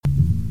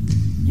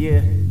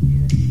Yeah.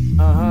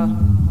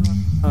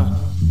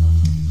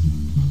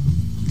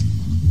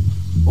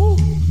 Ooh.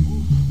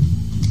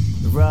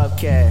 The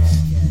Robcast.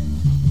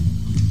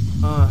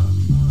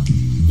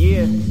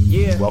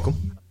 Yeah.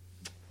 Welcome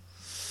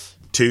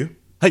to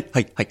Hey.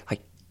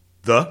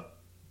 the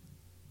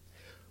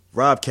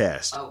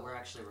Robcast, Oh, we're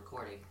actually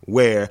recording.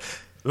 where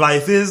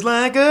life is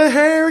like a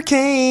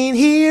hurricane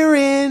here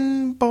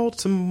in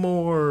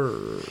Baltimore.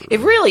 It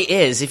really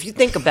is. If you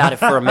think about it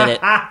for a minute,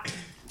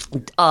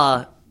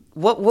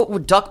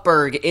 what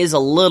Duckburg is a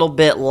little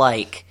bit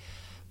like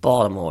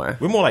Baltimore.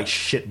 We're more like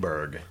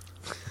Shitburg.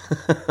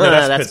 No,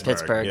 That's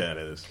Pittsburgh. Yeah, it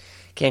is.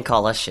 Can't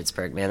call us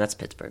Shittsburg, man. That's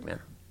Pittsburgh, man.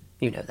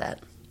 You know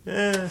that.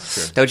 Yeah, that's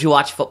true. Don't you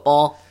watch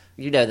football?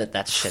 You know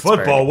that's Shittsburg.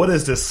 Football, what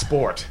is this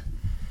sport?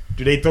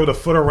 Do they throw the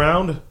foot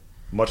around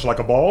much like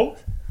a ball?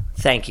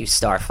 Thank you,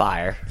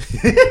 Starfire.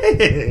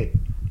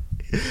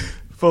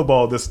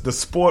 Football, the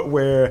sport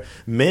where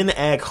men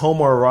act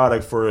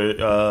homoerotic for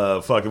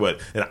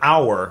an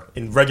hour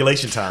in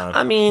regulation time.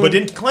 I mean, but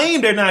then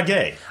claim they're not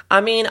gay.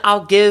 I mean,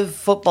 I'll give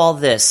football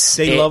this.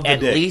 They love the At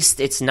dick. least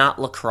it's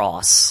not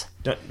lacrosse.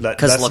 Let's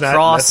Because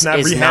lacrosse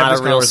is not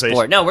a real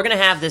sport. No, we're going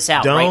to have this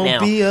out right now.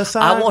 Don't be a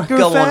soccer I want to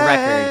go on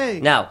fag.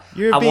 record. No,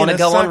 You're I being want to a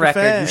go on soccer record.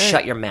 fag. You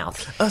shut your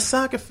mouth. A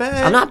soccer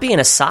fag. I'm not being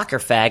a soccer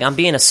fag. I'm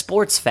being a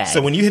sports fag.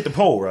 So when you hit the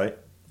pole, right?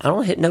 I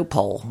don't hit no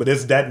pole. But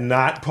is that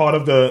not part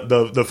of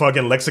the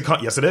fucking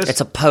lexicon? Yes, it is.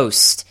 It's a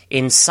post.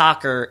 In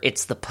soccer,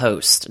 it's the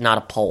post, not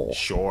a pole.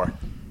 Sure.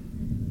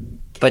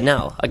 But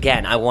no,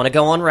 again, I want to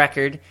go on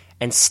record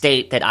and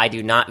state that I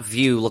do not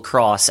view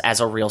lacrosse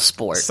as a real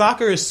sport.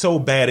 Soccer is so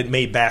bad it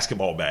made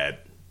basketball bad.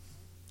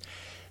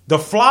 The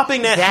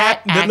flopping that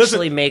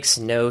actually makes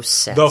no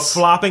sense. The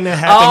flopping that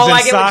happens I in get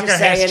what soccer you're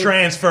saying. has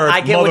transferred.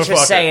 I get what you're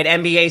motherfucker. saying.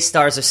 NBA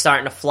stars are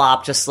starting to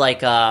flop, just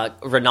like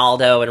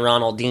Ronaldo and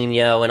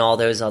Ronaldinho and all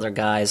those other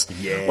guys.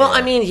 Yeah. Well,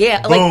 I mean,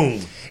 yeah. Boom.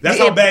 Like, That's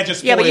how bad your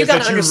sport yeah, but you is, gotta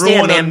that you understand,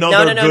 ruin man.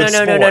 another good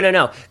sport.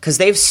 No. Because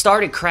they've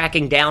started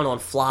cracking down on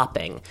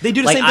flopping. They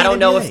do the like, same thing I don't in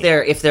know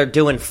NBA. if they're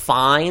doing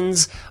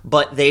fines,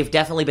 but they've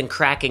definitely been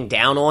cracking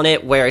down on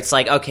it. Where it's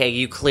like, okay,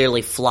 you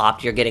clearly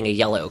flopped. You're getting a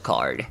yellow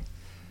card.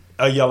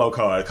 A yellow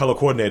card, color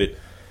coordinated.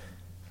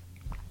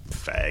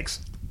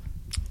 Fags.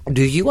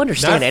 Do you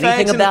understand Not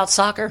anything fags about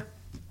soccer?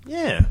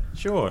 Yeah,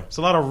 sure. It's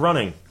a lot of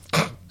running.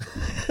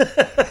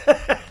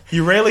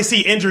 You rarely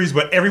see injuries,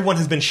 but everyone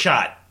has been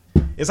shot.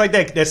 It's like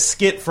that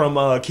skit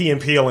from Key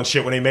and Peele and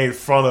shit when they made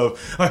fun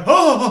of, like,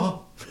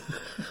 oh!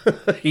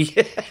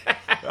 Yeah.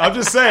 I'm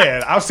just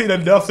saying. I've seen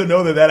enough to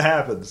know that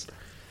happens.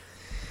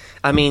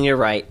 I mean, you're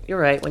right. You're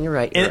right. When you're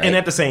right, you're right. And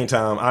at the same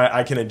time,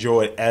 I can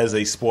enjoy it as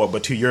a sport.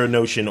 But to your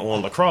notion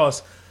on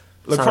lacrosse,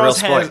 not a real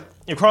sport.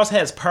 lacrosse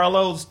has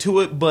parallels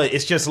to it, but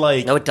it's just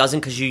like... No, it doesn't,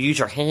 because you use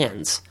your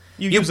hands.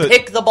 You use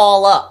pick the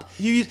ball up.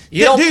 You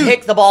don't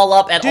pick the ball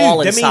up at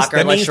all in soccer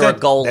unless you're a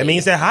goalie. That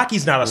means that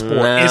hockey's not a sport.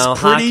 No,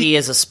 hockey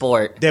is a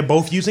sport. They're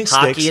both using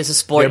sticks. Hockey is a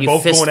sport. They're You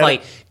both fist going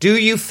fight. Do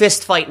you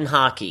fist fight in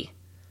hockey?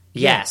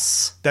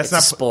 Yes. That's it's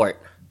not a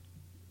sport.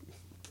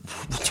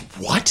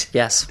 What?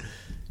 Yes.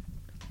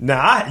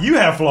 Nah, you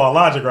have flawed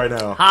logic right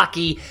now.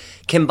 Hockey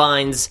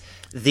combines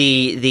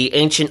the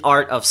ancient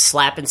art of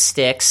slapping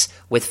sticks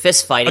with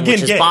fist fighting,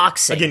 which is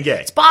boxing. Again,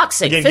 gay. It's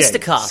boxing. Again,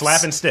 Fisticuffs.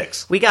 Slapping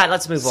sticks.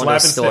 Let's move on to the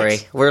Slapping story.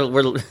 sticks.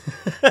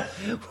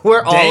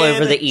 We're all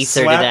over the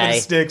ether slapping today.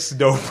 Sticks,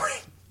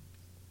 Dobry.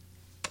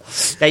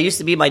 That used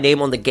to be my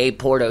name on the gay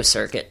porno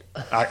circuit.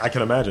 I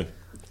can imagine.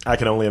 I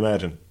can only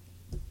imagine.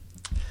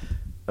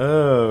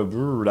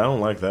 Dude, I don't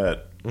like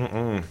that.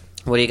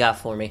 What do you got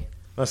for me?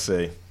 Let's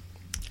see.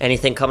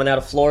 Anything coming out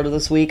of Florida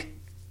this week?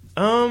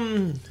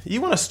 You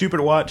want a stupid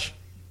watch?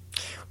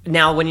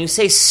 Now, when you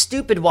say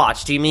stupid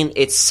watch, do you mean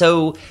it's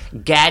so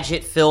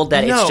gadget-filled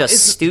that No, it's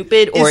just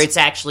stupid, or it's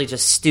actually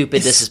just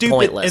stupid, this stupid, is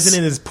pointless?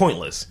 Isn't it is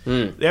pointless.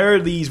 There are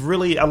these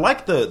really... I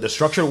like the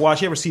structure of the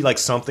watch. You ever see like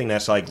something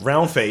that's like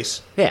round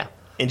face? Yeah.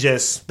 And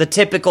just... The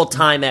typical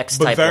Timex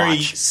but type very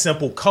watch.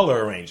 simple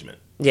color arrangement.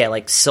 Yeah,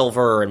 like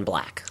silver and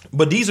black.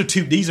 But these are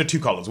two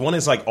colors. One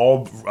is like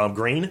all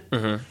green,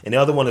 and the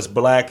other one is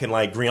black and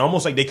like green.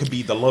 Almost like they could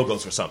be the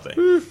logos or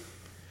something.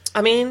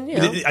 I mean, you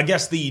know. I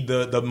guess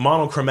the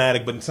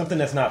monochromatic, but something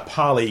that's not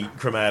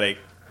polychromatic,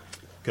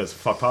 because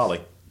fuck poly.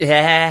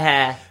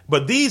 Yeah.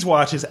 But these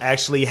watches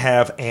actually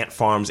have ant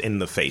farms in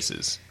the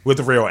faces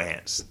with real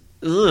ants.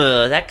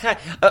 Ugh, that kind.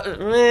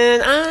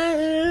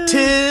 Man,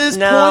 Tis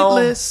no.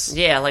 pointless.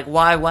 Yeah, like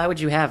why would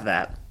you have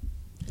that?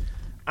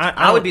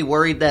 I would be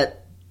worried that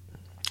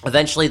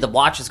eventually the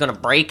watch is going to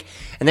break,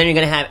 and then you're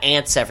going to have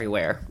ants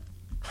everywhere.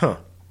 Huh.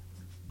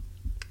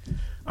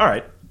 All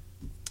right.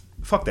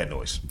 Fuck that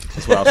noise.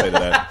 That's what I'll say to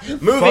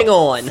that. Moving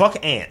on.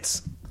 Fuck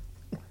ants.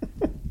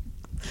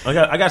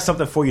 I got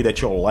something for you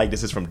that you'll like.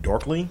 This is from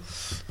Dorkly.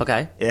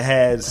 Okay. It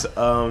has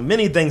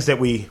many things that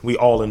we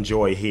all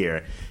enjoy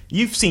here.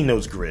 You've seen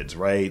those grids,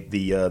 right?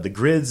 The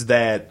grids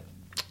that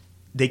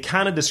they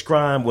kind of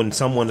describe when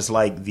someone is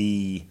like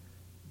the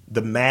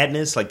the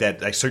madness, like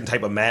that, like certain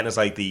type of madness,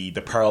 like the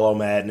parallel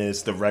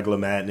madness, the regular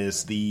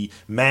madness, the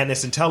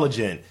madness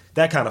intelligent,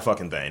 that kind of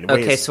fucking thing.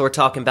 Okay, so we're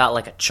talking about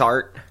like a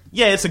chart.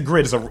 Yeah, it's a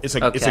grid. It's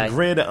a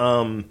grid.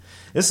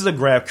 This is a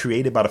graph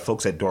created by the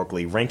folks at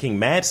Dorkly, ranking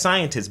mad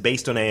scientists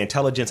based on their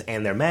intelligence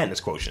and their madness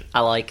quotient. I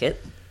like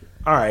it.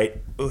 All right,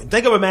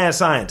 think of a mad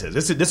scientist.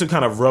 This would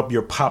kind of rub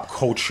your pop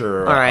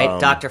culture. All right,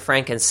 Dr.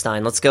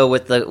 Frankenstein. Let's go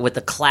with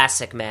the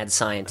classic mad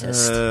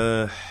scientist.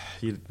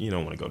 You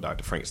don't want to go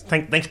Dr.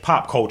 Frankenstein. Think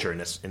pop culture in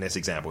this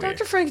example here.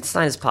 Dr.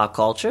 Frankenstein is pop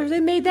culture. They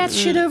made that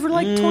shit over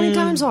like 20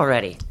 times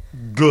already.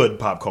 Good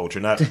pop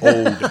culture, not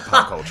old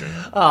pop culture.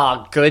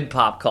 Oh, good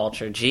pop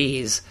culture.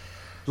 Jeez.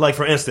 Like,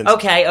 for instance...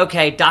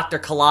 Okay, Dr.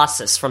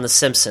 Colossus from The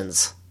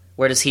Simpsons.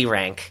 Where does he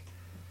rank?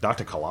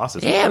 Dr.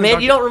 Colossus? Yeah,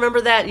 man, you don't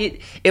remember that?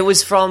 It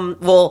was from...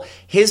 Well,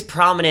 his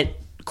prominent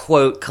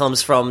quote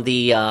comes from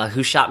the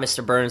Who Shot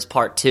Mr. Burns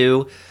Part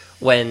 2,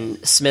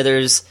 when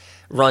Smithers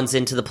runs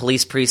into the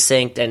police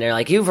precinct, and they're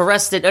like, you've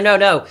arrested...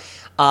 No.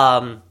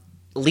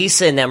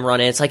 Lisa and them run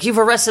in. It's like, you've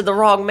arrested the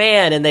wrong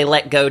man, and they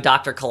let go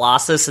Dr.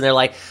 Colossus, and they're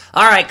like,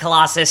 all right,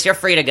 Colossus, you're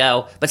free to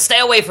go, but stay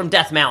away from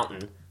Death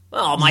Mountain.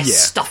 Oh, my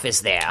stuff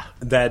is there.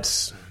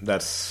 That's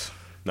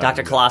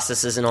Dr.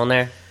 Colossus isn't on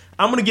there?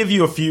 I'm going to give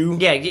you a few.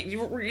 Yeah,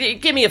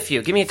 give me a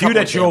few. Give me a couple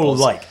that examples.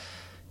 you'll like.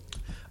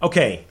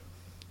 Okay,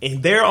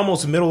 and they're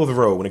almost middle of the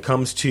road when it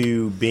comes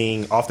to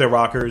being off their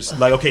rockers.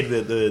 Like, okay,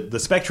 the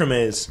spectrum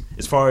is,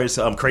 as far as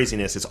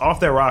craziness, it's off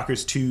their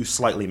rockers to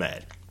slightly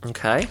mad.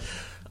 Okay.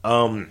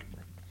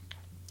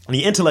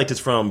 The intellect is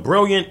from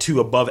brilliant to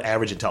above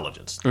average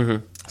intelligence.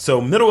 Mm-hmm. So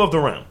middle of the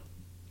round.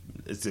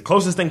 It's the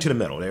closest thing to the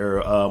middle.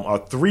 There are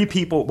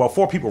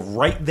four people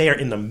right there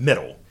in the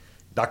middle.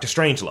 Dr.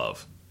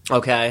 Strangelove.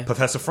 Okay.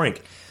 Professor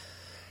Frank.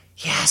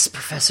 Yes,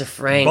 Professor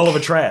Frank. Bolivar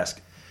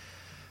Trask.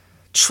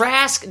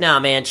 Trask? Nah,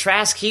 man.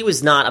 Trask, he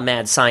was not a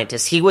mad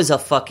scientist. He was a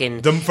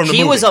fucking... From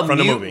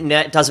the movie.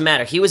 It doesn't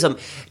matter.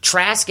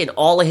 Trask in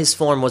all of his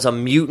form was a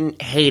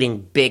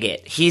mutant-hating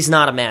bigot. He's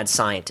not a mad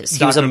scientist.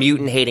 He was a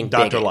mutant-hating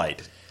bigot. Dr.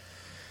 Light.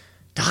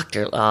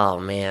 Oh,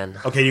 man.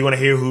 Okay, you want to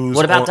hear who's...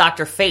 What about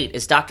Dr. Fate?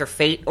 Is Dr.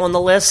 Fate on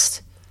the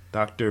list?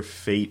 Dr.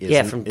 Fate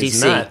is, from DC.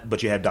 Is not,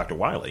 but you have Dr.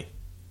 Wily.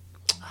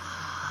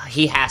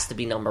 He has to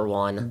be number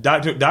one.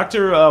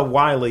 Dr.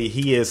 Wily,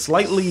 he is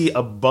slightly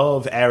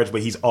above average,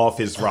 but he's off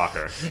his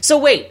rocker. So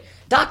wait,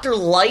 Dr.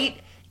 Light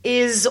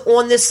is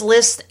on this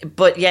list,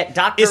 but yet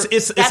Dr.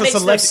 It's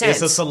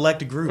a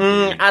select group.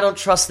 I don't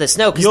trust this.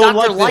 No, because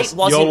Dr. Light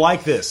wasn't... You'll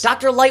like this.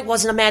 Dr. Light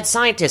wasn't a mad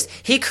scientist.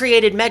 He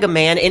created Mega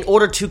Man in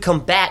order to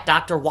combat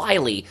Dr.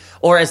 Wily,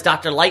 or as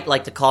Dr. Light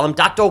liked to call him,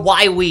 Dr.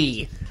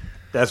 Wily.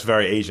 That's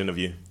very Asian of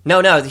you.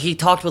 No, he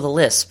talked with a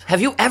lisp. Have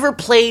you ever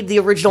played the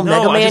original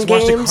Mega Man games? No, I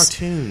just watched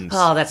the cartoons.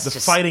 Oh, that's the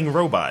fighting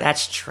robot.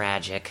 That's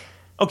tragic.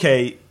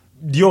 Okay,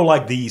 you'll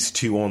like these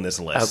two on this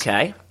list.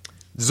 Okay.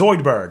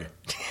 Zoidberg.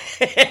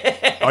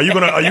 Are you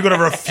gonna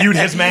refute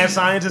his mad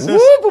scientist?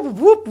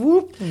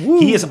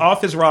 He is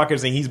off his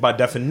rockers, and he's by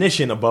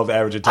definition above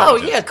average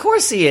intelligence. Oh yeah, of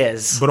course he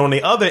is. But on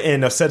the other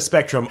end of said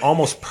spectrum,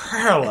 almost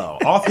parallel,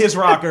 off his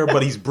rocker,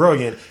 but he's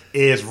brilliant,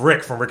 is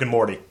Rick from Rick and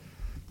Morty.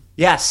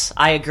 Yes,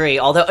 I agree.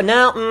 Although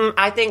now,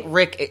 I think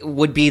Rick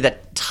would be the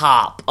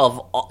top of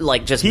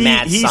like just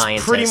mad scientists.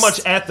 He's pretty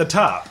much at the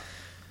top.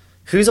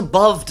 Who's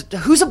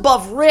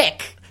above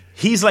Rick?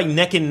 He's like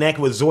neck and neck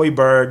with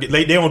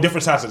Zoidberg. They're on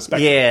different sides of the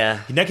spectrum. Yeah.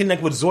 Neck and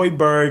neck with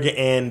Zoidberg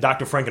and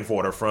Dr.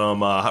 Frankenfurter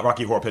from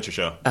Rocky Horror Picture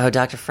Show. Oh,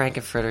 Dr.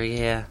 Frankenfurter,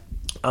 yeah.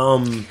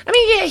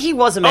 He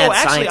was a mad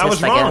scientist, I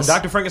was wrong. guess.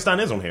 Dr. Frankenstein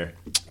is on here.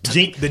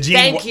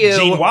 Thank you.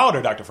 Gene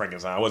Wilder, Dr.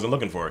 Frankenstein. I wasn't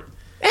looking for it.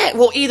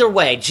 Well, either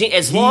way,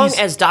 as long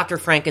as Dr.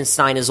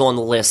 Frankenstein is on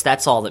the list,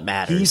 that's all that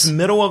matters. He's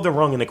middle of the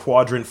rung in the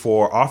quadrant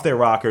for off their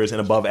rockers and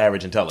above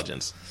average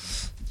intelligence.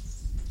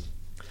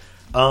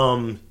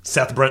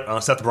 Seth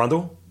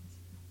Brundle.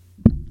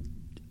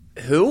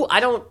 Who? I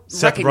don't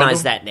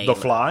recognize that name. The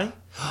Fly?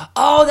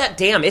 Oh, that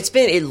damn! It's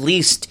been at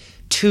least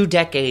 2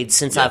 decades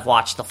since I've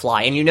watched The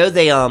Fly, and you know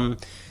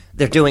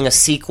they're doing a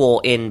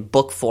sequel in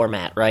book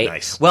format, right?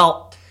 Nice.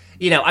 Well.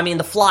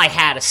 The Fly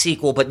had a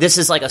sequel, but this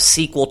is like a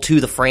sequel to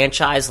the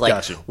franchise. Like,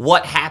 gotcha.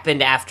 What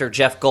happened after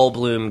Jeff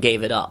Goldblum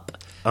gave it up?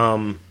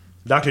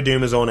 Dr.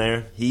 Doom is on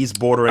there. He's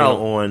bordering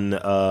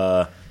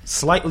on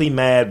slightly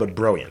mad but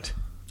brilliant.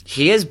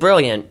 He is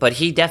brilliant, but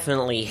he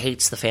definitely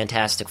hates the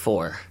Fantastic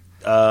Four.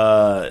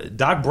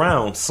 Doc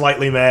Brown,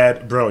 slightly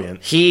mad,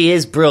 brilliant. He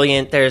is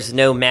brilliant. There's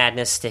no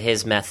madness to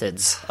his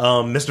methods.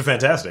 Mr.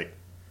 Fantastic.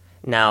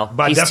 No.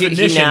 By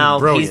definition,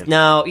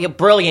 brilliant.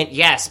 Brilliant,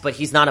 yes, but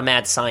he's not a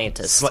mad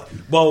scientist.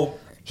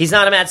 He's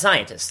not a mad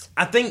scientist.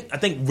 I think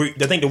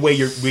the way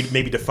we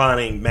may be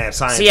defining mad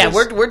scientists. So yeah,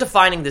 we're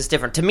defining this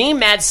different. To me,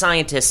 mad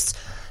scientists,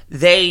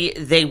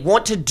 they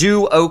want to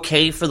do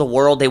okay for the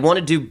world. They want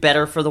to do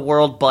better for the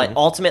world, but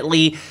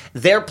ultimately,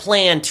 their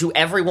plan to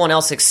everyone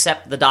else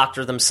except the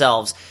doctor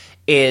themselves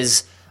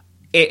is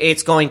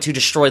it's going to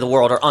destroy the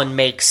world or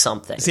unmake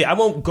something. See, I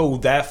won't go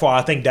that far.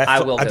 I think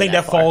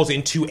that falls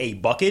into a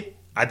bucket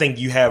I think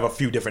you have a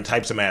few different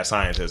types of mad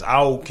scientists.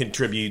 I'll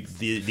contribute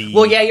the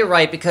Well, yeah, you're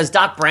right, because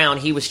Doc Brown,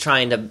 he was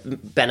trying to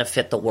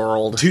benefit the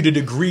world. to the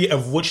degree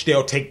of which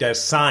they'll take that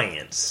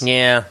science.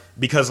 Yeah.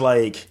 Because,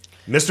 like,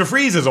 Mr.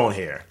 Freeze is on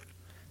here.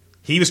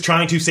 He was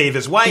trying to save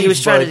his wife. He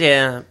was trying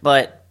to,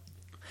 but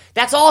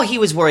that's all he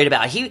was worried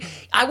about.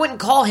 I wouldn't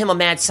call him a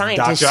mad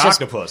scientist. Dr.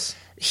 Octopus.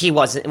 He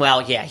wasn't,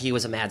 well, yeah, he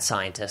was a mad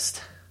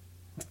scientist.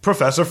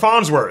 Professor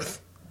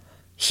Farnsworth.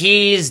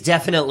 He's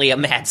definitely a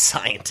mad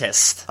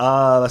scientist.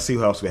 Let's see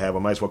who else we have. I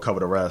might as well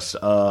cover the rest.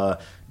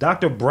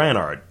 Dr.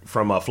 Brannard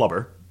from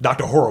Flubber.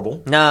 Dr.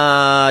 Horrible.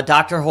 Nah,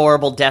 Dr.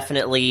 Horrible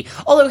definitely.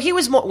 Although he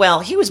was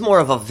more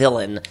of a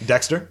villain.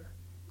 Dexter.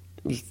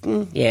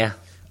 Yeah.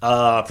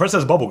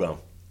 Princess Bubblegum.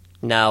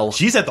 No.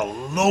 She's at the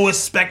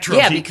lowest spectrum.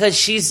 Yeah, because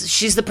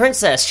she's the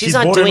princess. She's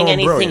not bordering doing on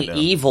anything brilliant now.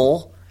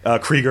 evil.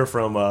 Krieger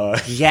from...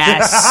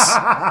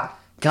 Yes.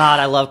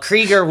 God, I love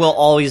Krieger. Will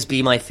always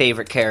be my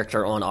favorite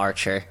character on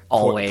Archer.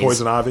 Always.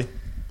 Poison Ivy.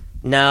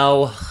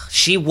 No,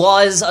 she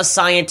was a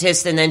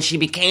scientist, and then she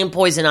became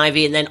Poison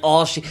Ivy, and then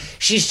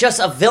she's just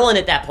a villain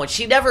at that point.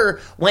 She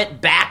never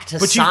went back to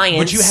science.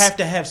 But you have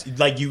to have,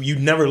 like, you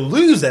never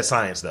lose that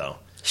science, though.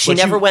 She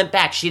never went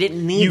back. She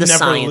didn't need the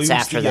science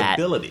after that.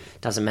 Ability.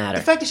 Doesn't matter.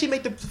 The fact that she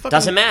made the fucking...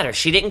 Doesn't matter.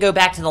 She didn't go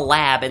back to the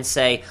lab and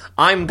say,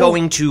 I'm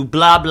going to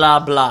blah, blah,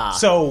 blah.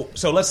 So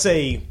let's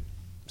say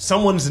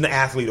someone's an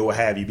athlete or what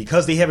have you,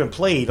 because they haven't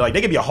played, like,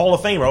 they could be a Hall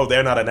of Famer. Oh,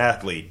 they're not an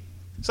athlete.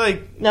 It's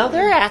like... No,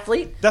 they're an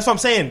athlete. That's what I'm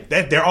saying.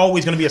 They're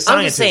always going to be a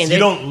scientist. I'm just saying, you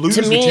don't lose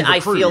to me, what you I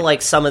recruit. feel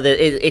like some of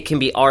it can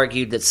be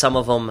argued that some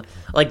of them,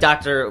 like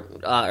Dr.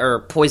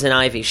 or Poison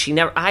Ivy,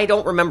 I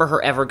don't remember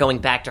her ever going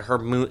back to her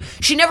moon.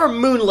 She never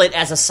moonlit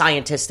as a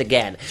scientist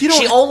again.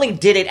 She only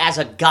did it as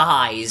a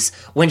guise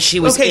when she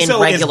was in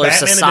regular is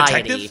Batman society.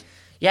 a detective?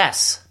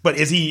 Yes. But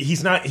is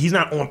he's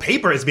not on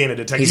paper as being a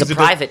detective. He's a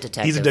private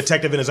detective. He's a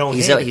detective in his own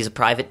He's a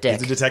private dick.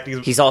 He's a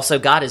detective. He's also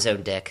got his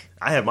own dick.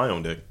 I have my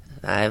own dick.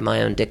 I have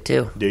my own dick,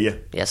 too. Do you?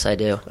 Yes, I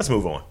do. Let's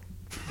move on.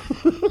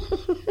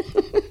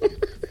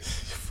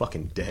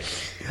 Fucking dick.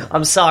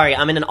 I'm sorry.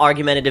 I'm in an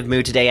argumentative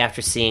mood today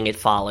after seeing It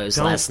Follows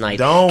last night.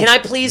 Can I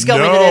please go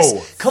into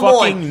this? Come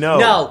on.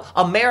 No.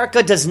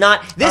 America does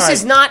not... This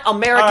is not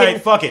American... All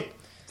right,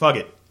 fuck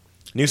it.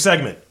 New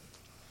segment.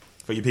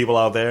 For you people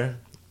out there.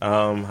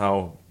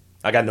 How...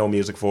 I got no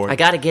music for it. I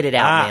gotta get it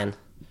out, man.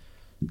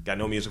 Got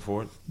no music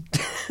for it.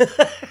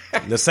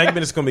 The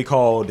segment is going to be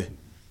called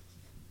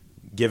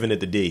Giving It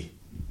the D.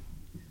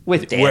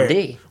 With Dan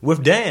D.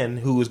 With Dan,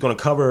 who is going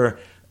to cover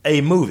a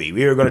movie.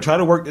 We are going to try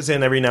to work this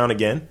in every now and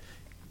again.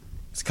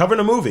 He's covering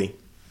a movie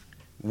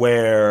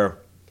where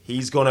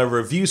he's going to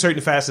review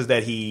certain facets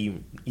that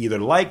he either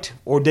liked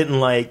or didn't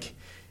like,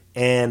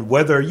 and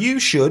whether you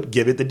should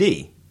give it the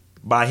D.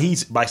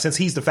 Since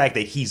he's the fact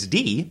that he's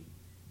D,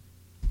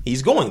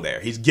 he's going there.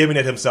 He's giving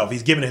it himself.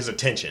 He's giving it his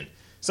attention.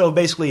 So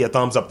basically, a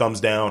thumbs up, thumbs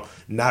down,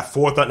 not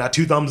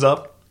two thumbs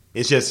up.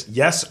 It's just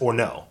yes or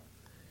no.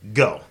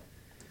 Go.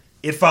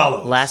 It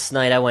Follows. Last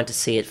night I went to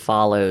see It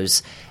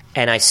Follows,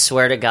 and I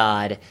swear to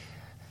God,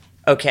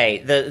 okay,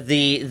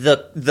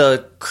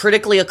 the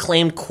critically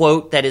acclaimed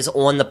quote that is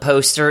on the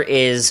poster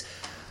is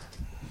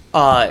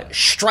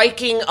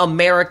striking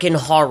American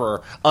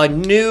horror, a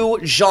new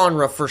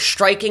genre for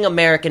striking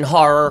American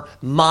horror,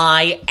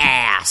 my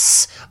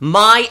ass.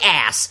 My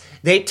ass.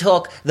 They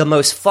took the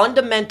most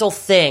fundamental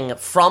thing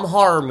from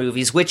horror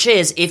movies, which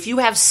is if you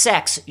have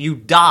sex, you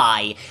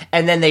die,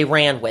 and then they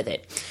ran with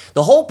it.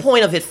 The whole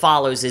point of It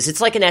Follows is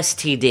it's like an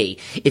STD.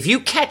 If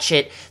you catch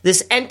it,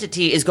 this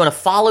entity is going to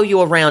follow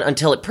you around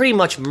until it pretty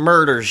much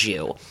murders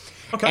you.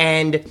 Okay.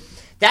 And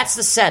that's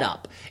the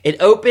setup. It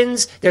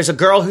opens, there's a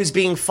girl who's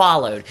being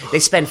followed. They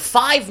spend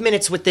 5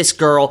 minutes with this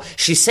girl.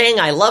 She's saying,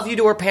 I love you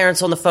to her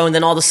parents on the phone.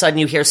 Then all of a sudden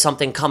you hear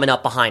something coming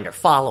up behind her,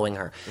 following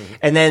her. Mm-hmm.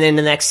 And then in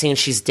the next scene,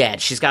 she's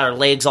dead. She's got her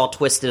legs all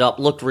twisted up,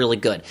 looked really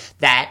good.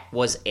 That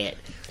was it.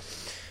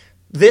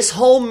 This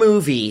whole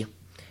movie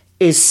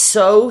is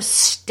so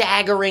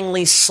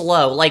staggeringly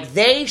slow. Like,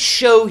 they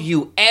show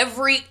you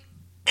every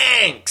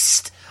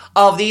angst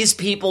of these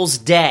people's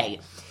day.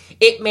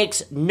 It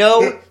makes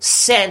no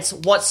sense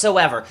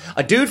whatsoever.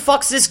 A dude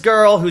fucks this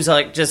girl who's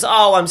like just,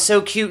 oh, I'm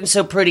so cute and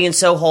so pretty and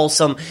so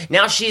wholesome.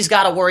 Now she's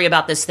got to worry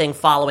about this thing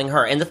following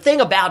her. And the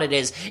thing about it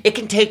is, it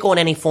can take on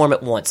any form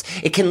at once.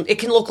 It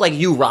can look like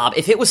you, Rob.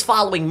 If it was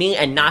following me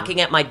and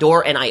knocking at my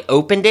door and I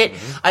opened it,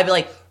 I'd be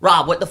like,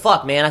 Rob, what the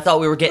fuck, man? I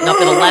thought we were getting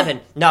up at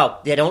 11. No,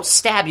 they don't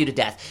stab you to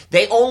death.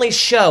 They only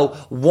show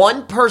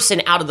one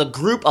person out of the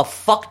group of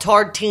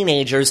fucktard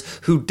teenagers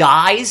who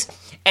dies.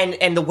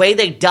 And the way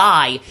they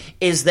die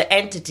is the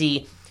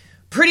entity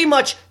pretty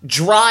much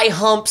dry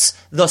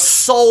humps the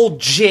soul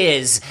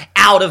jizz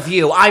out of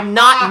you. I'm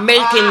not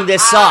making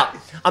this up.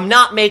 I'm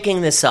not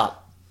making this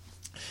up.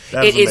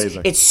 That's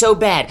amazing. It's so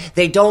bad.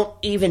 They don't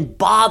even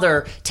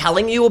bother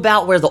telling you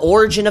about where the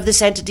origin of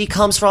this entity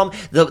comes from.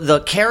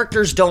 The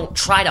characters don't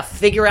try to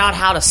figure out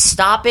how to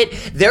stop it.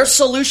 Their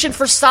solution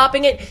for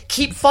stopping it,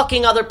 keep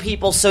fucking other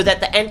people so that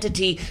the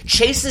entity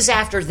chases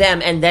after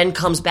them and then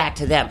comes back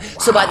to them. Wow.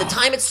 So by the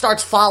time it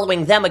starts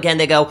following them again,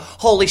 they go,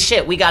 holy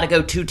shit, we gotta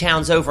go 2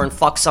 towns over and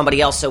fuck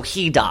somebody else so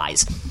he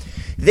dies.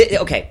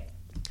 Okay,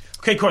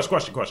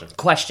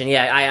 question.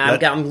 Yeah,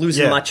 I'm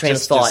losing my train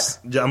of thought.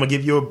 I'm gonna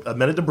give you a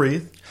minute to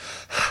breathe.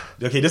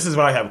 Okay, this is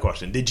what I have a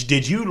question.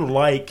 Did you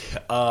like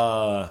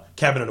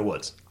Cabin in the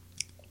Woods?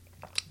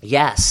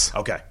 Yes.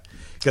 Okay.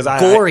 Because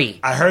gory,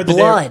 I heard that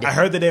blood. I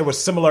heard that there were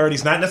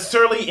similarities, not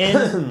necessarily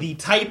in the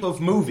type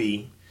of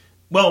movie.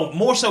 Well,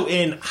 more so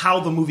in how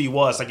the movie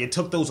was. Like it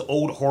took those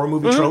old horror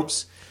movie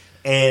tropes.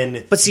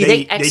 But see,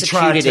 they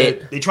executed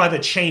it. They tried to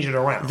change it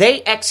around.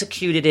 They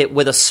executed it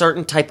with a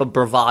certain type of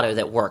bravado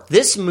that worked.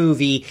 This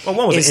movie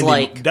is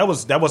like that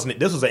wasn't.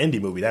 This was an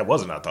indie movie. That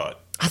wasn't. I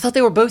thought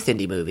they were both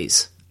indie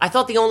movies. I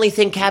thought the only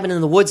thing Cabin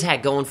in the Woods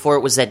had going for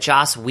it was that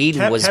Joss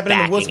Whedon was backing it.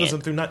 Cabin in the Woods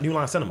wasn't through New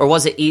Line Cinema, or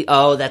was it?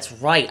 Oh, that's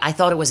right. I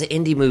thought it was an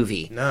indie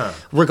movie. Nah.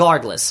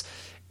 Regardless.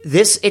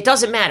 It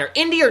doesn't matter.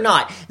 Indie or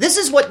not, this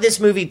is what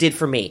this movie did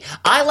for me.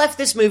 I left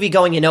this movie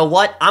going, you know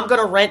what? I'm going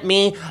to rent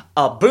me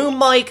a boom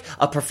mic,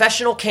 a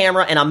professional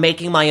camera, and I'm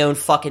making my own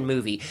fucking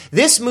movie.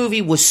 This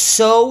movie was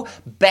so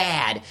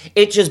bad,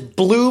 it just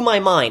blew my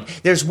mind.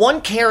 There's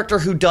one character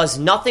who does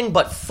nothing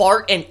but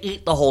fart and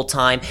eat the whole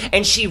time,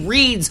 and she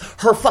reads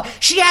her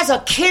she has a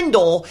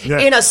Kindle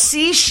in a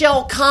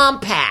seashell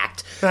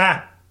compact.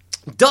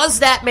 Does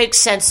that make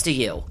sense to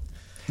you?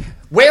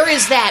 Where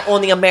is that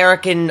on the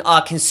American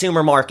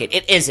consumer market?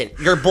 It isn't.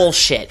 You're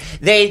bullshit.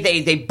 They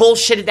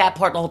bullshitted that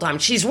part the whole time.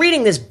 She's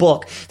reading this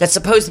book that's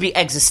supposed to be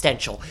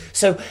existential.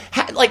 So,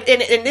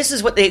 and this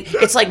is what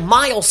it's like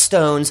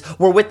milestones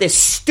were with this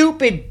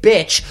stupid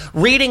bitch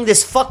reading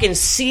this fucking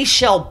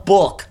seashell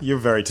book. You're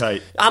very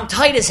tight. I'm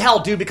tight as hell,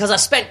 dude, because I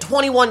spent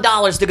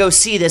 $21 to go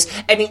see this,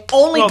 and the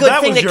only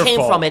good thing that came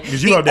from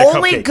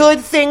it,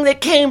 good thing that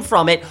came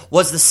from it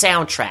was the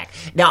soundtrack.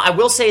 Now, I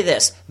will say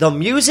this. The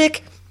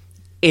music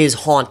is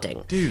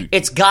haunting. Dude.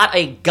 It's got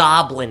a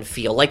goblin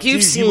feel. Like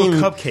you've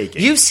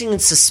seen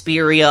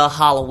Suspiria,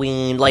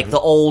 Halloween, like the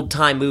old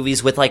time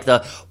movies with like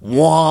the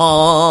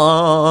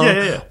wah,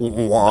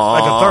 wah,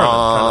 like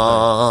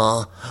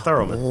a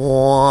theremin.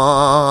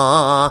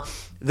 Wah.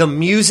 The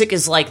music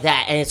is like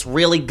that, and it's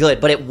really good.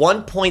 But at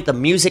one point, the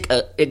music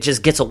it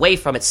just gets away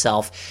from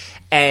itself,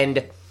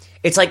 and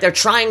it's like they're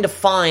trying to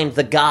find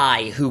the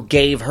guy who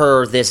gave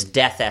her this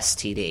death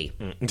STD,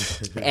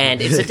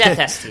 and it's a death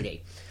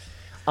STD.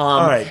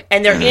 All right.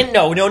 And they're in...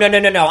 No.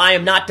 I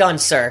am not done,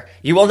 sir.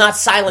 You will not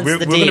silence the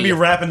D. We're going to be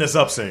wrapping this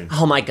up soon.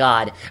 Oh, my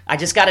God. I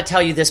just got to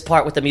tell you this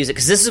part with the music,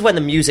 because this is when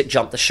the music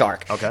jumped the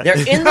shark. Okay. They're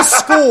in the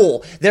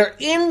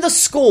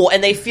school.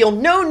 And they feel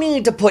no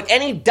need to put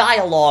any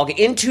dialogue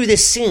into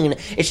this scene.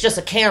 It's just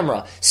a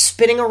camera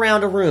spinning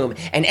around a room.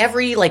 And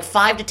every,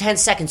 5 to 10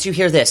 seconds, you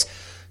hear this.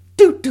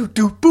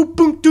 Do-do-do, boop,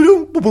 boop,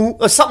 do-do, boop, boop,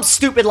 or something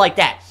stupid like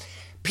that.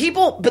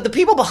 But the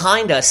people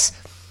behind us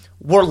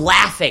were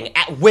laughing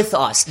with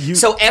us.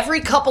 So every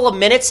couple of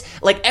minutes,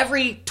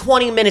 every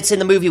 20 minutes in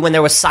the movie when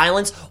there was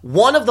silence,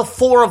 one of the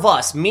 4 of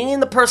us, me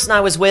and the person I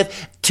was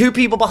with, 2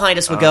 people behind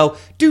us would go,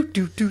 do.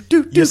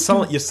 You're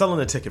selling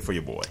a ticket for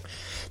your boy.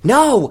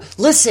 No,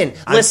 listen.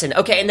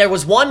 Okay, and there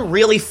was one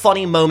really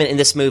funny moment in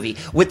this movie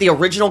with the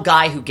original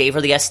guy who gave her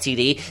the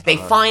STD. They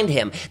find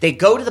him. They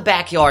go to the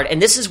backyard,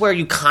 and this is where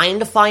you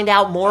kind of find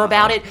out more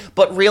about it,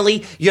 but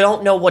really, you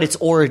don't know what its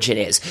origin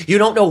is. You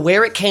don't know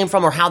where it came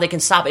from or how they can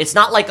stop it. It's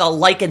not like a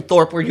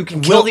Lycanthrope where you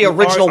can kill the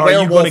original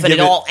werewolf and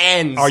it all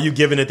ends. Are you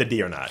giving it the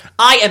D or not?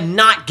 I am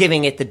not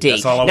giving it the D.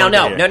 That's all I want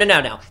to hear.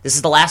 No. This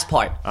is the last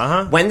part.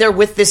 When they're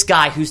with this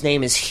guy whose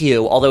name is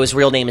Hugh, although his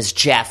real name is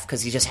Jeff,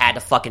 because he just had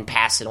to fucking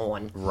pass it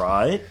on.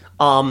 Right.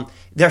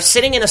 They're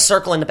sitting in a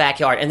circle in the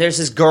backyard, and there's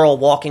this girl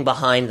walking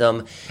behind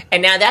them.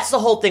 And now that's the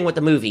whole thing with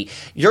the movie.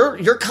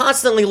 You're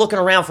constantly looking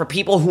around for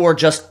people who are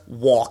just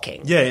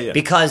walking. Yeah.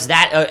 Because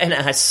that, and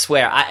I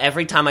swear,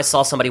 every time I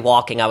saw somebody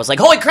walking, I was like,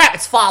 holy crap,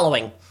 it's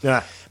following.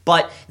 Yeah.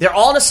 But they're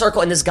all in a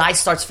circle, and this guy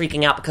starts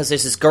freaking out because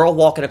there's this girl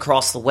walking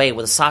across the way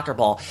with a soccer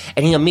ball,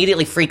 and he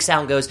immediately freaks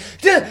out and goes,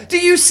 do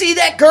you see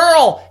that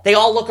girl? They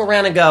all look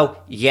around and go,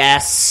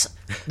 yes.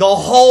 The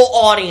whole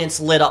audience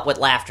lit up with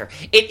laughter.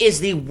 It is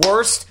the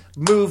worst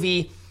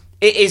movie.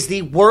 It is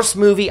the worst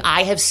movie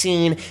I have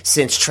seen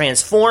since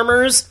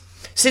Transformers,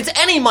 since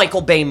any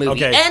Michael Bay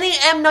movie, any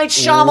M. Night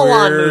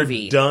Shyamalan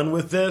movie. We're done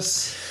with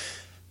this.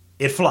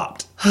 It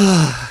flopped.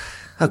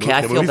 Okay,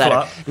 I feel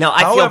better.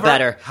 I feel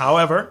better.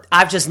 However,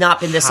 I've just not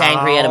been this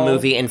angry at a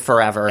movie in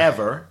forever.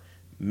 Ever.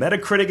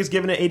 Metacritic is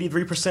giving it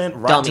 83%.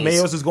 Rotten Dummies.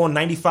 Tomatoes is going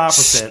 95%.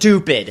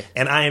 Stupid.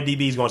 And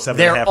IMDb is going 7.5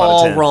 They're out of 10.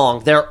 all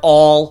wrong. They're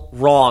all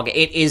wrong.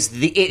 It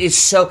is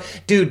so...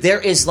 Dude, there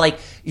is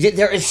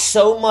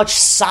so much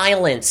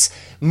silence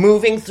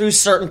moving through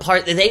certain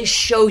parts. They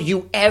show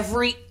you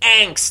every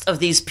angst of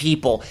these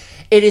people.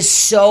 It is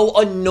so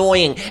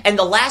annoying. And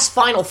the last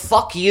final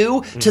fuck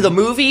you to the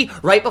movie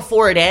right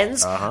before it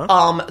ends,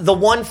 the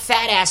one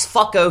fat ass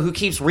fucko who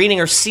keeps reading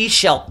her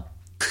seashell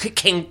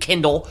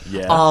Kindle,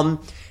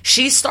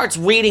 she starts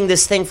reading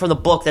this thing from the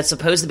book that's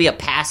supposed to be a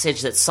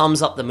passage that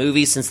sums up the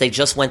movie since they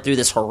just went through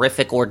this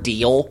horrific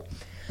ordeal.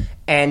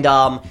 And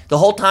the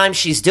whole time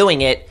she's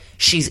doing it,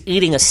 she's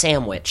eating a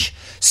sandwich.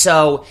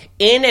 So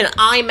in an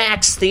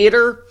IMAX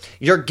theater,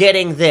 you're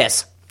getting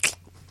this.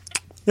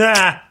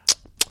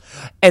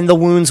 And the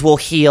wounds will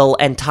heal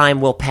and time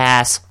will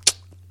pass.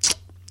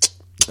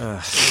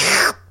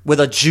 With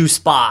a juice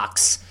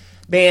box.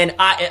 Man,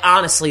 I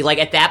honestly, like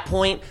at that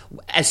point,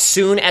 as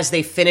soon as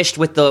they finished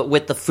with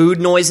the food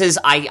noises,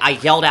 I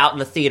yelled out in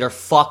the theater,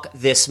 "Fuck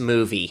this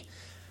movie,"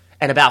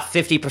 and about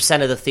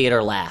 50% of the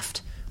theater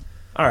laughed.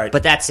 All right,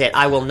 but that's it.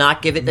 I will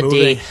not give it the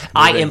D.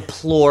 I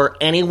implore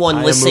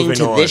anyone listening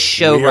to this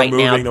show right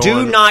now: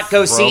 do not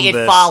go see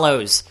It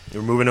Follows.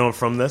 You're moving on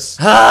from this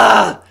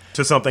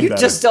to something better. You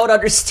just don't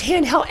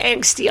understand how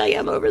angsty I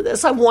am over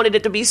this. I wanted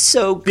it to be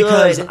so good.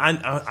 Because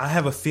I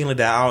have a feeling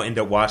that I'll end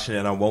up watching it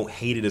and I won't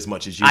hate it as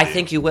much as you do. I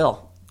think you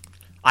will.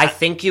 I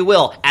think you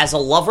will. As a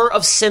lover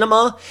of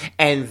cinema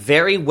and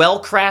very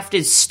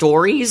well-crafted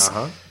stories,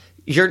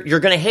 you're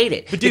going to hate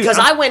it. Dude, because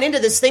I went into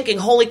this thinking,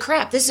 holy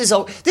crap, this is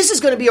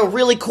going to be a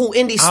really cool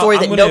indie story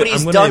that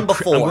nobody's done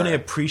before. I'm going to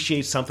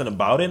appreciate something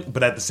about it,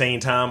 but at the same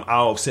time,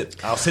 I'll sit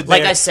there.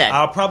 Like I said,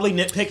 I'll probably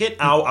nitpick it.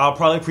 I'll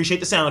probably appreciate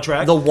the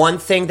soundtrack. The one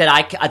thing that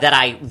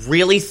I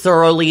really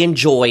thoroughly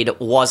enjoyed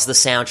was the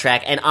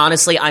soundtrack, and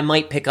honestly, I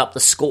might pick up the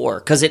score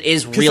because it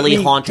is really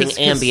haunting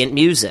ambient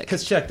music.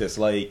 Because check this,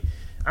 like,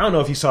 I don't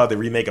know if you saw the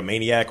remake of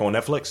Maniac on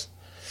Netflix.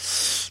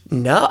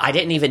 No, I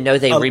didn't even know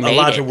they remade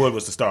Elijah it. Wood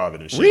was the star of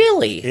it and shit.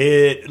 Really?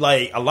 It,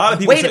 like, a lot of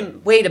people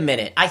Wait a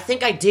minute. I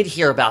think I did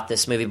hear about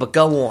this movie, but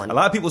go on. A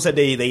lot of people said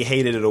they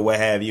hated it or what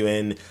have you,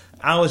 and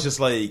I was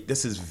just like,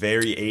 this is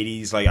very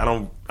 80s. Like, I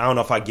don't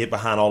know if I get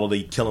behind all of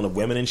the killing of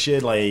women and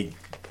shit, like,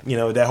 you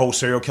know, that whole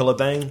serial killer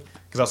thing.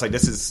 Because I was like,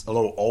 this is a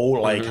little old,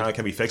 like, how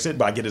can we fix it?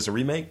 But I get it's a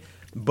remake.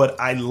 But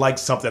I like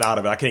something out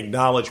of it. I can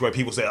acknowledge where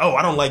people say, "Oh,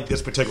 I don't like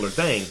this particular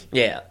thing."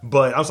 Yeah.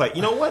 But I was like,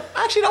 you know what?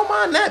 I actually don't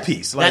mind that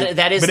piece. Like,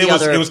 that is but the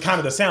other. It was kind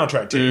of the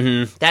soundtrack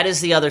too. That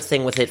is the other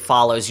thing with It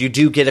Follows. You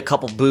do get a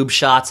couple boob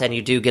shots, and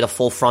you do get a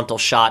full frontal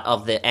shot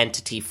of the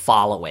entity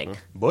following.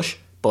 Bush.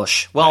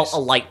 Well, nice. A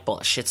light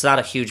bush. It's not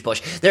a huge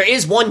bush. There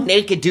is one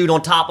naked dude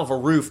on top of a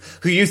roof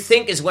who you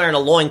think is wearing a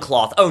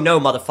loincloth. Oh no,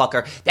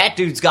 motherfucker! That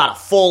dude's got a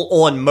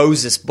full-on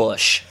Moses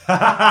bush.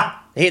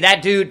 Hey,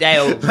 that dude,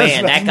 that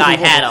guy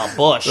had a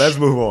bush. Let's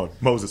move on.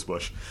 Moses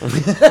Bush.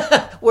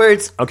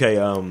 Words. Okay,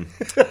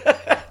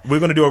 we're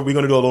gonna do a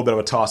little bit of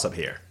a toss up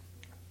here.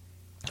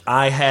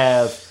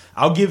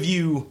 I'll give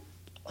you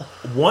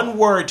one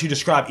word to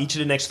describe each of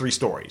the next three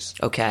stories.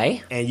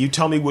 Okay. And you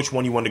tell me which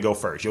one you want to go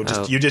first. You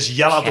just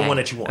yell out the one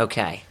that you want.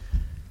 Okay.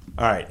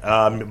 All right.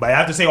 But I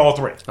have to say all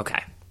three.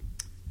 Okay.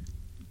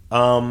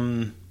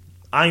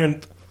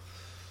 Iron.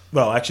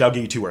 Well, actually, I'll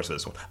give you two words for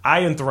this one.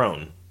 Iron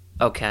Throne.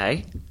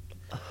 Okay.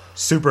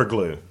 Super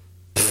glue.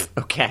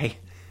 Okay.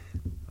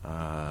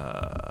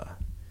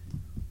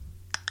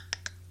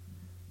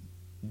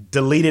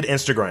 Deleted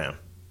Instagram.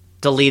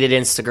 Deleted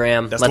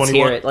Instagram. That's Let's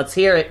hear it. Let's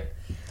hear it.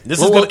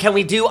 Can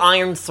we do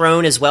Iron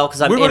Throne as well?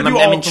 Because we're going to do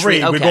all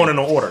three. Okay. We're going in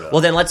order, though.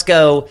 Well, then let's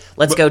go.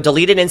 Go.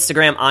 Deleted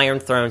Instagram,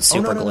 Iron Throne,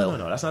 Super Glue.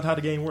 No. That's not how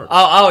the game works.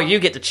 Oh, you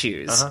get to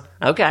choose.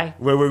 Okay.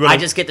 I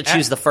just get to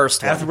choose the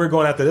first one. After we're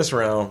going after this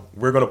round,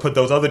 we're going to put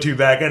those other two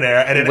back in there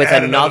and then with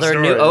add another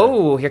story. new.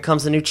 Oh, here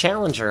comes a new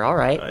challenger. All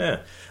right.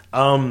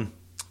 Yeah.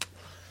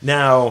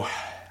 Now,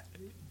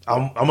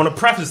 I'm going to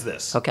preface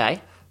this. Okay.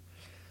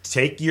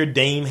 Take your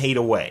dame hate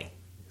away.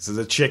 This is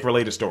a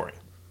chick-related story.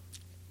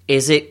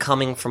 Is it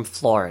coming from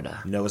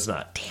Florida? No, it's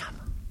not.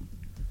 Damn.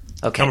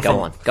 Okay, go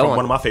on.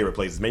 One of my favorite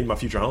places, maybe my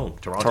future home,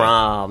 Toronto.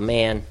 Oh,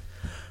 man.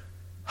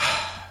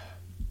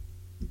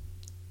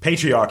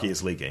 Patriarchy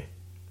is leaking.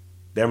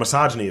 Their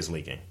misogyny is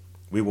leaking.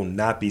 We will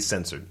not be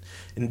censored.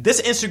 And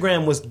this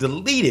Instagram was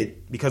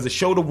deleted because it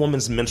showed a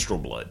woman's menstrual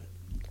blood.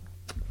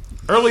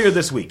 Earlier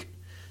this week,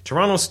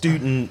 Toronto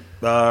student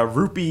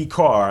Rupi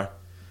Kaur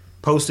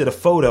posted a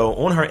photo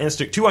on her to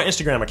her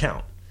Instagram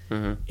account.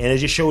 And it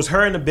just shows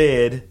her in the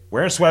bed,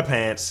 wearing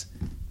sweatpants.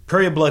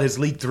 Period blood has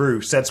leaked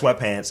through said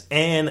sweatpants,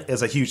 and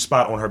there's a huge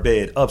spot on her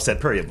bed of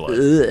said period blood.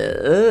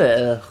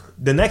 The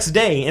next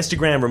day,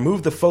 Instagram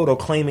removed the photo,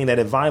 claiming that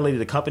it violated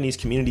the company's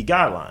community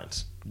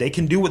guidelines. They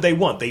can do what they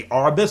want. They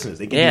are a business.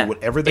 They can do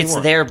whatever they want.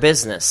 It's their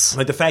business.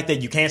 Like the fact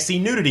that you can't see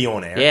nudity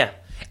on there. Yeah.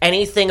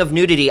 Anything of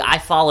nudity. I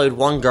followed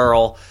one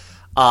girl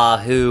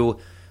who...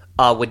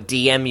 would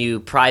DM you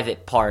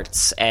private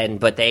parts,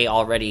 but they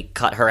already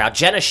cut her out.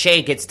 Jenna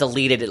Shea gets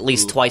deleted at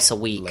least twice a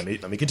week.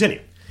 Let me continue.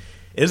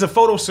 It is a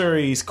photo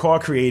series Carr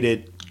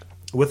created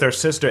with her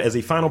sister as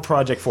a final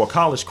project for a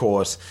college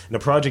course, and the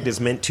project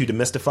is meant to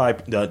demystify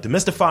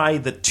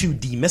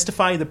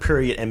the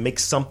period and make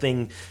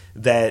something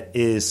that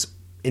is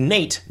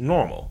innate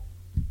normal.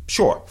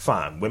 Sure,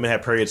 fine. Women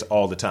have periods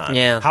all the time.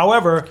 Yeah.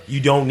 However,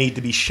 you don't need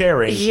to be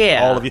sharing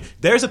all of you.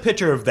 There's a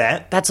picture of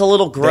that. That's a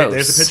little gross.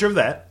 There's a picture of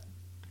that.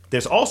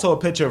 There's also a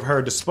picture of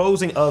her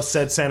disposing of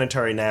said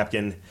sanitary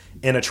napkin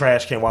in a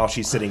trash can while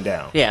she's sitting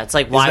down. Yeah, it's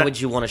like, why would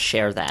you want to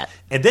share that?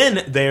 And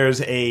then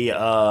there's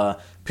a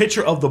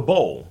picture of the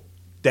bowl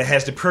that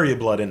has the period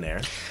blood in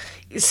there.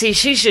 See,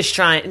 she's just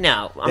trying...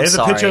 No, There's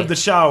sorry. a picture of the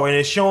shower, and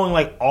it's showing,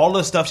 like, all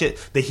the stuff,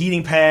 the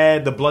heating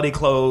pad, the bloody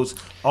clothes,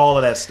 all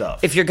of that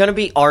stuff. If you're going to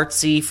be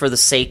artsy for the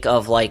sake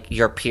of, like,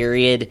 your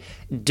period,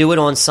 do it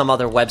on some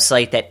other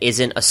website that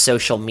isn't a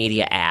social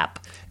media app.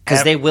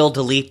 Because they will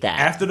delete that.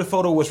 After the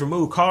photo was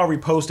removed, Carl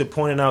reposted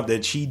pointing out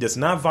that she does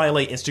not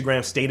violate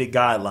Instagram's stated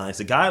guidelines.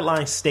 The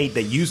guidelines state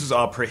that users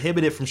are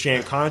prohibited from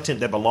sharing content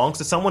that belongs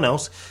to someone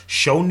else,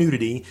 show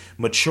nudity,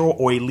 mature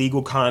or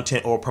illegal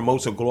content, or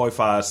promotes or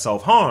glorifies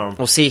self-harm.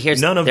 Well, see, you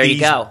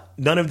go.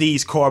 None of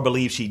these Carl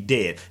believes she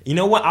did. You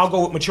know what? I'll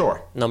go with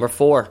mature. Number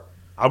 4.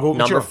 I'll go with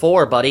Number mature.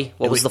 4, buddy.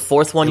 What was the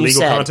fourth one you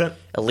said?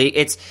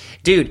 Illegal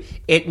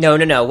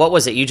content? No. What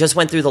was it? You just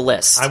went through the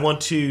list. I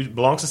want to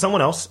belongs to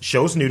someone else,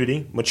 shows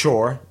nudity,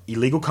 mature,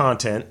 illegal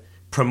content,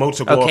 promotes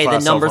or glorifies self-harm.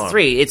 Okay, then number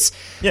 3.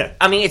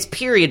 It's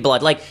period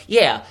blood. Like,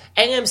 yeah,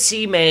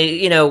 AMC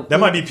may, that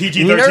might be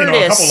PG-13 on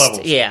a couple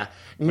levels. Yeah.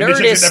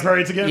 Nerdist. That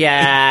periods again?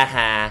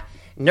 Yeah.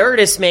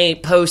 Nerdist may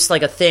post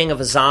like a thing of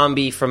a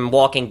zombie from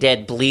Walking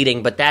Dead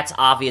bleeding, but that's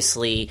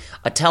obviously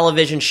a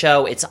television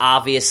show. It's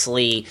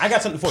obviously I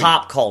got something for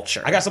pop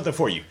culture. I got something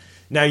for you.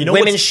 Now,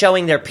 women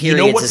showing their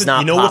periods is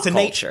not pop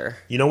culture.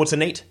 You know what's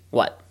innate?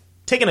 What?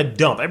 Taking a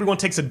dump. Everyone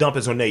takes a dump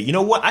as innate. You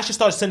know what? I should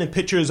start sending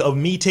pictures of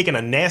me taking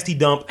a nasty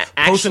dump,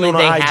 posting on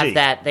IG. Have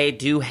that. They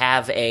do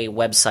have a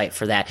website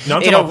for that. No,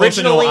 I'm talking about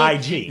posting on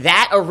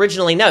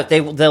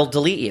IG. They'll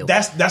delete you.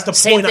 That's the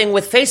Same point. thing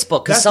with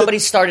Facebook, because somebody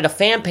started a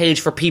fan page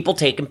for people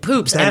taking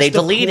poops, and they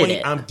deleted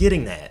it. I'm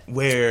getting that,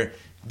 where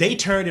they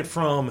turned it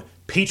from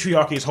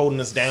patriarchy is holding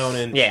us down,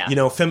 and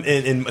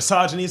and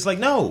misogyny. It's like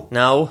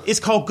no, it's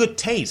called good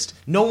taste.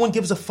 No one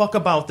gives a fuck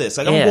about this.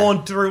 Like I'm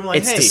going through, like,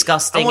 it's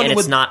disgusting and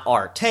it's not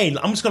art. Hey,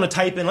 I'm just gonna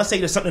type in. Let's say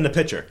there's something in the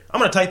picture.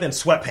 I'm gonna type in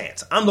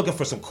sweatpants. I'm looking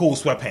for some cool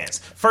sweatpants.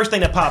 First thing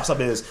that pops up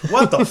is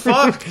what the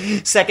fuck.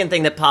 Second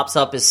thing that pops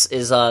up is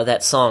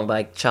that song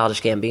by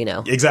Childish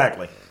Gambino.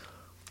 Exactly.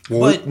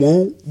 But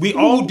we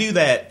all do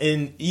that,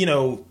 and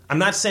I'm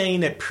not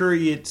saying that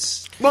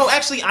periods. Well,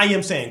 actually, I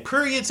am saying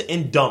periods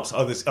and dumps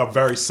are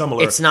very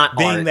similar. It's not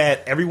being art.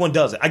 That everyone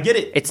does it. I get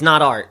it. It's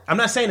not art. I'm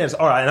not saying that it's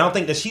art, and I don't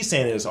think that she's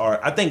saying it is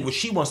art. I think what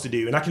she wants to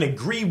do, and I can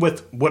agree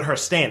with what her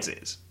stance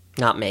is.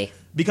 Not me,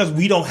 because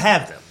we don't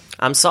have them.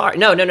 I'm sorry.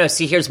 No.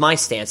 See, here's my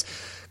stance.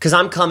 Because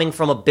I'm coming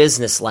from a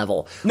business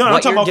level. No,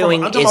 what you're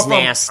doing is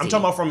nasty. I'm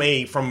talking about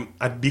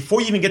from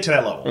before you even get to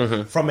that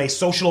level, from a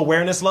social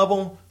awareness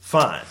level.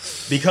 Fine,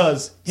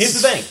 because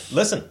here's the thing.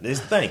 Listen,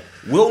 here's the thing.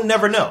 We'll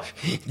never know.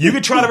 You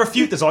can try to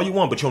refute this all you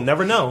want, but you'll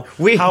never know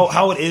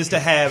how it is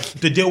to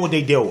deal with what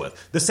they deal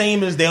with. The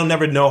same as they'll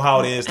never know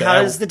how it is.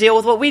 How is to deal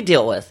with what we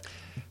deal with?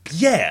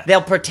 Yeah,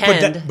 they'll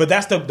pretend. But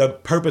that's the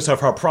purpose of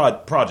her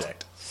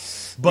project.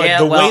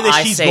 But way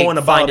that she's going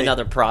about it,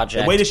 another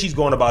project. The way that she's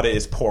going about it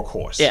is poor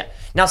course. Yeah.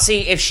 Now,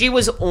 see, if she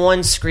was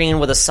on screen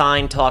with a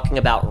sign talking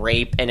about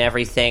rape and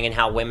everything and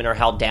how women are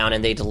held down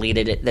and they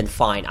deleted it, then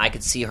fine, I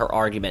could see her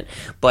argument.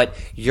 But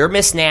you're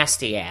Miss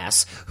Nasty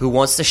Ass who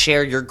wants to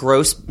share your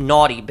gross,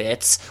 naughty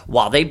bits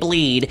while they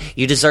bleed.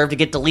 You deserve to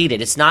get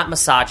deleted. It's not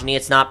misogyny.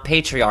 It's not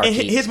patriarchy. And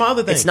here's my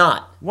other thing. It's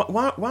not.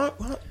 Why?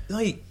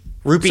 Like.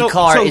 Rupi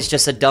Kaur is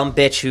just a dumb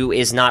bitch who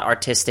is not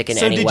artistic in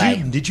any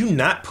way. Did you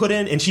not put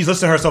in... And she's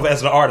listed herself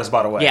as an artist,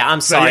 by the way. Yeah, I'm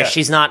sorry.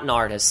 She's not an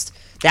artist.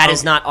 That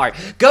is not art.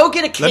 Go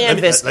get a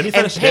canvas let me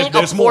and paint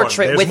a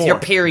portrait with your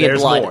period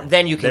blood.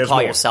 Then you can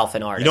call yourself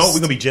an artist. You know what?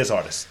 We're going to be jizz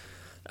artists.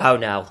 Oh,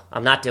 no.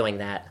 I'm not doing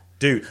that.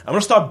 Dude, I'm going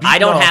to start beating off. I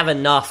don't have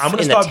enough in the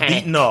tank. I'm going to start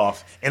beating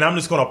off, and I'm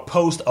just going to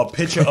post a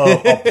picture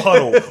of a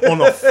puddle on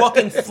the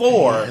fucking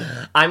floor.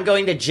 I'm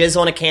going to jizz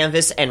on a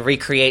canvas and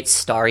recreate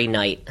Starry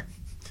Night.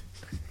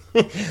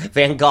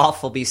 Van Gogh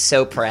will be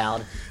so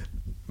proud.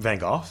 Van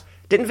Gogh?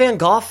 Didn't Van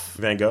Gogh?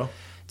 Van Gogh?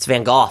 It's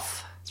Van Gogh.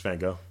 It's Van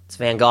Gogh. It's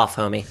Van Gogh,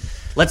 homie.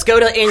 Let's go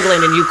to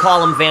England and you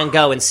call him Van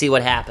Gogh and see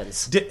what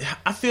happens.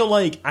 I feel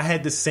like I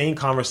had the same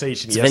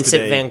conversation yesterday.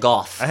 Vincent Van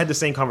Gogh. I had the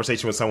same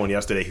conversation with someone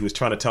yesterday who was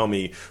trying to tell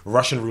me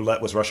Russian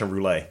roulette was Russian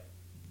roulette.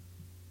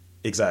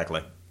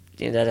 Exactly.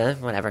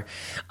 Whatever.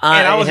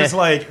 And I was just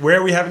like, where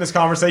are we having this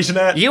conversation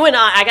at? You and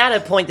I gotta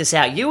point this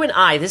out. You and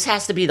I, this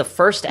has to be the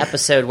first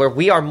episode where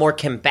we are more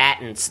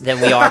combatants than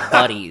we are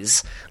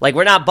buddies. Like,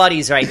 we're not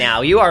buddies right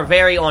now. You are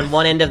very on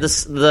one end of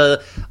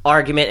the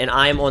argument, and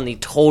I am on the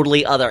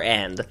totally other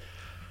end.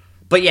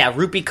 But yeah,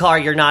 Rupi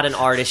Kaur, you're not an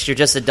artist. You're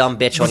just a dumb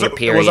bitch on your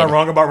period. Was I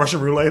wrong about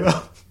Russian roulette,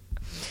 though?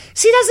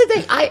 See, that's the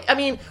thing. I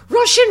mean,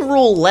 Russian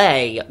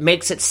roulette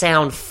makes it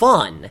sound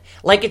fun.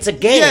 Like it's a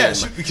game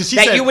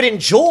you would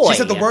enjoy. She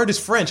said the word is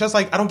French. I was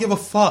like, I don't give a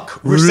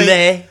fuck.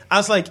 Roulette. I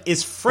was like,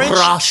 it's French.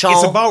 Russian.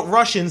 It's about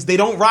Russians. They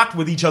don't rock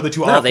with each other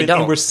too often. They don't.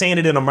 And we're saying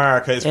it in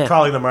America. It's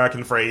probably an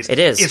American phrase. It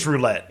is. It's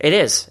roulette. It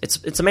is.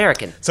 It's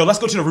American. So let's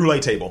go to the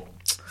roulette table.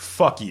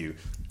 Fuck you.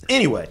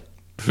 Anyway,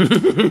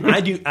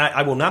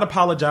 I will not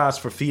apologize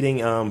for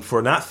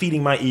not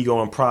feeding my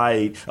ego and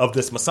pride of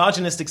this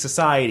misogynistic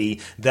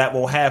society that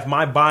will have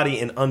my body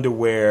in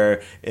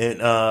underwear and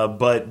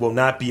but will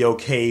not be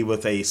okay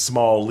with a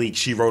small leak.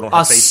 She wrote on her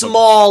Facebook.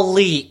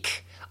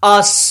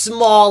 A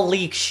small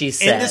leak, she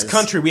says. In this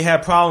country, we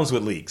have problems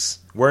with leaks.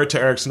 Word to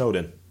Eric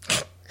Snowden.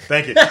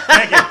 Thank you.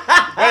 Thank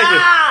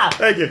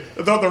you.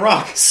 The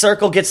Rock.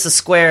 Circle gets the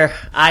square.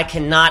 I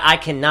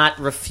cannot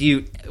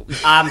refute.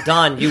 I'm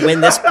done. You win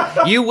this.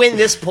 You win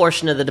this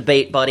portion of the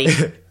debate, buddy.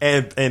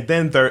 And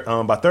then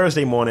by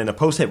Thursday morning, a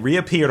post had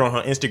reappeared on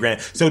her Instagram.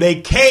 So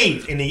they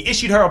caved and they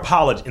issued her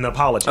an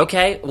apology.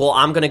 Okay, well,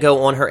 I'm going to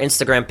go on her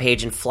Instagram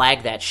page and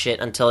flag that shit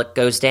until it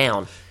goes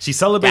down. She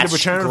celebrated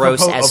return of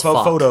her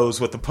photos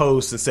with the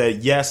post and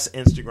said, "Yes,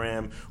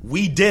 Instagram,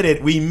 we did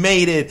it. We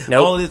made it."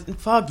 Nope.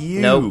 Fuck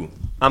you. Nope.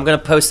 I'm going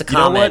to post a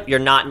comment. You're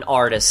not an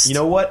artist. You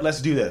know what?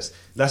 Let's do this.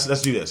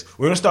 Let's do this.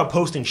 We're going to start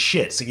posting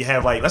shit. So you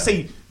have, like, let's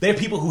say there are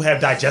people who have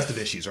digestive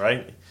issues,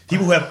 right?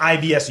 People who have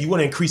IBS. You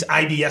want to increase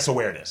IBS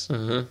awareness.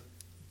 Mm-hmm.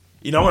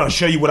 You know, I'm going to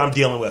show you what I'm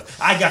dealing with.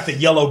 I got the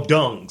yellow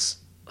dungs.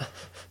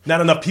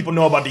 Not enough people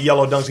know about the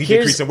yellow dungs. We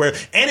increase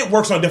awareness. And it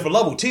works on a different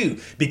level, too,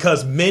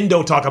 because men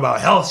don't talk about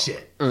health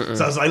shit. Mm-mm.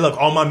 So I was like, look,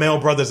 all my male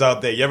brothers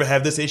out there, you ever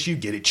have this issue?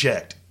 Get it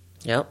checked.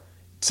 Yep.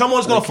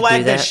 Someone's going to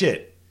flag that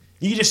shit.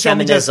 You just show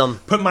me just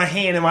put my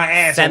hand in my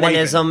ass.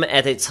 Feminism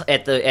at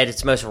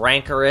its most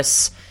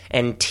rancorous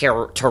and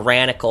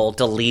tyrannical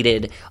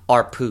deleted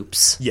our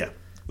poops. Yeah.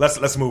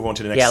 Let's move on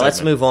to the next. Yeah, segment.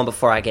 let's move on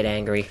before I get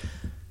angry.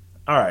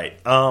 All right.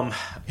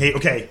 Hey,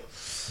 okay.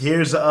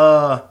 Here's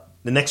the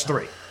next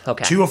three.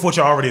 Okay. 2 of which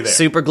are already there.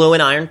 Super Glue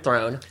and Iron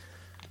Throne.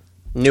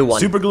 New one.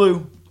 Super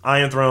Glue,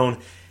 Iron Throne,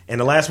 and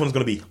the last one's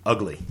going to be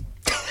Ugly.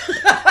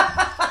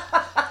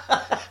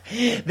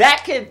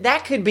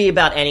 That could be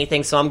about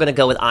anything, so I'm going to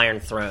go with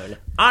Iron Throne.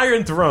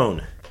 Iron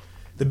Throne.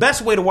 The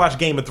best way to watch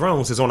Game of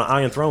Thrones is on an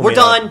Iron Throne. We're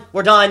done.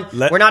 We're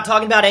not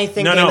talking about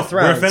anything Game of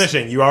Thrones. We're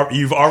finishing.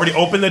 You've already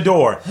opened the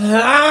door.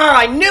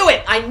 I knew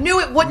it. I knew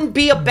it wouldn't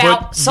be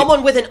about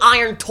someone with an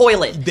iron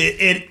toilet.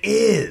 It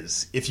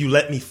is, if you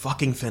let me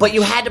fucking finish. But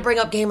you had to bring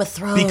up Game of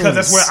Thrones. Because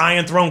that's where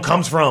Iron Throne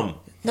comes from.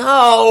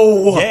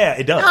 No. Yeah,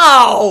 it does.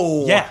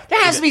 No. Yeah.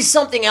 There has to be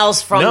something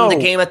else from the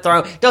Game of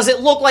Thrones. Does it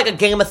look like a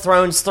Game of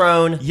Thrones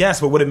throne? Yes,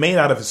 but what it's made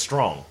out of is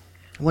strong.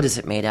 What is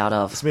it made out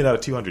of? It's made out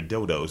of 200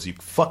 dildos. You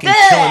fucking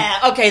killing...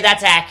 Okay,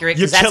 that's accurate,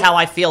 because that's how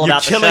I feel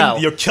about the show.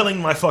 You're killing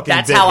my fucking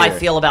bit. That's how here. I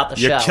feel about the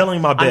show. You're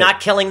killing my bit. I'm not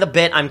killing the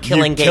bit. I'm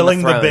killing Game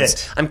of Thrones. The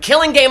bit. I'm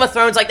killing Game of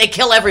Thrones like they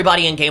kill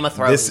everybody in Game of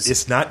Thrones.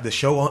 It's not... The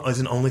show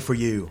isn't only for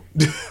you.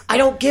 I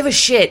don't give a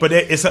shit. But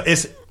it's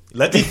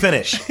let me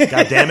finish.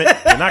 God damn it.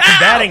 You're not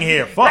combating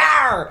here.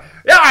 Fuck.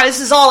 This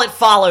is all It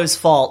Follows'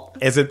 fault.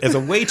 As a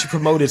way to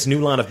promote its new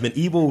line of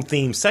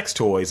medieval-themed sex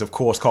toys, of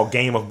course, called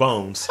Game of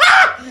Bones.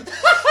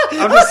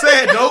 I'm just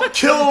saying, don't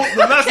kill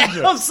the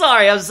messenger. I'm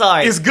sorry.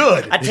 It's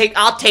good.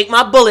 I'll take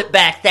my bullet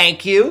back,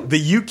 thank you.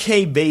 The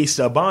UK-based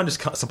bondage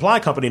supply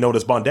company known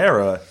as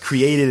Bondera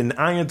created an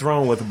Iron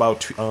Throne with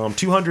about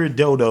 200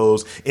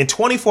 dildos in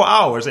 24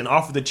 hours and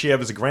offered the chair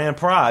as a grand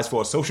prize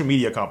for a social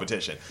media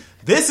competition.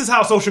 This is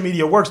how social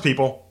media works,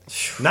 people.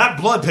 Not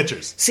blood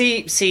pictures.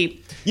 See.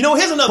 You know,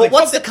 here's another thing.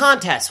 What's the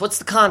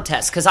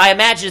contest? Because I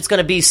imagine it's going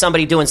to be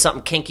somebody doing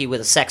something kinky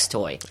with a sex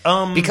toy.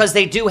 Because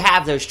they do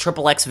have those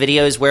XXX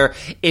videos where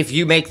if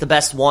you make the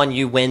best one,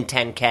 you win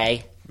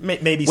 $10K.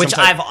 Maybe which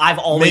I've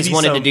always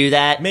wanted to do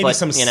that. Maybe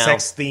some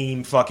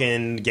sex-themed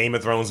fucking Game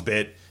of Thrones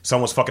bit.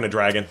 Someone's fucking a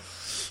dragon.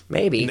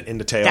 Maybe. In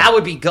the tail. That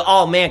would be good.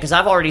 Oh, man, because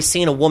I've already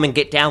seen a woman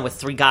get down with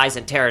 3 guys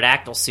in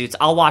pterodactyl suits.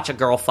 I'll watch a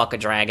girl fuck a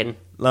dragon.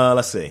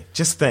 Let's see.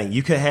 Just think.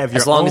 You could have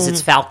your As long as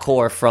it's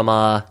Falcor from...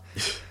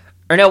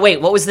 Or no,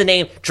 wait, what was the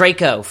name?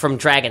 Draco from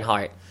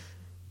Dragonheart.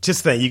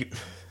 Just think.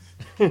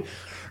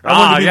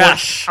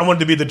 Yes. I wanted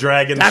to be the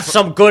dragon. That's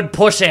some good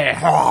pussy.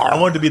 I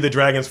wanted to be the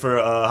dragons for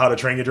How to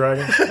Train Your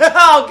Dragon.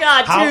 Oh,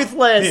 God,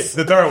 Toothless.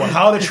 The third one.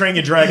 How to Train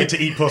Your Dragon to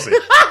Eat Pussy.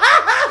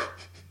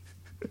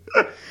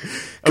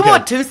 Come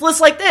on,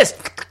 Toothless, like this.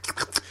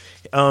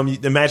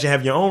 Imagine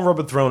having your own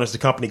rubber throne, as the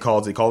company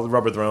calls it. Called the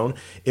rubber throne.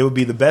 It would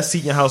be the best seat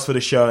in your house for the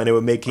show, and it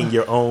would making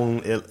your own.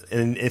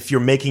 And if you're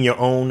making your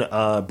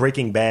own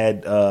Breaking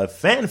Bad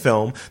fan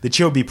film, the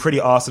chair would be pretty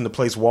awesome to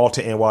place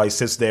Walter in while he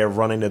sits there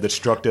running the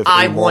destructive.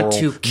 I want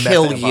to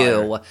kill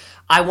you.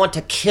 I want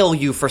to kill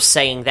you for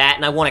saying that,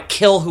 and I want to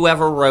kill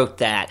whoever wrote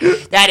that.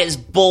 That is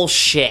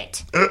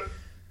bullshit.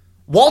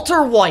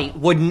 Walter White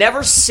would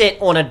never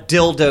sit on a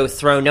dildo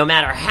throne, no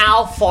matter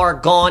how far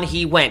gone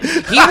he went.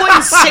 He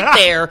wouldn't sit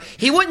there.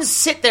 He wouldn't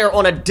sit there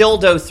on a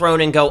dildo throne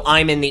and go,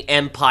 "I'm in the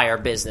empire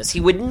business." He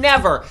would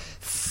never.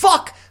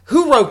 Fuck.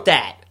 Who wrote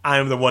that? I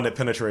am the one that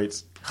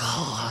penetrates.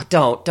 Oh,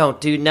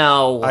 don't, dude.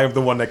 No. I am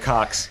the one that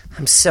cocks.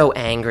 I'm so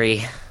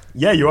angry.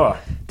 Yeah, you are.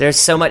 There's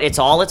so much. It's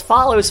all It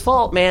Follows'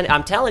 fault, man.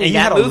 I'm telling you,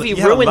 that movie ruined me today.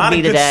 You had a lot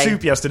of good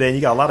soup yesterday, and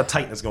you got a lot of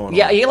tightness going on.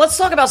 Yeah, let's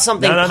talk about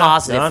something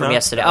positive from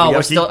yesterday. Oh,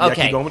 we're still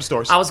okay. Keep going with the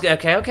stories. I was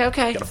okay.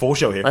 Got a full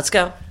show here. Let's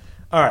go.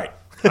 All right.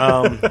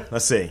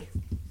 Let's see.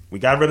 We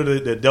got rid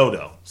of the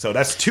dodo. So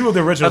that's 2 of the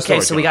original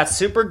stories. Okay, so we got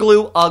Super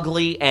Glue,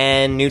 Ugly,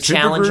 and New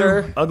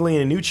Challenger. Glue, Ugly,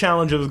 and New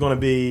Challenger was going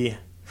to be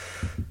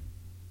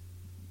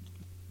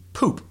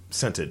poop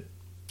scented.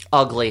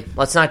 Ugly.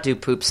 Let's not do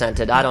poop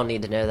scented. I don't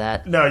need to know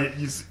that. No,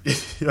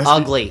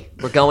 Ugly.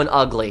 We're going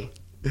Ugly.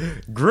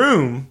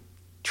 Groom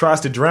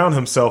tries to drown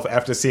himself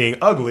after seeing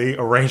Ugly,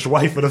 arranged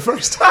wife for the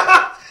first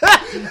time.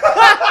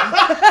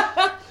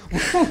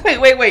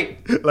 Wait.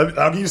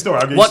 I'll give you a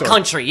story. What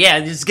country? Yeah,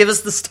 just give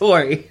us the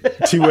story.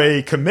 To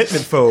a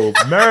commitment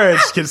phobe,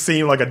 marriage can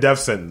seem like a death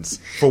sentence.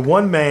 For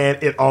one man,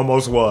 it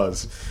almost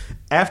was.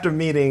 After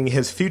meeting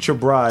his future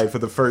bride for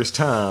the first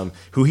time,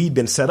 who he'd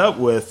been set up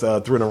with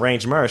through an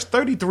arranged marriage,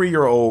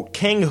 33-year-old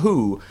King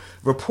Hu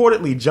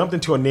reportedly jumped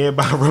into a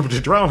nearby river to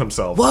drown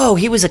himself. Whoa,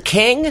 he was a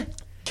king?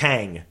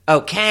 Kang.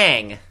 Oh,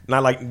 Kang.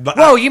 Not like...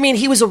 Whoa, you mean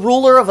he was a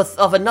ruler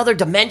of another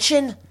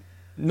dimension?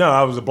 No,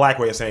 I was a black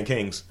way of saying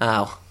kings.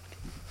 Oh.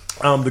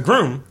 The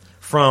groom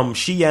from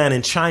Xi'an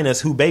in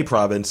China's Hubei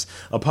province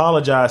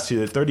apologized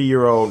to the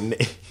 30-year-old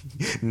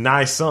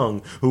Nai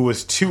Sung, who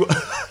was too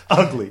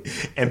ugly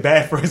and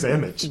bad for his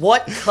image.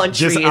 What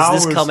country is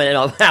this coming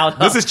out of?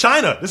 This is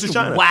China.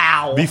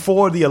 Wow.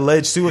 Before the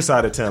alleged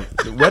suicide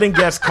attempt, the wedding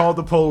guests called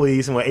the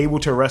police and were able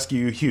to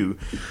rescue Hugh.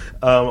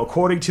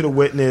 According to the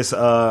witness,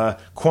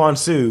 Quan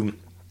Su,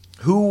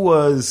 who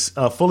was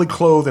fully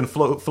clothed and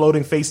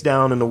floating face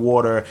down in the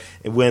water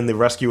when the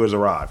rescuers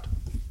arrived.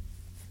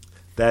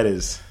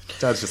 That's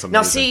just amazing.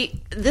 Now,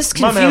 see, this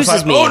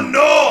confuses me. Oh,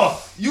 no!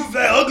 You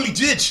that ugly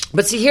bitch!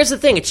 But see, here's the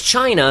thing. It's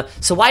China,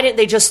 so why didn't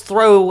they just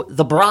throw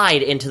the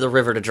bride into the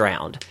river to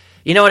drown?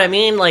 You know what I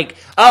mean? Like,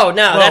 oh,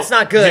 no, that's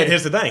not good.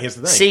 Here's the thing.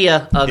 See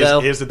ya,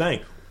 Uggo. Here's the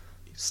thing.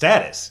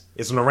 Status.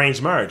 It's an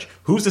arranged marriage.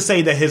 Who's to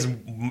say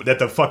that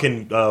the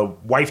fucking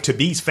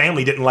wife-to-be's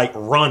family didn't,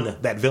 run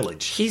that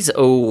village? That's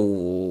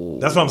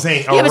what I'm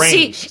saying, yeah,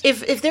 arranged. But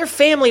see, if their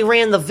family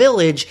ran the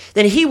village,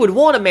 then he would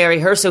want to marry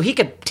her so he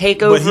could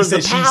take over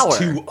the power. She's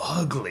too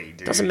ugly,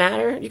 dude. Doesn't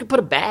matter. You can put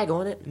a bag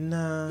on it.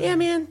 Nah. Yeah,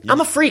 man.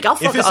 I'm a freak. I'll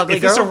fuck an ugly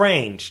girl. If it's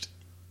arranged,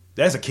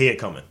 there's a kid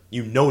coming.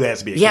 You know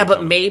that's be a kid Yeah, but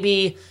coming.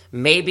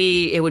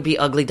 maybe it would be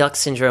ugly duck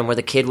syndrome where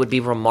the kid would be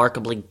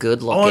remarkably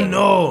good looking. Oh,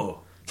 no.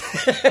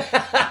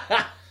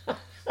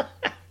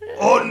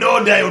 Oh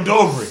no, Daniel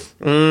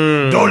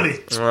Dobry. Dolly.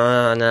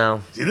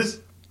 No. See this?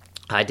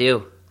 I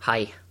do.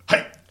 Hi. All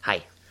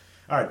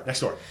right, next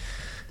story.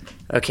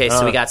 Okay,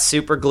 so we got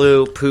super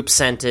glue, poop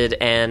scented,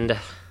 and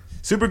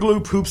super glue,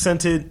 poop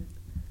scented,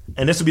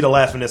 and this will be the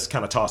last one. This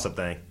kind of toss up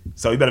thing.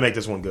 So you better make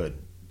this one good.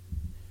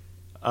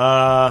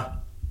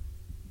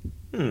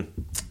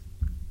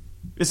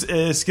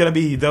 It's gonna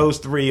be those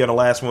 3, and the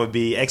last one would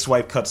be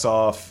ex-wife cuts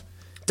off.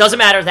 Doesn't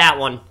matter that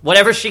one.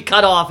 Whatever she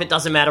cut off, it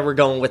doesn't matter. We're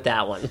going with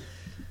that one.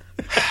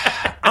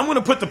 I'm going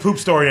to put the poop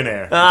story in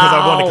there because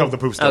I want to cover the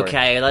poop story.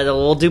 Okay,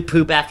 we'll do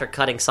poop after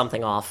cutting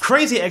something off.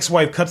 Crazy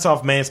ex-wife cuts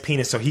off man's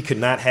penis so he could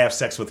not have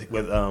sex with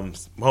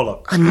hold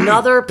up.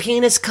 Another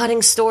penis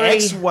cutting story?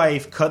 Crazy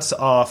ex-wife cuts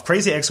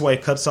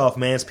off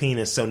man's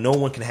penis so no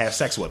one can have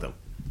sex with him.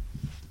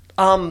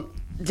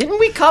 Didn't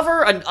we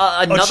cover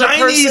another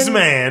Chinese person?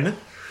 man?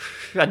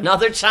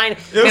 Another China...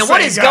 Man,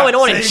 what is going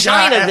on in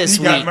China this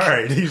week? He got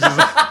married. He's just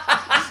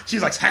like,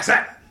 she's like,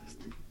 sack.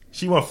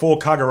 She went full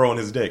Kagero on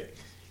his dick.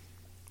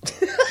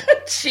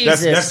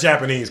 Jesus. That's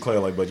Japanese,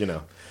 clearly, but you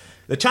know.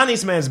 The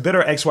Chinese man's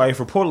bitter ex-wife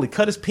reportedly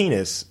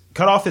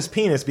cut off his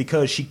penis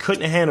because she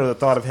couldn't handle the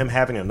thought of him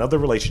having another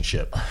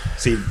relationship.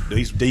 See,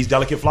 these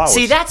delicate flowers.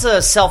 See, that's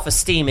a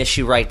self-esteem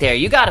issue right there.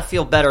 You got to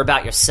feel better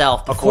about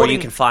yourself before you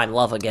can find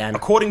love again.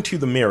 According to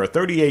the Mirror,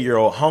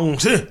 38-year-old Hung...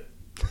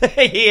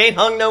 He ain't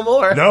hung no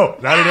more. No,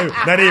 not even.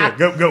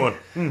 Good one.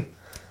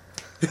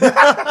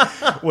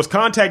 Was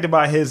contacted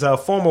by his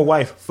former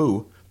wife,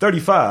 Fu,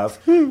 35.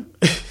 I'd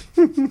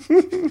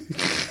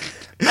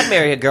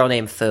marry a girl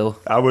named Fu.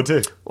 I would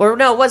too. Or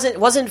no,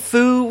 wasn't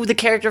Fu the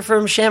character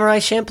from Samurai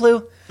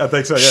Champloo? I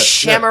think so, yeah.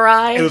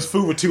 Samurai? Yeah. It was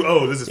Fu with 2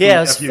 O's. This is Fu. Yeah,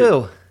 it was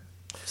Fu.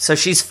 So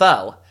she's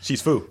Fo.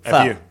 She's Fu.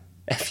 F-U.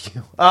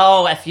 F-U.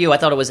 Oh, F-U. I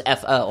thought it was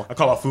F-O. I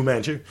call her Fu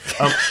Manchu.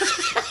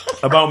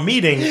 About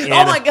meeting in...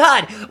 Oh, my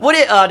God.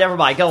 Never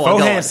mind. Go on.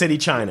 Fujian City,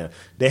 China.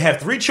 They have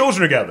 3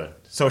 children together.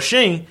 So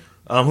Xing,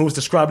 who was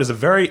described as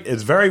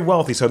very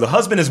wealthy. So the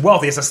husband is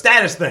wealthy. It's a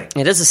status thing.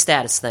 It is a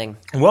status thing.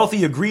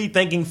 Wealthy agreed,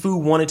 thinking Fu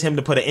wanted him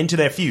to put an end to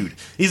their feud.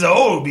 He's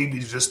like,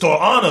 we restore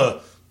honor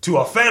to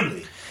our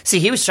family. See,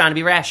 he was trying to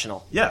be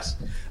rational. Yes.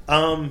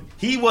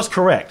 He was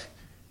correct.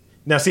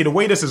 Now, see, the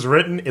way this is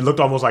written, it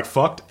looked almost like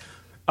fucked.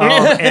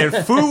 And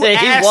Fu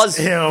asked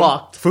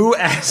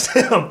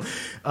him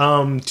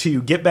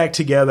to get back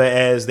together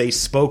as they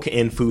spoke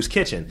in Fu's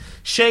kitchen.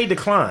 Shay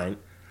declined.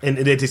 And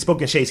they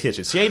spoke in Shay's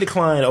kitchen. Shay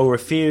declined over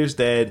fears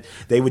that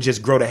they would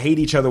just grow to hate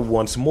each other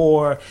once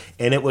more.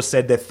 And it was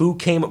said that Fu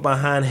came up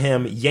behind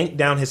him, yanked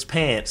down his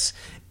pants,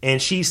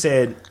 and she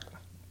said,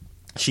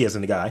 she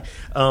isn't the guy,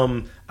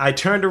 I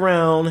turned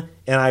around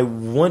and I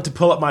went to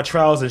pull up my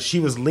trousers and she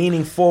was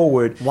leaning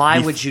forward. Why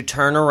would you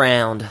turn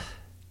around?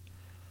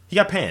 He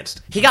got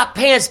pantsed. He got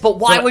pantsed, but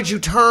why would you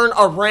turn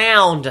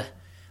around?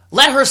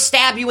 Let her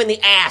stab you in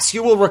the ass.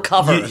 You will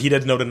recover. He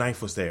didn't know the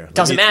knife was there.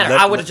 Doesn't matter.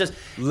 I would have just...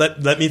 Let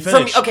me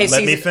finish.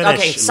 Let me finish.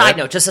 Okay, side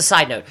note. Just a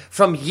side note.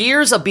 From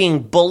years of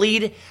being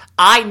bullied,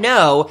 I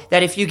know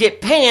that if you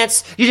get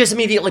pants, you just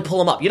immediately pull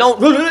them up. You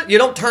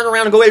don't turn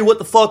around and go, hey, what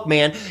the fuck,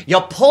 man? You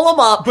pull them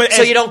up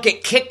so you don't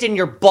get kicked in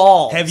your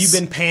balls. Have you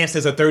been pantsed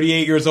as a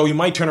 38 years old? You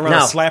might turn around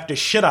and slap the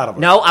shit out of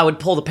them. No, I would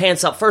pull the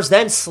pants up first,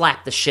 then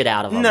slap the shit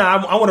out of them. No,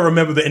 I want to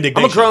remember the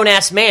indignation. I'm a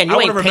grown-ass man.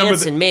 You ain't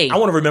pantsing me. I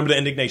want to remember the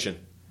indignation.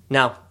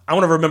 No. I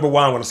want to remember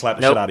why I'm going to slap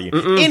the shit out of you.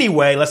 Mm-mm.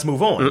 Anyway, let's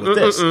move on with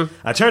this.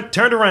 I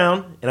turned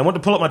around, and I went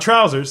to pull up my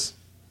trousers,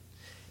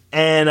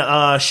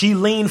 and she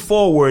leaned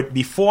forward.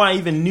 Before I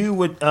even knew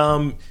what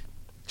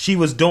she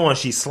was doing,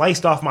 she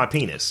sliced off my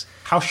penis.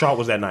 How sharp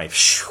was that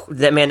knife?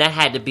 That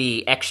had to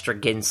be extra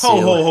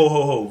Ginsu.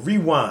 Ho.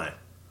 Rewind.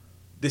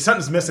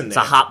 Something's missing there.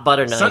 It's a hot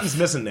butter knife. Something's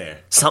missing there.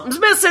 Something's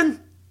missing.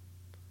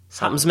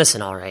 Something's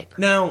missing, all right.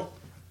 Now,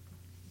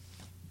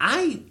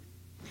 I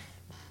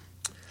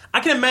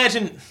can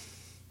imagine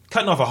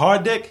cutting off a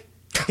hard dick.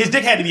 His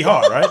dick had to be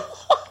hard, right?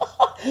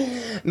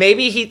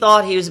 Maybe he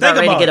thought he was about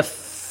ready to get a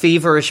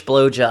feverish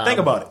blowjob. Think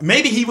about it.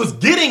 Maybe he was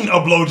getting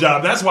a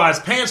blowjob. That's why his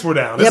pants were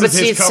down. But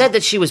see, it said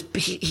that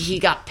he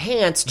got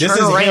pants. This is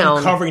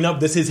him covering up.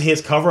 This is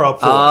his cover up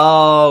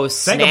for it.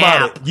 Snap. Think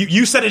about it.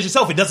 You said it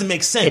yourself. It doesn't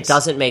make sense. It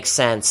doesn't make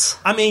sense.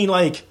 I mean,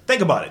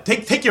 think about it.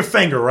 Take your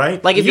finger,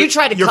 right? Like, if you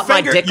tried to cut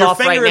my dick off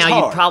right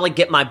now, you'd probably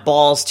get my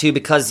balls, too,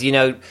 because,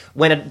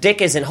 when a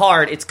dick isn't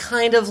hard, it's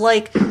kind of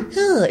like,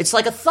 it's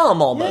like a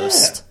thumb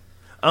almost.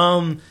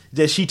 Yeah.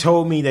 That she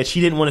told me that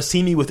she didn't want to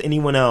see me with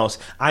anyone else.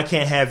 I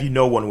can't have you,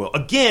 no one will.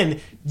 Again,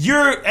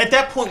 you're at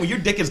that point when your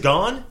dick is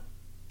gone,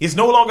 it's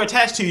no longer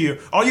attached to you.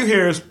 All you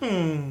hear is,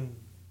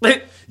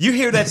 You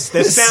hear that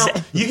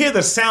sound. You hear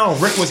the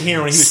sound Rick was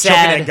hearing when he was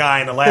choking that guy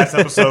in the last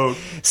episode.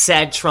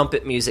 Sad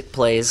trumpet music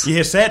plays. You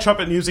hear sad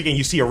trumpet music and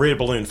you see a red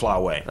balloon fly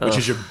away, which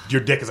is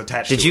your dick is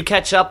attached to it. Did you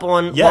catch up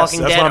on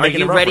Walking Dead? Are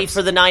you ready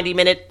for the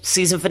 90-minute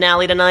season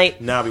finale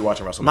tonight? No, I'll be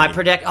watching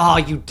WrestleMania. Oh,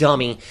 you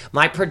dummy.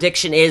 My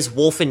prediction is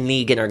Wolf and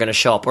Negan are going to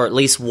show up, or at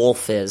least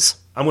Wolf is.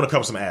 I'm going to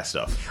cover some ass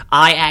stuff.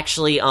 I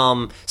actually,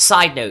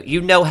 side note, you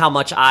know how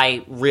much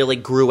I really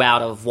grew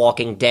out of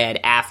Walking Dead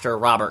after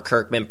Robert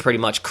Kirkman pretty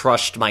much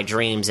crushed my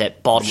dreams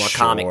at Baltimore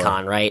Comic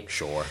Con, right?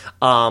 Sure.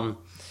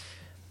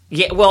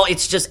 Yeah, well,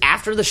 it's just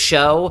after the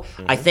show,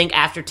 I think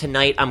after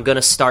tonight, I'm going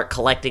to start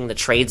collecting the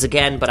trades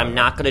again, but I'm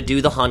not going to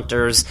do the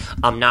Hunters.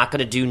 I'm not going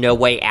to do No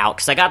Way Out,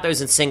 because I got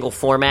those in single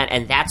format,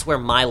 and that's where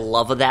my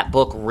love of that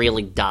book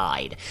really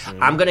died.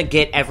 I'm going to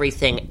get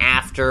everything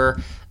after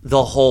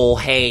the whole,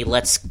 hey,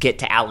 let's get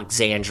to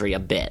Alexandria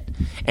bit,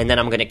 and then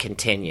I'm going to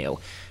continue,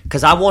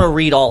 because I want to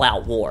read All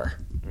Out War.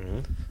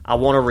 I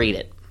want to read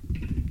it.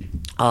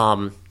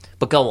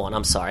 But go on,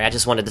 I'm sorry. I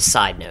just wanted to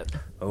side note.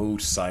 Oh,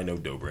 side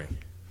note, Dobry.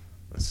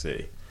 Let's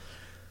see.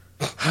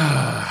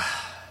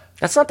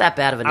 That's not that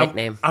bad of a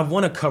nickname. I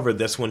want to cover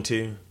this one,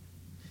 too.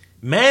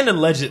 Man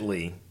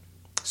allegedly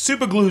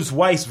superglues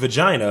wife's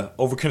vagina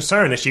over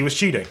concern that she was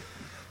cheating.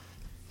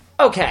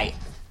 Okay.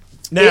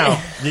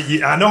 Now,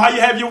 I know how you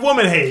have your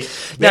woman hate.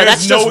 No,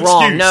 that's just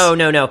wrong.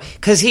 No.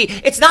 Because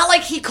it's not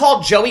like he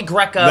called Joey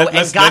Greco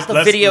and got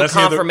the video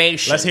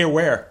confirmation. Let's hear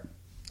where.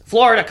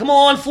 Florida. Come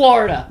on,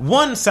 Florida.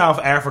 One South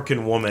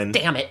African woman,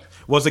 damn it,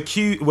 was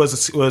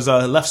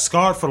left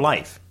scarred for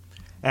life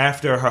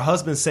after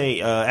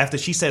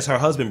she says her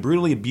husband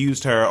brutally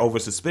abused her over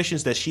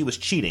suspicions that she was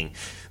cheating.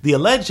 The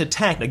alleged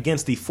attack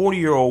against the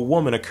 40-year-old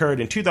woman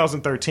occurred in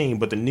 2013,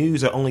 but the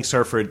news only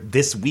surfaced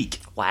this week.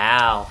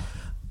 Wow.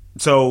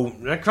 So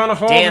that kind of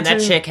hard. Damn,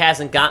 that chick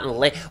hasn't gotten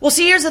laid. Well,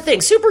 see, here's the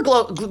thing: super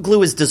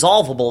glue is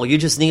dissolvable. You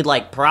just need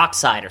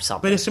peroxide or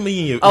something. But it's something.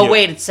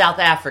 Wait, it's South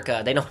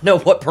Africa. They don't know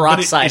what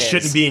peroxide is. It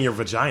shouldn't be in your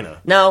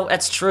vagina. No,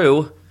 that's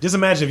true. Just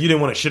imagine if you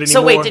didn't want to shit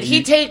anymore. So wait, did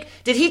he take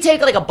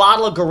a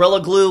bottle of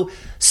Gorilla Glue,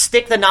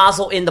 stick the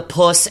nozzle in the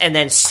puss, and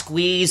then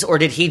squeeze, or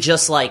did he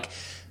just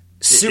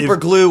super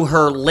glue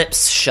her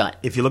lips shut?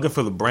 If you're looking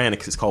for the brand,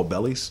 it's called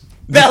Bellies.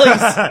 Bellies.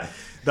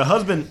 The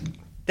husband.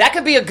 That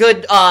could be a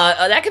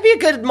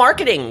good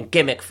marketing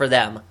gimmick for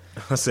them.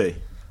 Let's see.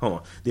 Hold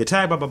on. The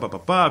attack.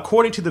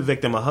 According to the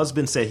victim, a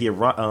husband said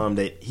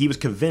that he was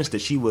convinced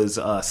that she was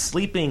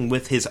sleeping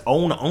with his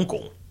own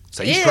uncle.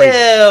 So he's crazy.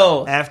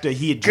 After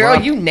he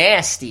had you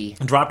nasty.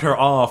 Dropped her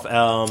off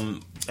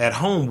at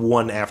home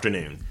one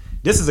afternoon.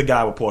 This is a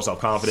guy with poor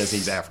self-confidence.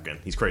 He's African.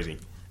 He's crazy.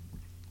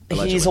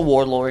 Allegedly. He's a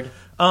warlord.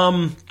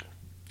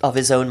 Of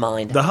his own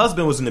mind. The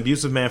husband was an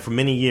abusive man for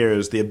many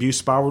years. The abuse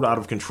spiraled out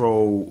of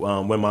control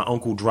when my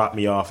uncle dropped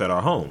me off at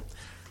our home.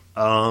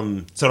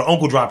 So the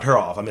uncle dropped her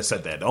off. I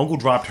missaid that. The uncle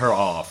dropped her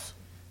off.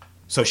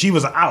 So she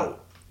was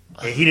out,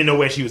 and he didn't know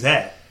where she was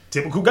at.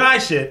 Typical guy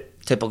shit.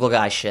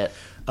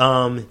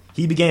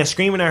 He began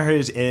screaming at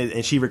her,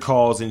 and she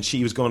recalls, and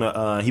he was going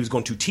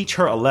to teach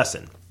her a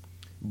lesson.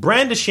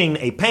 Brandishing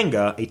a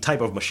panga, a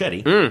type of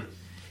machete,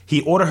 he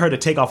ordered her to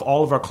take off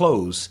all of her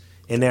clothes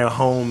in their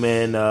home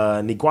in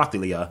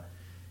Niguatilia,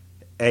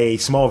 a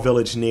small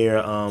village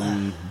near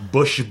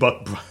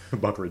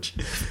Bushbuckridge.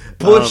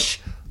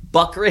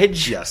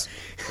 Buckridge? Yes.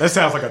 That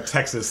sounds like a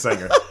Texas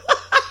singer.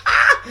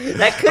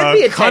 That could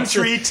be a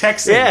country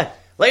Texan. Yeah.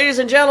 Ladies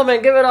and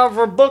gentlemen, give it up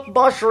for Book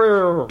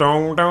Bushrer.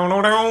 Dong, dong,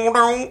 dong, dong,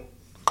 dong.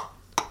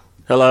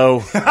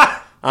 Hello.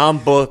 I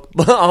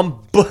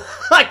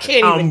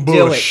can't even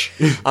do it.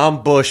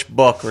 I'm Bush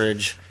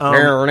Buckridge.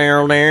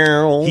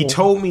 He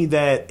told me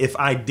that if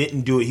I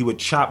didn't do it, he would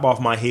chop off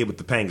my head with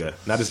the panga,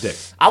 not his dick.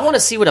 I want to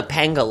see what a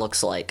panga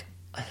looks like.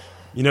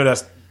 You know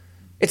that's...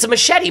 It's a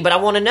machete, but I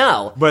want to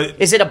know. But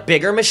is it a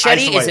bigger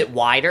machete? Isolate Is it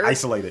wider?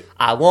 Isolate it.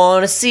 I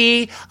want to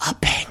see a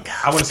panga.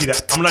 I want to see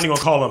that. I'm not even going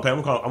to call him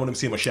panga. I want to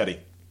see a machete.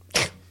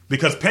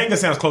 Because panga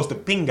sounds close to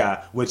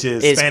pinga, which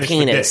is Spanish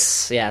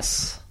penis, for dick.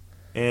 Yes.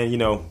 And, you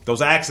know,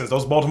 those accents,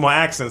 those Baltimore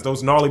accents,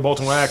 those gnarly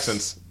Baltimore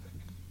accents.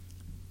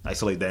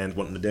 Isolate that and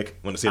wanting the dick.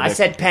 Want to see a dick. I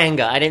said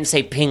panga. I didn't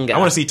say pinga. I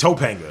want to see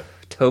Topanga.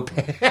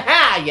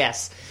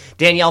 Yes.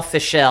 Danielle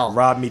Fischel.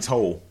 Rod meets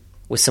hole.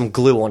 With some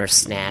glue on her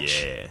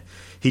snatch. Yeah.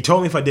 He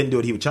told me if I didn't do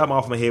it, he would chop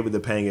off my head with the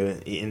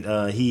panga.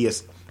 And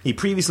he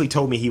previously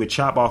told me he would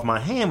chop off my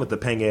hand with the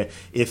panga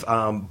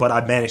but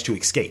I managed to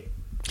escape.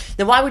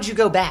 Then why would you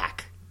go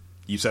back?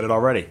 You said it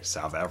already.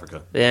 South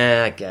Africa.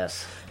 Yeah, I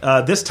guess.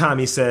 This time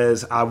she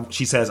says,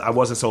 I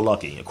wasn't so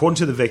lucky. According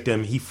to the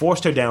victim, he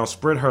forced her down,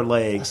 spread her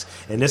legs,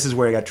 and this is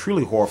where it got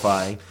truly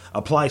horrifying,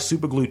 applied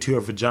super glue to her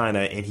vagina,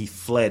 and he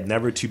fled,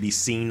 never to be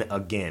seen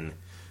again.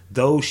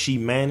 Though she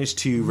managed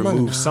to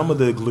remove some of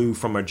the glue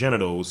from her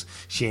genitals,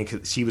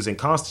 she's in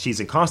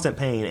constant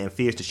pain and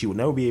fears that she will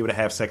never be able to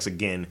have sex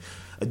again.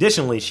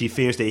 Additionally, she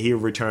fears that he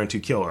will return to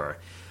kill her.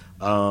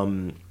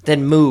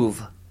 Then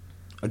move.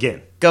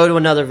 Again. Go to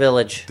another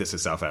village. This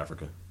is South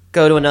Africa.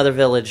 Go to another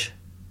village.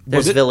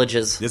 There's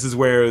villages. This is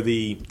where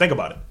think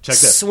about it. Check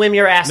this. Swim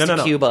your ass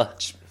to Cuba.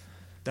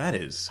 That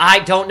is... I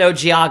don't know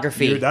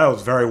geography. That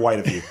was very white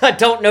of you. I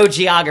don't know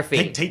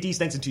geography. Take these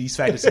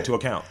factors into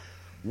account.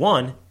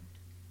 One,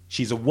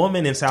 she's a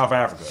woman in South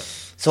Africa.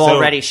 So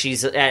already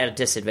she's at a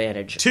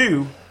disadvantage.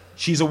 Two,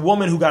 she's a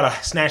woman who got a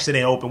snatch that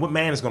ain't open. What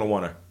man is going to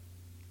want her?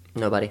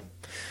 Nobody.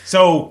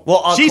 So,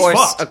 she's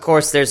fucked. Of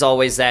course, there's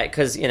always that,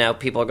 because,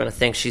 people are going to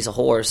think she's a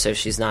whore, so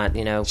she's not,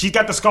 She's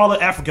got the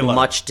Scarlet African look.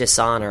 Much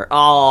dishonor.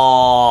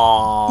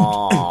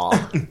 Oh.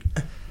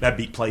 That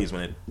beat plays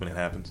when it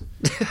happens.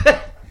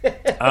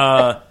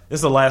 This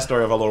is the last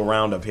story of a little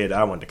roundup here that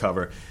I wanted to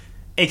cover.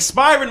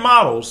 Expiring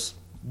models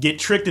get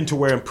tricked into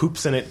wearing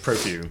poop-scented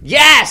perfume.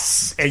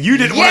 Yes! And you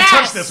didn't want to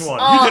touch this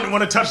one. You didn't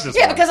want to touch this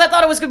one. Yeah, because I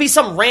thought it was going to be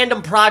some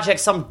random project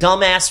some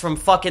dumbass from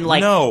fucking,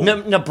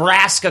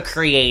 Nebraska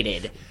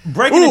created.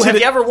 Have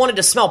you ever wanted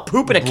to smell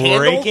poop in a candle?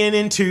 Breaking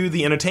into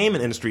the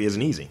entertainment industry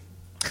isn't easy.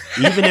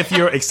 Even if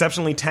you're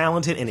exceptionally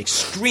talented and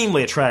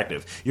extremely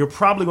attractive, you're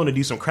probably going to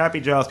do some crappy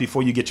jobs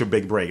before you get your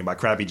big break. And by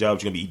crappy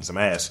jobs, you're going to be eating some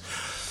ass.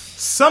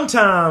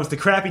 Sometimes the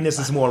crappiness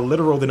is more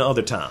literal than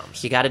other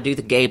times. You got to do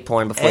the gay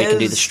porn before you can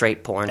do the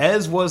straight porn.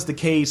 As was the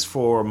case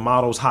for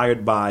models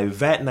hired by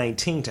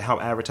VAT19 to help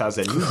advertise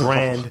their new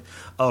brand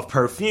of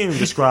perfume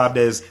described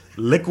as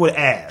liquid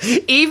ass.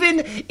 Even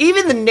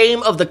the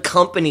name of the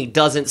company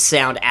doesn't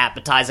sound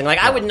appetizing.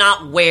 I would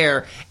not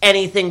wear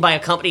anything by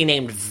a company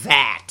named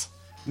VAT.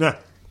 Nah.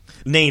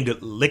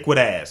 Named liquid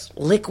ass.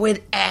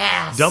 Liquid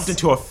ass. Dumped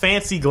into a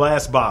fancy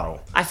glass bottle.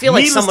 I feel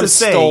like someone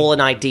stole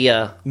an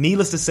idea.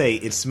 Needless to say,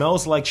 it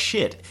smells like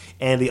shit,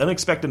 and the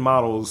unexpected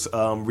models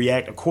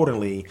react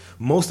accordingly,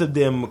 most of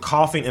them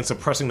coughing and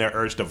suppressing their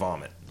urge to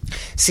vomit.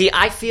 See,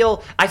 I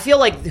feel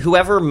like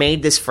whoever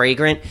made this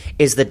fragrant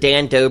is the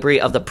Dan Dobry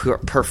of the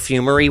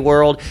perfumery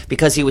world,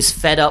 because he was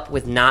fed up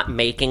with not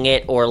making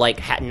it or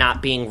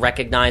not being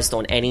recognized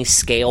on any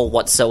scale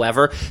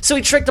whatsoever. So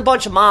he tricked a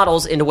bunch of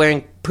models into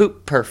wearing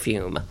poop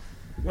perfume.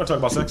 You want to talk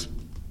about sex?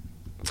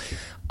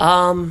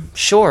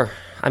 Sure.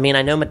 I mean,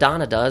 I know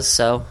Madonna does,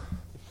 so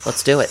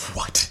let's do it.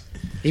 What?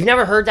 You've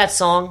never heard that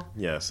song?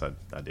 Yes, I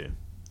did.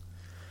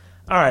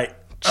 All right.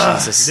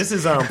 Jesus. This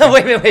is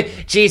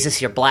wait.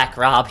 Jesus, you're Black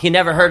Rob. You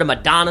never heard a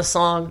Madonna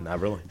song? Not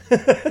really.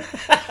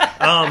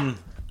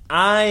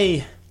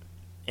 I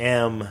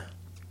am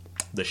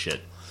the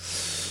shit.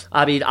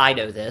 I mean, I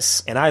know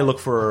this. And I look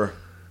for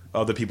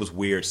other people's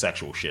weird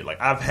sexual shit.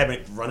 I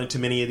haven't run into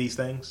many of these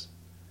things.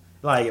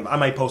 I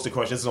might post a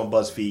question. This is on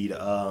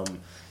BuzzFeed.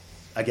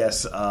 I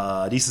guess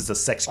this is a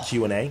sex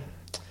Q&A. And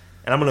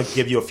I'm going to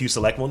give you a few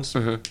select ones.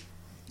 Mm-hmm.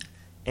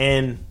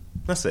 And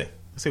let's see.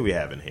 Let's see what we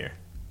have in here.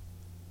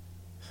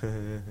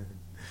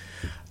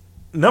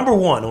 Number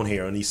one on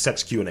here on these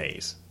sex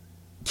Q&As.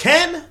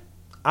 Can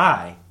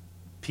I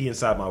pee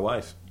inside my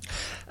wife?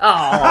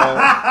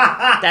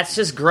 Oh, that's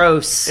just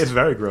gross. It's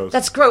very gross.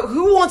 That's gross.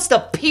 Who wants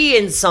to pee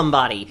in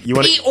somebody? Pee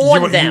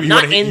on them,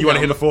 not in them. You want to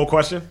hear the full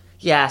question?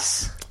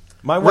 Yes.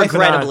 My wife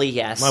Regrettably, and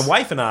I, yes. My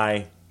wife and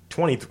I,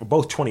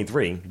 both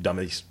 23,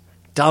 dummies.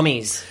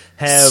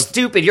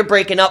 Stupid. You're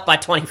breaking up by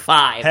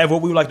 25. Have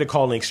what we would like to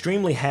call an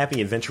extremely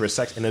happy, adventurous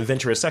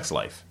sex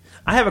life.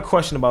 I have a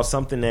question about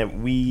something that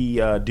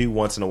we do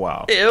once in a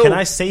while. Ew. Can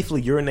I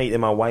safely urinate in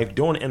my wife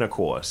during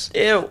intercourse?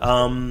 Ew.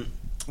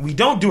 We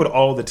don't do it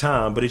all the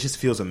time, but it just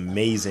feels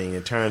amazing.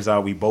 It turns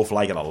out we both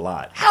like it a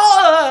lot.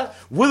 How?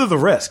 What are the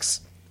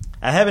risks?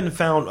 I haven't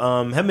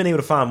been able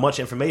to find much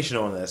information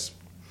on this.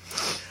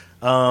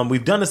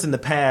 We've done this in the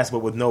past, but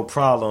with no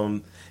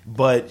problem.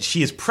 But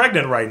she is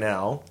pregnant right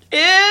now. Ew.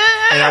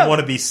 And I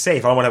want to be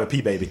safe. I don't want to have a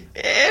pee baby.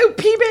 Ew,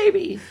 pee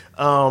baby.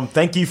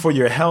 Thank you for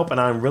your help, and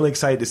I'm really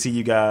excited to see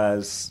you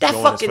guys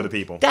doing this for the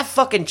people. That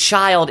fucking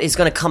child is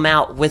going to come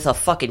out with a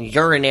fucking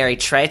urinary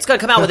tray. It's going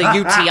to come out with a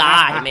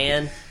UTI,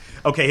 man.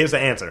 Okay, here's the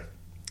answer.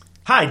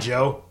 Hi,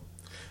 Joe.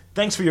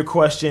 Thanks for your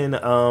question.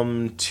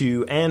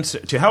 To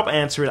help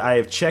answer it, I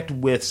have checked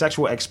with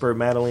sexual expert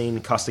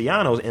Madeline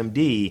Castellanos,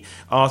 MD,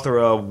 author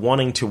of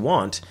Wanting to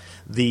Want,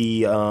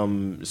 the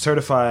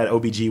certified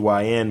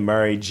OBGYN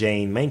Mary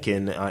Jane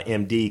Mencken,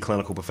 MD,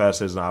 clinical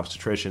professors and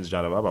obstetricians,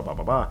 blah, blah, blah, blah,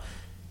 blah,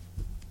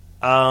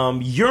 blah.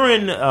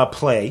 Urine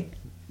play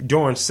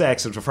during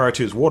sex is referred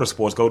to as water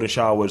sports, golden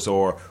showers,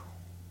 or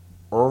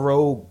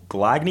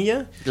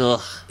orogagnia,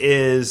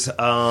 is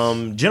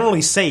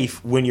generally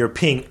safe when you're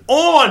peeing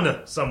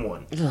on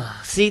someone.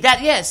 See?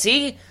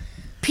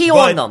 Pee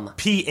on them.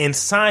 Pee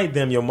inside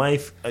them, your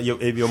wife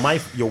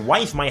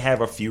might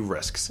have a few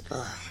risks.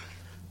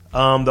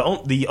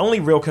 The only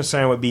real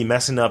concern would be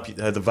messing up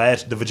the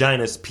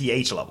vagina's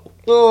pH level.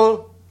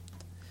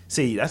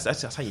 See, that's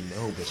how you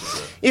know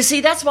bitches are. You see,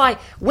 that's why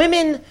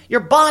women, your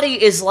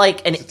body is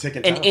like an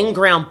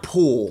in-ground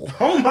pool.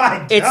 Oh my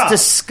God. It's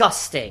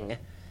disgusting.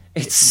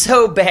 It's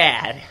so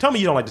bad. Tell me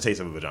you don't like the taste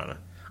of a vagina.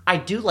 I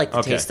do like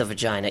the taste of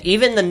vagina.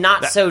 Even the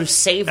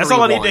not-so-savory That's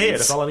all I need ones. to hear.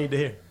 That's all I need to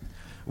hear.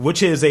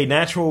 Which is a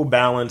natural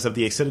balance of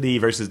the acidity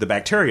versus the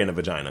bacteria in the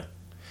vagina.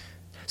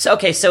 So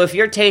if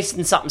you're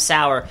tasting something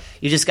sour,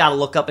 you just got to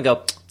look up and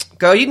go,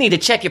 girl, you need to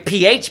check your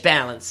pH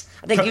balance.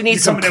 I think you need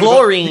some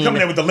chlorine. You're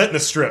coming in with the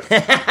litmus strip.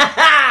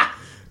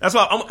 That's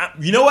why,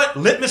 you know what?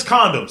 Litmus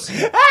condoms.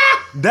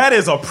 That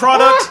is a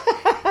product.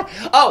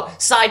 Oh,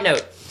 side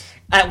note.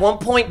 At one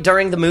point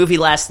during the movie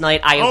last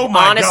night, I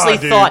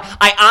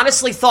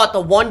honestly thought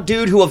the one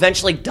dude who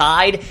eventually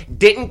died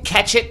didn't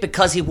catch it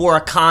because he wore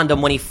a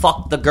condom when he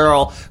fucked the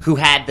girl who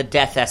had the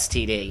death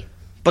STD.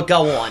 But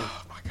go on.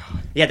 Oh my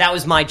God. Yeah, that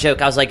was my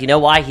joke. I was like, you know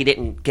why he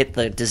didn't get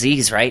the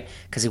disease, right?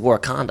 Because he wore a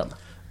condom.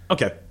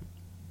 Okay.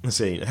 Let's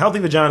see. A healthy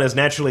vagina is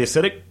naturally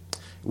acidic,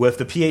 with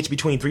the pH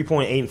between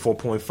 3.8 and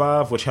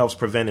 4.5, which helps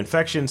prevent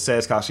infection,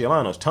 says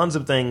Castellanos. Tons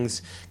of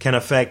things can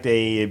affect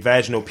a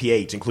vaginal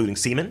pH, including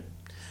semen,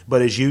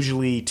 but is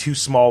usually too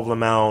small of an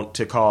amount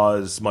to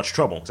cause much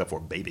trouble, except for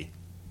a baby.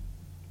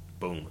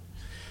 Boom.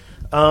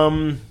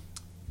 And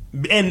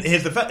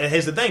here's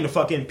the thing: the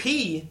fucking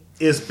pee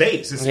is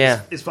base.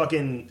 It's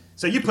fucking.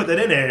 So you put that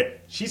in there,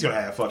 she's gonna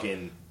have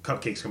fucking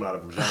cupcakes coming out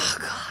of her vagina. Oh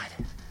God.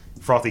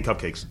 Frothy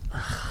cupcakes.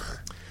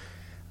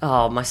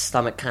 Oh, my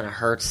stomach kind of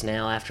hurts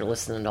now after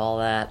listening to all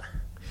that.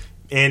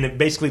 And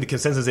basically, the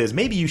consensus is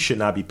maybe you should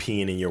not be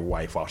peeing in your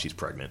wife while she's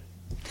pregnant.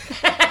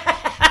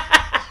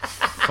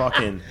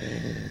 Fucking.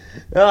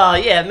 Oh,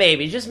 yeah,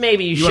 maybe. Just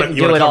maybe you shouldn't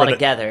do it all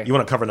together. You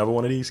want to cover another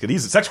one of these? Because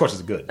these sex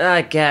questions are good.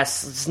 I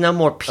guess. It's no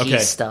more pee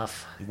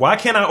stuff. Why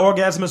can't I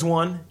orgasm as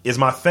one? Is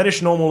my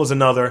fetish normal as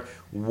another?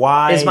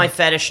 Why is my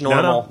fetish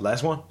normal? No,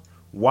 last one.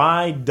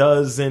 Why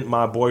doesn't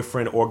my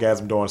boyfriend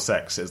orgasm during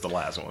sex is the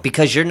last one?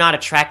 Because you're not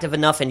attractive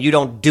enough and you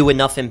don't do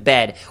enough in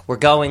bed. We're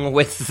going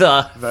with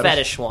the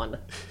fetish one.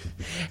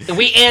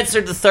 We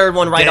answered the third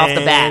one right off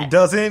the bat.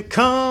 Doesn't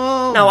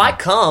come. No, I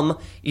come.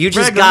 You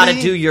just got to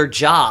do your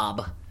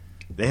job.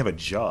 They have a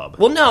job.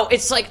 Well, no,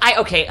 it's like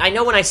I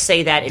know when I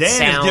say that it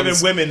sounds Dan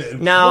is giving women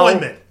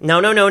employment.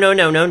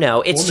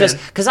 No. It's just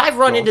because I've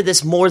run into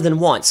this more than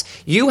once.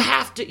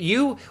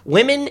 You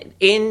women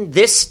in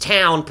this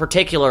town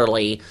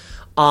particularly.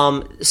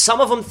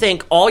 Some of them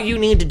think all you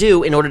need to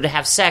do in order to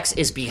have sex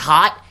is be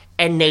hot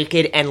and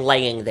naked and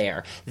laying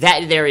there.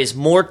 That there is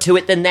more to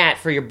it than that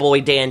for your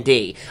boy Dan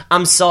D.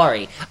 I'm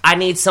sorry. I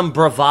need some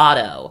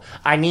bravado.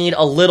 I need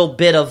a little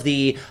bit of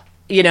the,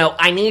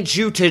 I need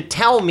you to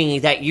tell me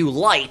that you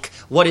like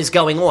what is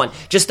going on.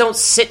 Just don't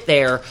sit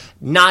there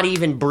not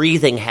even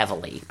breathing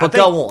heavily. But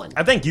go on.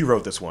 I think you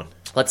wrote this one.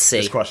 Let's see.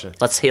 This question.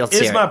 Let's hear it.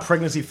 Is my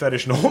pregnancy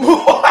fetish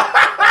normal?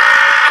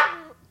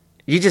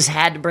 You just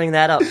had to bring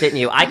that up, didn't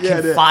you? I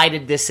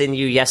confided this in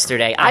you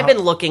yesterday. I've been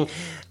looking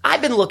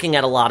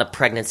at a lot of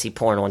pregnancy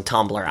porn on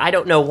Tumblr. I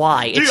don't know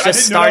why. It's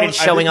just started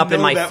showing up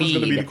in my feed. That was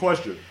going to be the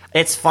question.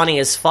 It's funny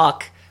as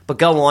fuck. But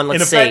go on,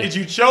 let's see. And the fact that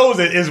you chose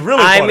it is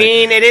really funny. I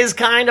mean, it is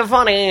kind of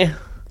funny.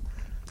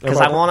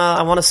 Because I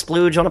want to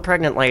splooge on a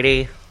pregnant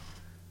lady.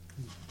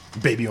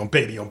 Baby on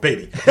baby on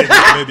baby.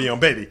 Baby on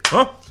baby.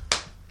 Huh?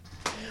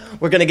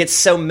 We're going to get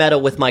so meta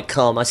with my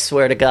cum, I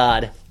swear to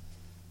God.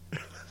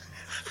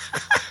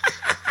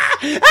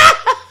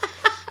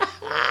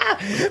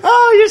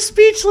 Oh, you're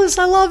speechless.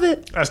 I love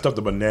it. I stuffed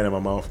a banana in my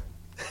mouth.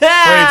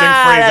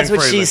 That's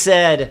what she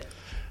said.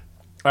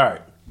 All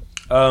right.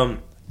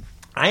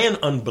 I am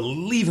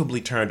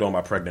unbelievably turned on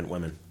by pregnant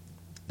women.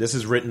 This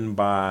is written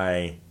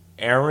by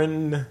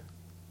Aaron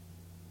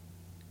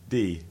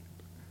D.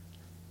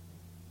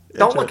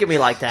 Don't look at me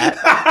like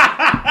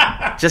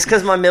that. Just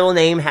because my middle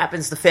name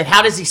happens to fit.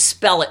 How does he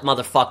spell it,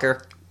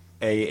 motherfucker?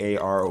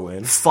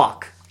 Aaron.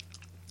 Fuck.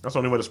 That's the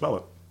only way to spell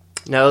it.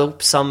 No,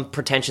 some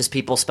pretentious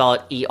people spell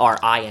it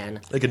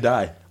E-R-I-N. They could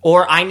die.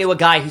 Or I knew a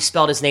guy who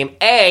spelled his name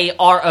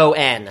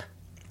A-R-O-N.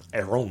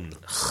 Aaron.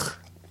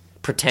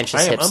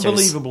 Pretentious I am hipsters.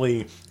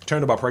 unbelievably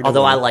turned about pregnant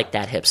Although I women. like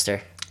that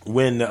hipster.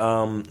 When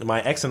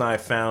my ex and I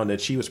found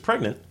that she was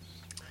pregnant,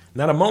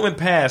 not a moment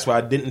passed where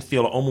I didn't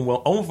feel an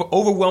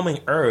overwhelming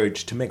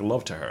urge to make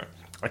love to her.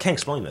 I can't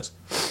explain this.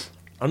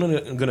 I'm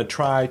going to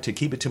try to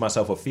keep it to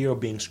myself for fear of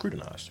being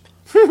scrutinized.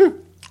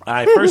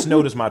 I first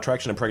noticed my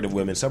attraction to pregnant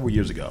women several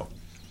years ago.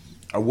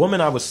 A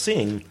woman I was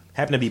seeing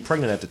happened to be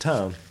pregnant at the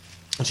time,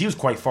 and she was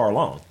quite far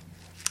along.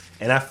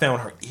 And I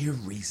found her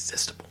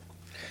irresistible.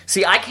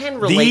 See, I can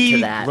relate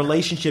to that. The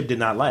relationship did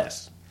not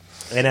last.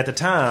 And at the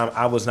time,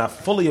 I was not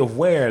fully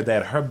aware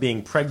that her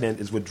being pregnant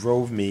is what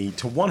drove me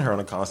to want her on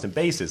a constant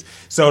basis.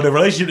 So the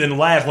relationship didn't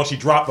last once she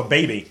dropped the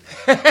baby.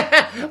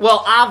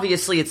 Well,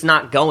 obviously it's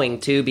not going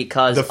to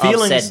because of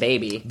said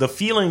baby. The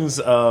feelings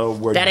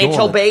were That ain't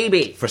your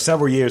baby. For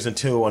several years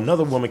until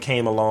another woman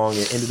came along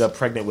and ended up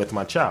pregnant with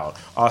my child.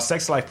 Our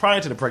sex life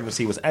prior to the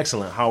pregnancy was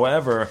excellent.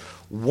 However,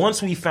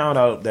 once we found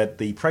out that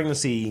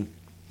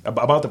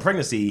about the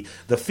pregnancy,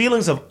 the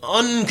feelings of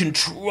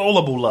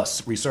uncontrollable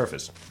lust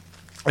resurfaced.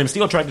 I'm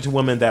still attracted to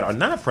women that are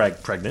not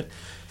pregnant,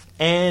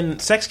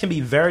 and sex can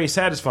be very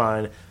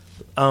satisfying.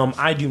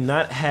 I do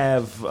not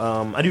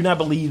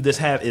believe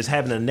this is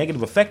having a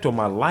negative effect on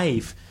my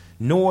life,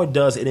 nor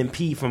does it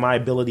impede from my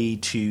ability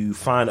to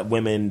find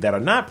women that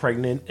are not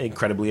pregnant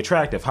incredibly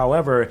attractive.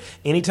 However,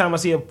 anytime I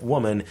see a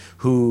woman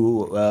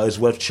who is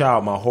with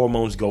child, my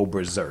hormones go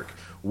berserk.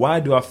 Why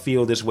do I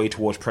feel this way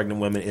towards pregnant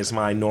women? Is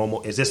it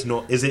normal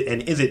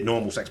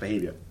sex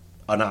behavior?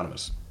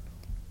 Anonymous.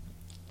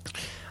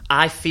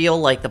 I feel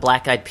like the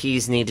Black Eyed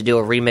Peas need to do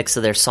a remix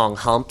of their song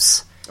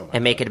Humps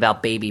and make it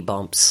about baby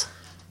bumps.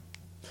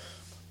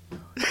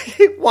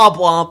 Womp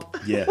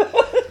womp. Yeah.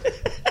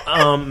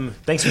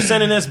 Thanks for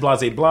sending this,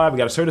 blase blah. We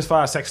got a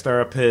certified sex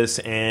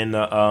therapist and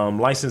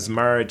licensed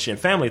marriage and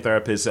family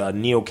therapist,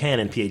 Neil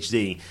Cannon,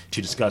 PhD,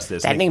 to discuss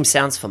this. That name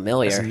sounds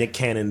familiar. That's Nick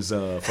Cannon's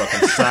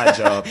fucking side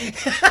job.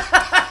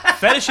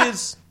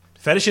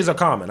 Fetishes are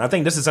common. I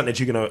think this is something that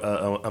you can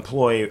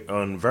employ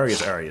on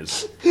various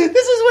areas.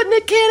 This is what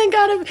Nick Cannon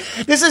got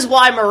him. This is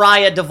why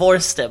Mariah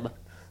divorced him.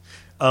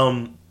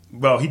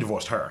 Well, he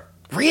divorced her.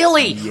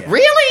 Really? Yeah.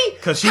 Really?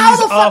 Because she's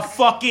a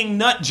fucking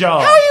nut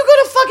job. How are you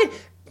gonna fucking...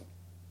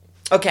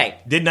 Okay.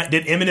 Did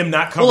Eminem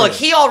not cover Well, look,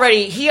 this?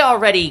 he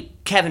already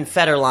Kevin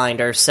Federlined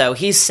her, so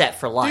he's set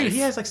for life. Dude, he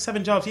has like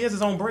 7 jobs. He has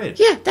his own bridge.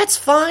 Yeah, that's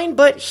fine,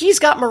 but he's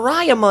got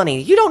Mariah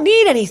money. You don't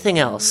need anything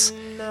else.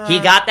 Nah. He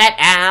got that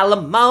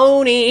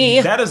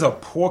alimony. That is a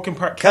poor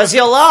comparison. Because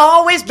you'll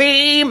always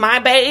be my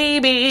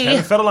baby.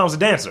 Kevin Federline was a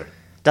dancer.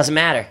 Doesn't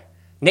matter.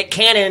 Nick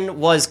Cannon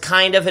was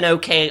kind of an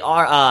okay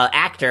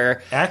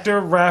actor.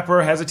 Actor,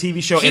 rapper, has a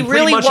TV show, he and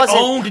really pretty much wasn't,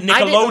 owned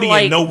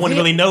Nickelodeon. No one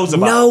really knows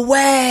about. No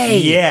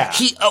way. Yeah.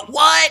 He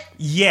what?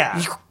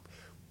 Yeah.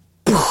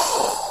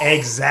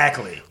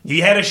 Exactly. He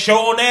had a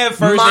show on there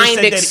first. Mind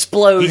they said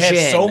explosion. That he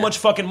had so much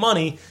fucking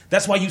money.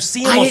 That's why you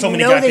see him I on didn't so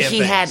many know goddamn that he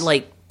things. had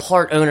like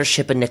part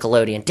ownership in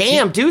Nickelodeon.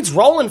 Damn, dude's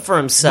rolling for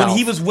himself. When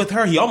he was with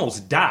her, he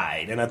almost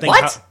died, and I think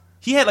what?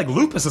 He had like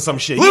lupus or some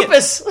shit.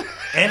 Lupus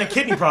and a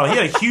kidney problem. He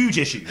had a huge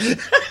issue.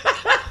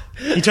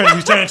 He turned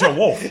into a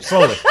wolf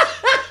slowly.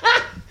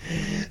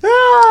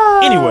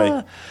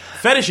 Anyway,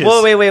 fetishes.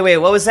 Whoa, wait.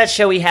 What was that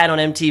show he had on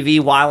MTV?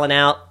 Wildin'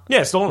 Out.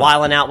 Yeah, still on.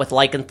 Wildin' Out with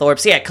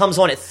Lycanthropes. Yeah, it comes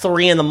on at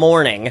 3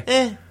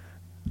 a.m.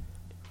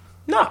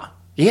 Nah.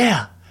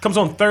 Yeah. Comes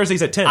on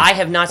Thursdays at 10. I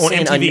have not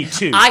seen MTV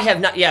 2. I have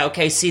not. Yeah,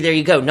 okay. See, there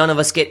you go. None of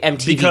us get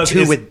MTV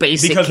 2 with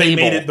basic because cable. They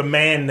made it the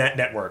Man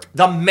Network.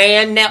 The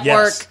Man Network.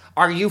 Yes.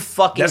 Are you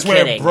fucking That's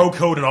kidding? That's where Bro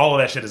Code and all of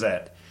that shit is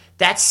at.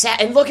 That's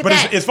sad. And look at but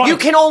that. It's funny. You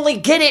can only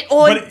get it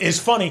on. But it's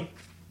funny.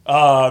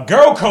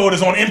 Girl Code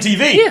is on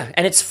MTV. Yeah,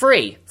 and it's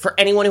free for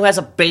anyone who has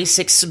a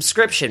basic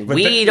subscription. But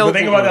think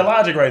about that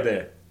logic right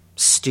there.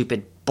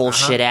 Stupid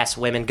bullshit ass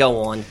women.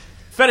 Go on.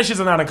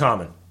 Fetishes are not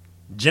uncommon.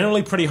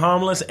 Generally pretty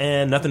harmless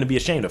and nothing to be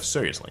ashamed of.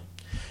 Seriously.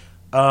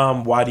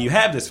 Why do you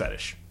have this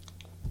fetish?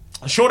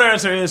 The short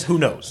answer is who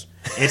knows.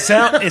 It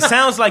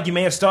sounds like you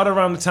may have started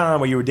around the time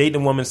where you were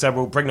dating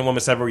a pregnant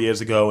woman several years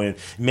ago, and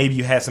maybe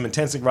you had some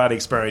intense erotic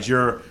experience.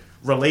 You're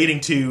relating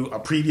to a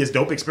previous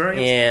dope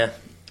experience. Yeah.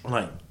 I'm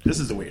like, this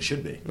is the way it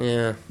should be.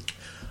 Yeah.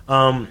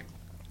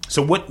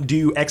 So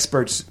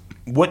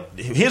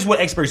here's what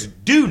experts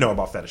do know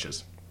about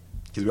fetishes.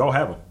 Because we all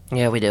have them.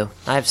 Yeah, we do.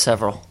 I have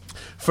several.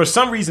 For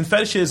some reason,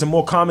 fetishes are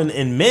more common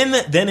in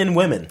men than in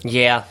women.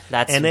 Yeah,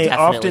 that's and they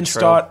definitely often true.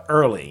 start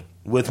early.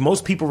 With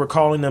most people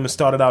recalling them, it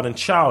started out in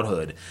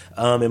childhood.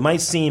 It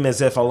might seem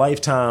as if a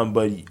lifetime,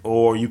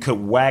 or you could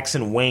wax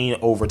and wane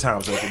over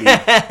time. So it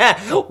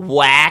could be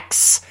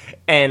wax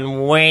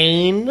and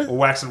wane, or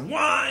wax and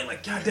wine,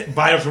 like goddamn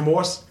buyer's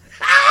remorse.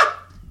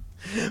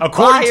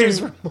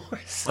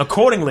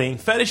 Accordingly,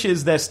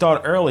 fetishes that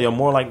start early are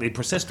more likely to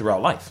persist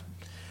throughout life.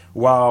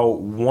 While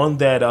one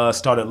that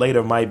started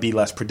later might be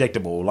less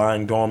predictable,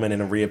 lying dormant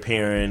and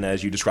reappearing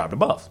as you described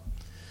above.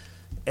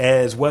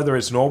 As whether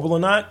it's normal or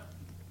not,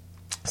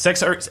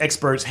 Sex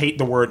experts hate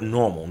the word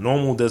normal.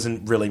 Normal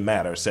doesn't really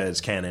matter,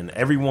 says Cannon.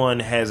 Everyone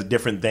has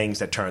different things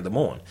that turn them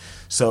on.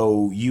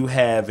 So you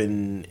have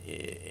an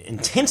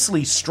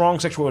intensely strong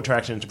sexual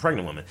attraction to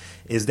pregnant women.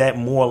 Is that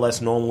more or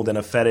less normal than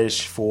a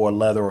fetish for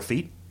leather or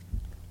feet?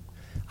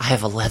 I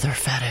have a leather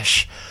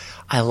fetish.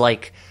 I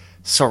like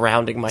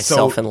surrounding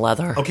myself in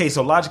leather. Okay,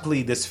 so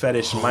logically this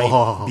fetish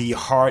might be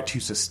hard to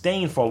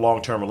sustain for a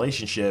long-term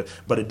relationship,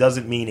 but it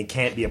doesn't mean it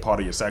can't be a part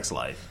of your sex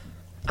life.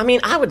 I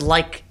mean, I would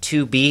like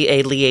to be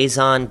a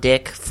liaison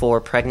dick for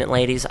pregnant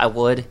ladies. I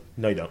would.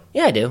 No, you don't.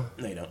 Yeah, I do.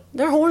 No, you don't.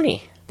 They're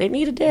horny. They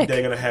need a dick.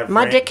 They're gonna have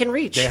my dick can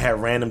reach. They have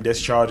random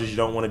discharges you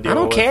don't want to deal with.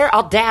 I don't care.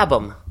 I'll dab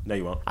them. No,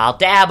 you won't. I'll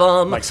dab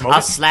them. Like smoking?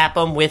 I'll slap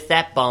them with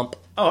that bump.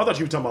 Oh, I thought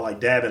you were talking about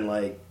like dabbing,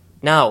 like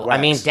No, wax.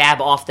 I mean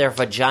dab off their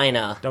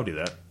vagina. Don't do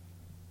that.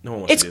 No one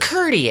wants It's to do that.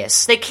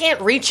 Courteous. They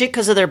can't reach it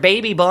because of their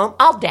baby bump.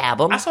 I'll dab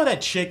them. I saw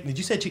that chick. Did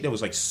you say a chick that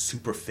was like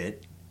super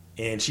fit,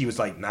 and she was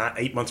like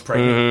 8 months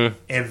pregnant,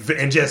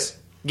 and just.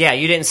 Yeah,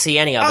 you didn't see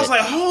any of it. I was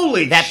like,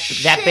 holy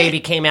shit. That baby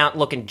came out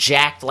looking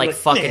jacked like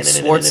fucking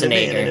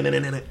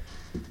Schwarzenegger.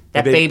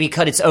 That baby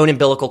cut its own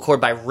umbilical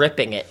cord by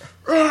ripping it.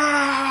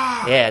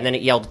 Yeah, and then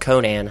it yelled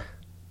Conan.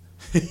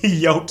 He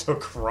yelled to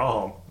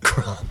Crom.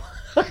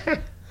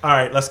 All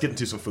right, let's get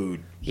into some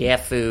food. Yeah,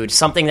 food.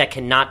 Something that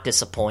cannot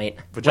disappoint.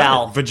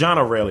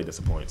 Vagina rarely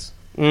disappoints.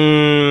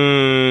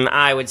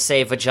 I would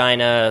say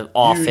vagina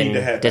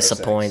often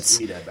disappoints.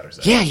 You need to have better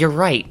sex. Yeah, you're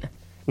right.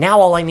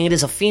 Now all I need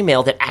is a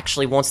female that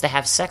actually wants to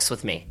have sex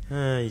with me.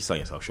 You're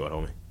selling yourself short,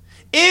 homie.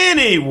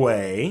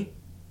 Anyway,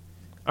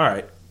 all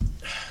right.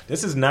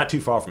 This is not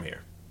too far from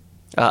here.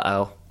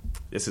 Uh-oh.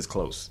 This is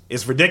close.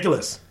 It's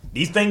ridiculous.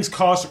 These things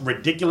cost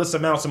ridiculous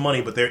amounts of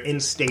money, but they're in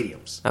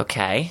stadiums.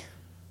 Okay.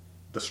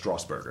 The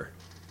Strasburger.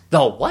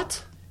 The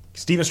what?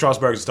 Steven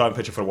Strasburger is the starting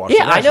pitcher for the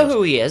Washington Yeah, Nationals. I know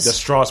who he is. The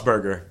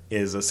Strasburger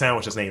is a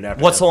sandwich that's named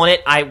after What's him. on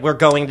it? We're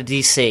going to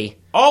D.C.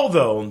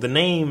 Although the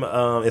name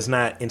is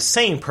not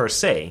insane per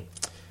se,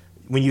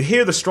 when you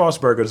hear the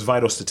Strasburger's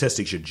vital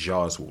statistics, your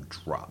jaws will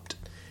drop.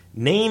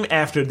 Named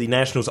after the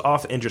Nationals'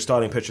 off-injured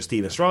starting pitcher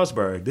Steven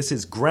Strasburg, this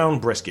is ground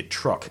brisket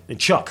chuck,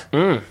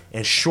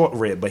 and short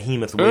rib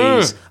behemoth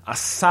weighs a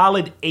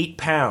solid 8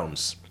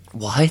 pounds.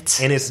 What?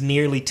 And it's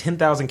nearly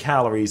 10,000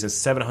 calories and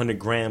 700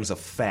 grams of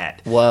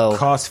fat. Whoa.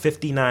 Costs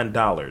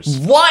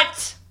 $59.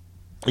 What?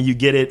 And you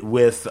get it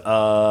with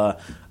a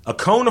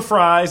cone of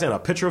fries and a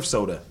pitcher of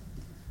soda.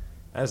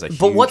 That is a huge...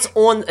 But what's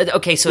on...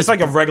 Okay, so it's like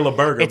a regular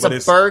burger. It's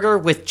a burger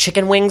with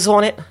chicken wings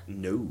on it?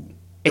 No.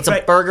 It's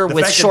a burger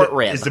with short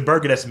rib. It's the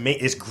burger that's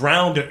made... It's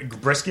ground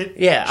brisket.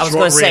 Yeah, I was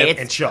going to say...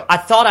 and chuck. I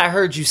thought I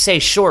heard you say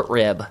short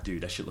rib.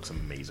 Dude, that shit looks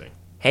amazing.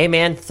 Hey,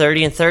 man,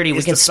 30 and 30.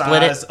 We can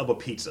split it. It's the size of a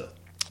pizza.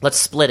 Let's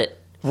split it.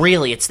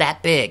 Really, it's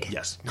that big?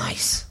 Yes.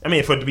 Nice. I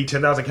mean, for it to be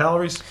 10,000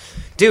 calories...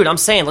 Dude, I'm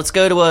saying let's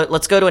go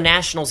to a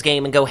Nationals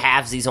game and go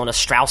halvesies on a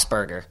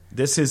Strasburger.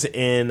 This is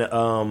in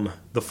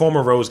the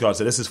former Rose Garden,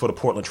 so this is for the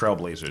Portland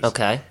Trailblazers.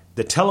 Okay.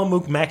 The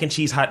Tillamook mac and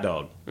cheese hot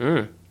dog.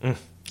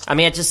 I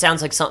mean, it just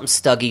sounds like something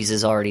Stuggies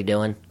is already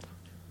doing.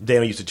 They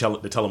don't use the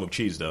Tillamook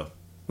cheese, though.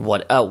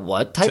 What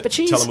type of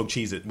cheese? Tillamook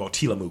cheese.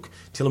 Tillamook.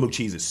 Tillamook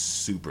cheese is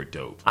super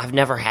dope. I've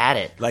never had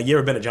it. Like, you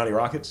ever been to Johnny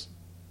Rockets?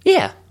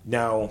 Yeah.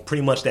 Now,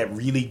 pretty much that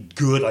really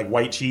good, like,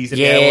 white cheese.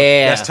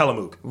 That's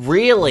Tillamook.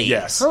 Really?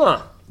 Yes.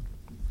 Huh.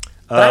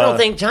 But I don't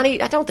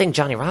think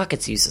Johnny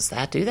Rockets uses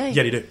that, do they?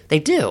 Yeah, they do. They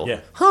do?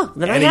 Yeah. Huh.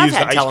 Then and I they have use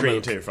had the ice cream,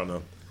 Tillamook. too, from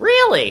them.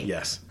 Really?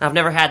 Yes. I've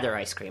never had their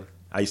ice cream.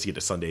 I used to get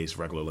the Sundays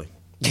regularly.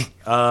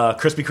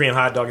 Krispy Kreme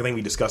hot dog. I think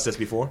we discussed this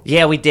before.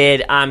 Yeah, we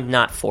did. I'm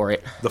not for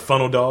it. The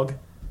funnel dog.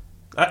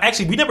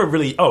 Actually, we never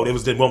really... Oh, it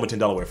was in Wilmington,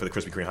 Delaware for the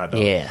Krispy Kreme hot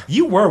dog. Yeah.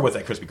 You were with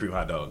that Krispy Kreme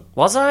hot dog.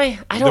 Was I?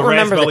 I don't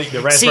remember.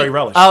 The raspberry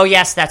relish. Oh,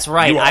 yes, that's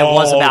right. I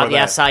was about... that.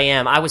 Yes, I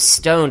am. I was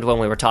stoned when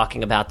we were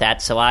talking about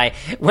that, so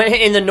when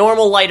in the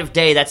normal light of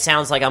day, that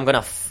sounds like I'm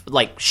going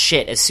to,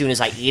 shit as soon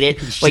as I eat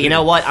it. But you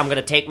know what? I'm going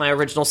to take my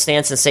original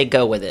stance and say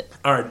go with it.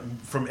 All right.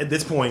 From at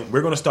this point,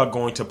 we're going to start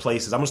going to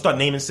places. I'm going to start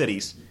naming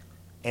cities.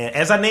 And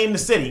as I name the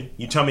city,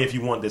 you tell me if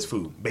you want this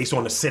food based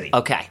on the city.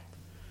 Okay.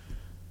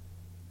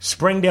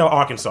 Springdale,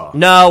 Arkansas.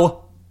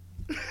 No.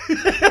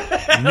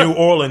 New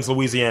Orleans,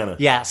 Louisiana.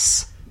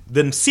 Yes.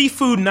 The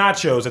seafood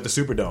nachos at the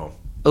Superdome.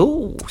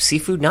 Ooh,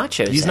 seafood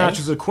nachos. These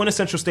nachos are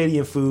quintessential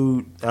stadium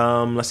food.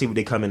 Let's see what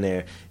they come in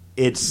there.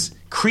 It's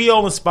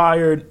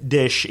Creole-inspired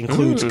dish.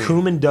 Includes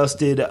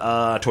cumin-dusted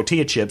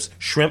tortilla chips,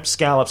 shrimp,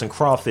 scallops, and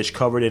crawfish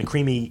covered in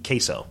creamy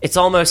queso. It's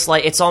almost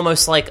like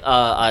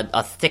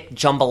a thick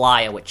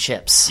jambalaya with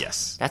chips.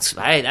 Yes.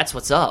 That's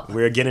what's up.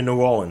 We're getting New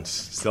Orleans.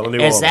 Still in New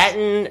Orleans. Is that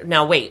in...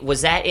 Now, wait.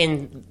 Was that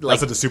in...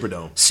 That's at the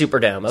Superdome.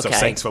 Superdome, okay. So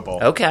Saints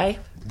football. Okay.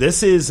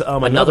 This is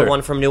another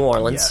one from New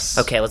Orleans. Yes.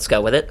 Okay, let's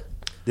go with it.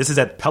 This is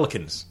at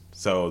Pelicans.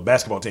 So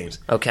basketball teams.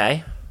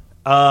 Okay.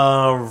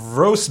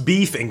 Roast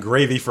beef and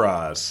gravy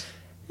fries.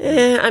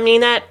 I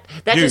mean, that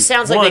just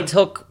sounds like they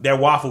took... They're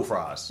waffle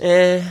fries.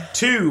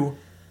 2,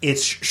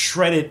 it's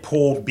shredded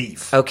pulled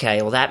beef.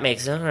 Okay, well, that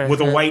makes... With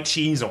a white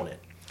cheese on it.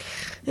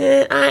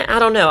 I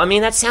don't know. I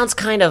mean, that sounds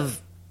kind of...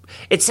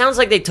 It sounds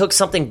like they took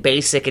something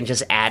basic and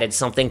just added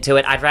something to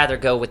it. I'd rather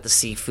go with the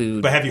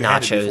seafood But have you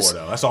nachos. had it before,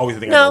 though? That's always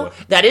the thing I go No,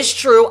 with. that is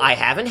true. I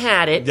haven't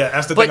had it. Yeah,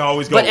 that's the thing I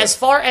always go But with. as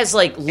far as,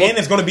 like... And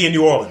it's going to be in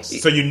New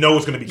Orleans, so you know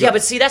it's going to be good. Yeah,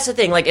 but see, that's the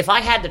thing. Like, if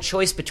I had the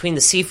choice between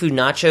the seafood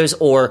nachos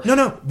or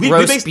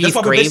roast beef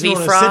gravy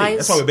fries...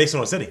 That's why we're basing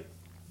it on a city.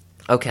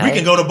 Okay. We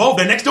can go to both.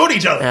 They're next door to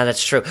each other. Yeah,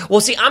 that's true.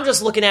 Well, see, I'm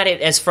just looking at it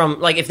as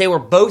from, like, if they were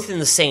both in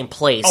the same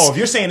place. Oh, if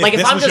you're saying like, if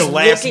this I'm was just your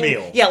last looking,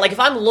 meal. Yeah, like, if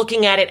I'm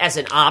looking at it as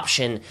an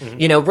option,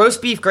 you know,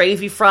 roast beef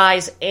gravy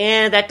fries,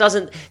 that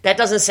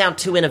doesn't sound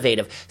too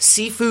innovative.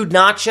 Seafood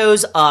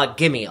nachos,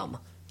 gimme them.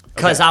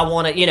 Because I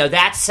want to, you know,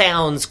 that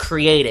sounds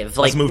creative.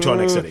 Like, Let's move to our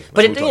next city.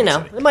 But,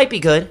 it might be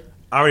good.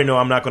 I already know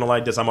I'm not going to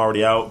like this. I'm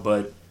already out,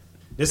 but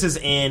this is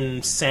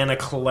in Santa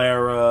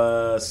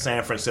Clara,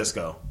 San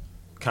Francisco,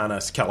 kind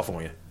of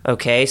California.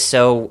 Okay,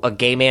 so a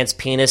gay man's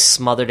penis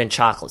smothered in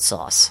chocolate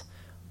sauce.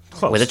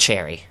 Close. With a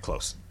cherry.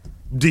 Close.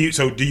 Do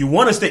you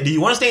want to stay? Do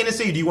you want to stay in this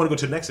city? Or do you want to go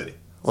to the next city?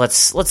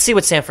 Let's see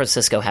what San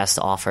Francisco has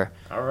to offer.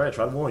 All right,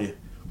 try to warn you.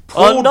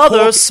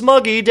 Another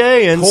smuggy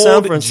day in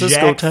San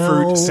Francisco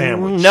jackfruit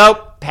sandwich.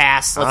 Nope,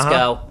 pass. Let's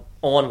go.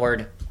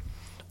 Onward.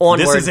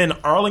 This is in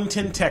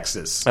Arlington,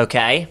 Texas.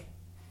 Okay.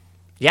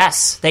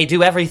 Yes, they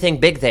do everything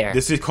big there.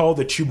 This is called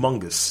the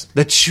Chumongous.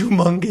 The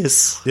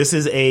Chumongous. This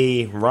is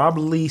a Rob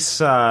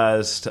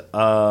Lee-sized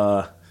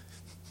Now,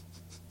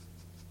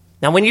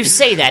 when you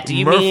say that, do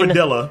you mean...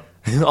 Murfadilla.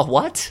 A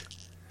what?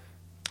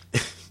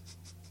 This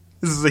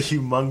is a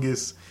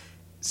humongous,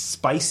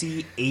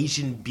 spicy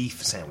Asian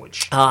beef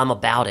sandwich. Oh, I'm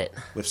about it.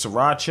 With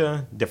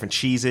sriracha, different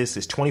cheeses.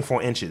 It's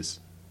 24 inches.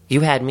 You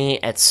had me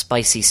at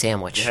spicy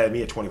sandwich. You had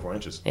me at 24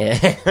 inches. Yeah.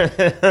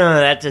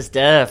 That just,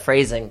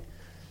 phrasing.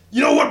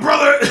 You know what,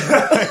 brother?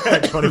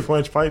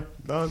 24-inch pipe.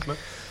 No.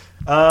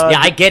 Yeah,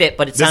 I get it,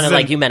 but it sounded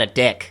like you meant a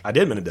dick. I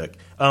did mean a dick.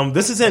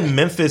 This is in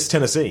Memphis,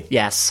 Tennessee.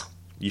 Yes.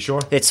 You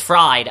sure? It's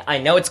fried. I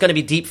know it's going to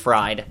be deep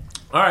fried.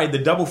 All right, the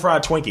double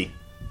fried Twinkie.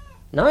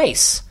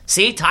 Nice.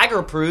 See, Tiger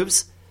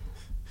approves.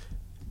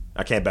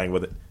 I can't bang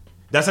with it.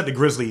 That's at the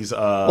Grizzlies.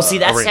 Well, see,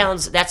 that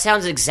arena.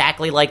 sounds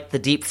exactly like the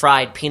deep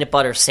fried peanut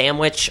butter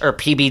sandwich or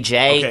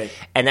PBJ,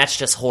 and that's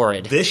just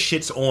horrid. This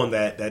shit's on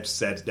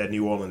that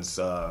New Orleans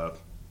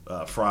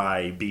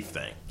fry beef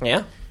thing.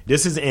 Yeah.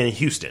 This is in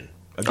Houston.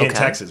 Again,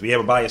 Texas. We have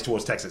a bias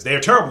towards Texas. They're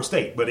a terrible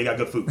state, but they got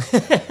good food.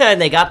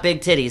 And they got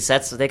big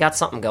titties. They got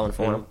something going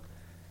for them.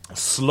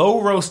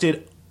 Slow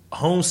roasted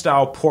home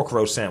style pork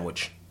roast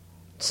sandwich.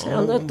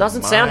 That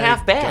doesn't sound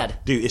half bad. God.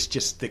 Dude, it's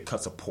just thick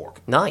cuts of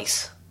pork.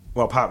 Nice.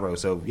 Well, pot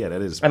roast, so yeah,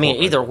 that is. I mean,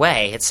 pork, either right?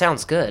 way, it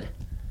sounds good.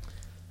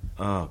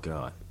 Oh,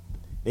 God.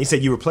 And he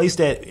said you replaced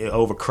that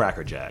over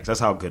Cracker Jacks.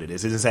 That's how good it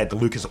is. It's at the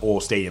Lucas Oil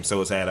Stadium,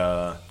 so it's at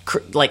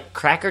like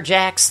Cracker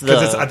Jacks.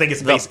 I think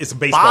it's it's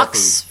baseball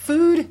box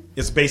food.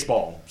 It's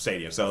baseball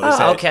stadium, so it's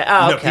okay.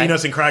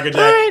 Peanuts and Cracker Jacks.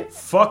 Right.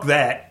 Fuck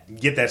that.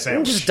 Get that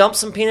sandwich. Just dump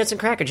some peanuts and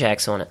Cracker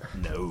Jacks on it.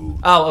 No.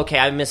 Oh, okay.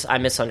 I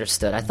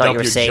misunderstood. I thought Dump you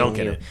were your saying junk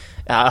in it.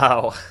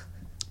 Oh,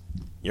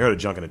 You heard of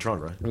junk in the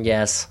trunk, right?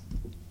 yes.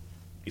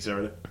 You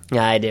said it.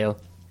 Yeah, I do.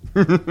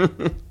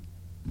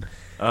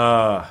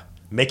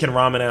 Making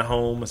ramen at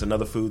home is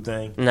another food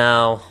thing.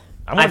 No,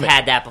 I've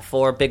had that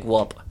before. Big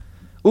whoop.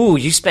 Ooh,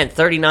 you spent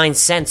 39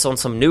 cents on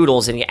some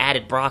noodles and you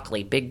added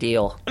broccoli. Big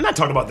deal. I'm not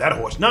talking about that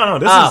horse. No.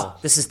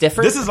 This is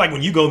different? This is like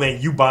when you go there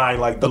and you buy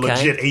like the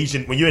legit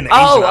Asian. When you're in the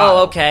Asian aisle.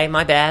 Oh, okay.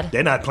 My bad.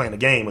 They're not playing the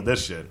game with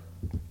this shit.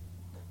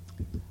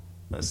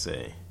 Let's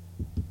see.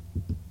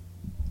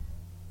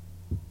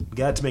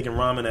 Got to making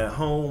ramen at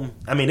home.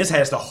 I mean, this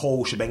has the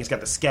whole shebang. It's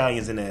got the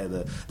scallions in there,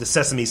 the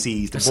sesame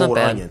seeds, the boiled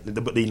onion, the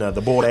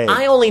boiled egg.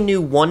 I only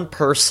knew one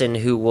person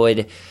who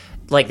would,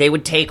 like, they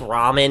would take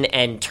ramen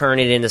and turn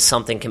it into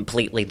something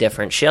completely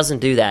different. She doesn't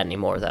do that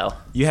anymore, though.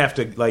 You have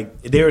to,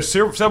 like, there are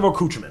several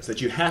accoutrements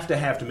that you have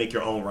to make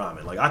your own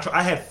ramen. Like,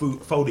 I had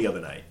pho the other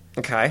night.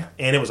 Okay.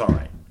 And it was all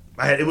right.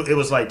 It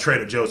was like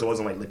Trader Joe's. It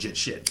wasn't like legit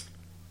shit.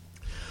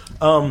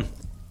 Number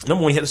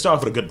one, you have to start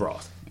off with a good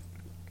broth.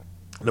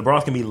 The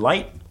broth can be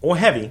light or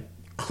heavy,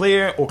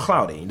 clear or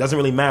cloudy. It doesn't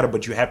really matter,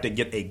 but you have to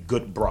get a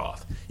good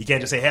broth. You can't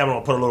just say, hey, I'm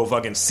going to put a little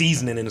fucking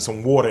seasoning into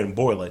some water and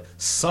boil it.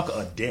 Suck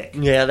a dick.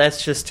 Yeah,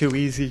 that's just too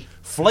easy.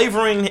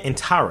 Flavoring and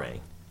tare.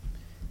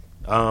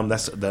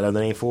 That's the other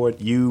name for it.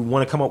 You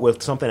want to come up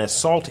with something that's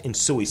salt and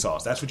soy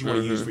sauce. That's what you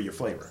want to use for your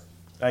flavor.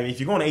 I mean, if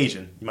you're going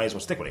Asian, you might as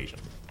well stick with Asian.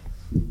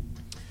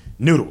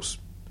 Noodles.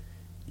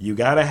 You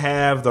got to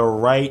have the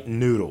right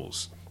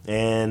noodles.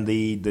 And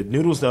the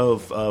noodles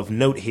of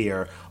note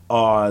here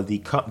are the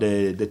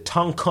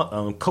tongue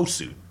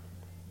kosu.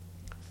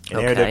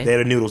 And they're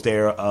the noodles.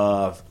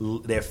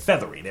 They're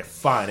feathery. They're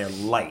fine. They're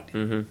light.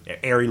 They're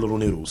airy little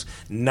noodles.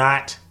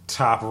 Not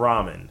top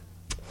ramen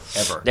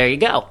ever. There you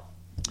go.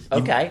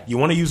 Okay. You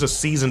want to use a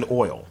seasoned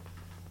oil.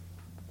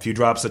 A few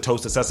drops of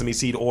toasted sesame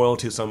seed oil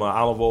to some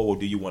olive oil will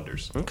do you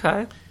wonders.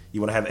 Okay.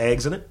 You want to have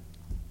eggs in it.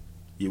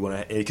 You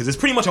want to, because it's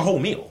pretty much a whole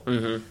meal.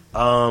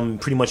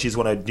 Pretty much you just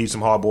want to do some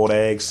hard-boiled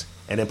eggs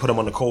and then put them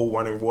on the cold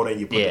running water and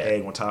you put the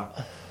egg on top.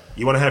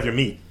 You want to have your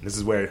meat. This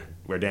is where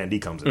Dan D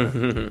comes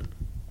in.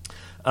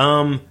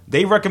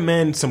 They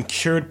recommend some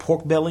cured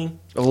pork belly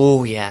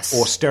Oh, yes.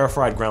 or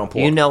stir-fried ground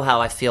pork. You know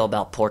how I feel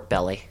about pork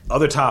belly.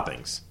 Other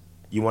toppings.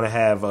 You want to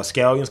have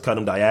scallions, cut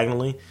them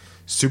diagonally.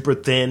 Super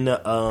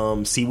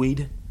thin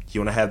seaweed. You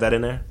want to have that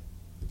in there?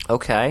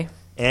 Okay.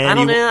 And I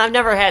don't know. I've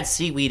never had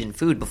seaweed in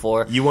food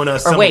before. You want to Or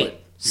assemble wait,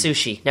 it.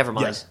 sushi. Never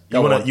mind. Yes.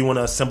 Go on. You want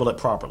to assemble it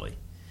properly.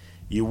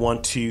 You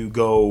want to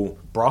go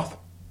broth,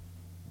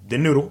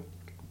 then noodle,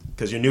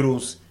 because your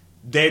noodles,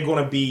 they're not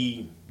going to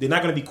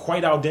be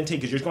quite al dente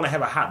because you're going to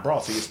have a hot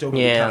broth, so you're still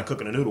going to be kind of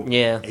cooking a noodle.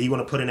 Yeah. And you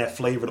want to put in that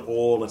flavored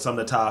oil and some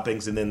of the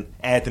toppings, and then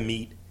add the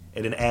meat,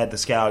 and then add the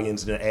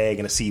scallions and an egg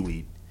and a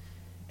seaweed.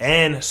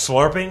 And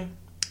slurping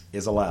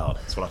is allowed.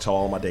 That's what I tell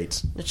all my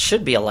dates. It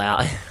should be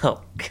allowed.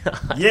 Oh,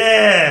 God.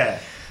 Yeah.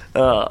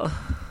 So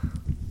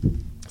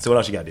what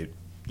else you got, dude?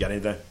 You got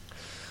anything?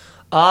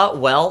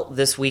 Well,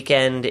 this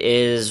weekend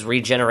is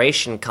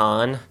Regeneration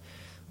Con. It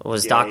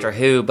was Yay. Doctor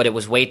Who, but it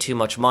was way too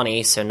much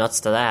money, so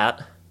nuts to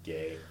that.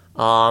 Yay.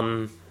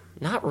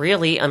 Not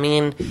really. I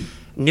mean,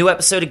 new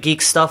episode of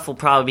Geek Stuff will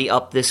probably be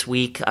up this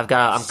week. I'm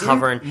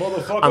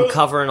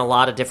covering a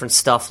lot of different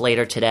stuff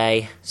later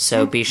today,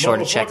 so be sure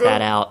to check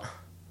that out.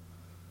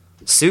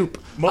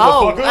 Soup.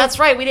 Oh, that's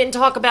right. We didn't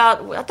talk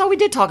about. I thought we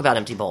did talk about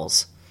empty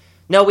bowls.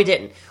 No, we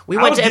didn't. We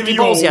went to empty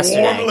bowls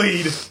yesterday.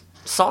 Lead.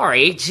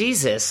 Sorry,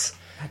 Jesus.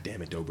 God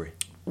damn it, Dobry.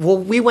 Well,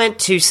 we went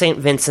to St.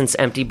 Vincent's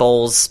Empty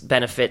Bowls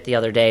benefit the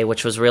other day,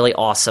 which was really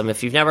awesome.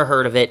 If you've never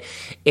heard of it,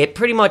 it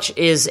pretty much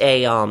is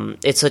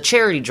it's a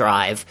charity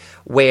drive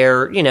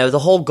where, the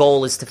whole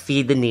goal is to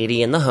feed the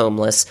needy and the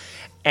homeless.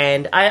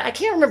 And I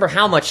can't remember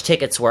how much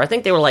tickets were. I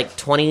think they were like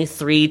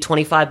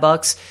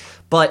 $25.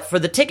 But for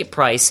the ticket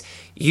price,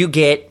 you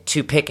get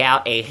to pick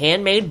out a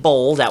handmade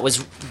bowl that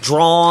was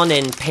drawn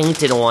and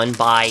painted on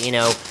by,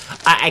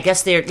 I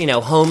guess they're,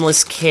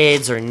 homeless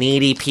kids or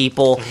needy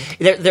people.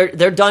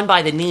 They're done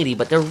by the needy,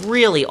 but they're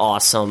really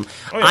awesome.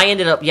 Oh, yeah. I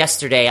ended up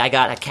yesterday, I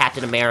got a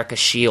Captain America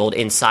shield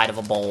inside of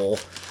a bowl.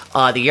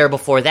 The year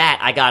before that,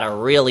 I got a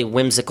really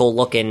whimsical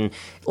looking,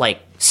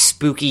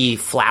 spooky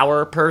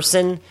flower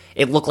person.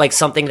 It looked like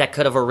something that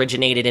could have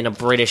originated in a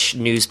British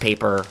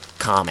newspaper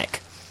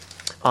comic.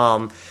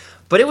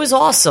 But it was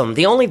awesome.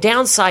 The only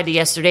downside to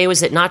yesterday was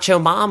that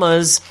Nacho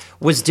Mama's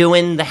was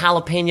doing the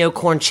jalapeno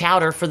corn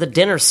chowder for the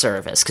dinner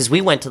service because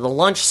we went to the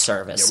lunch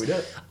service. Yeah,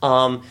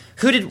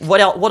 we did.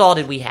 What all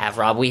did we have,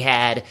 Rob? We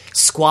had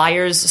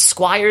Squires.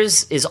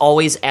 Squires is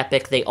always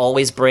epic. They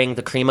always bring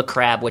the cream of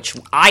crab, which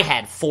I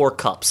had 4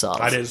 cups of.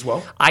 I did as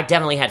well. I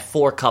definitely had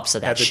 4 cups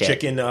of that shit. The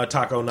chicken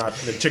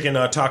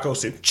taco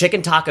soup.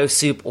 Chicken taco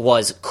soup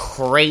was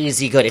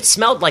crazy good. It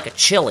smelled like a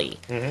chili,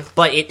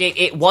 but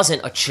it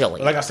wasn't a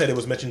chili. Like I said, it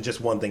was mentioned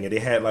just one thing. They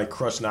had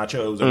crushed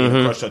nachos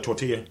and crushed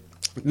tortilla.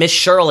 Miss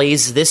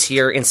Shirley's this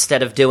year,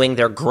 instead of doing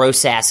their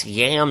gross-ass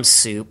yam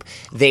soup,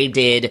 they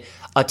did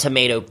a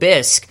tomato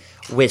bisque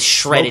with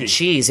shredded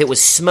cheese. It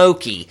was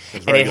smoky,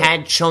 and it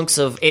had chunks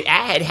of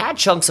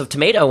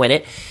tomato in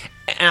it.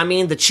 And, I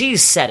mean, the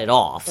cheese set it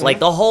off.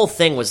 The whole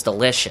thing was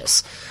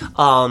delicious.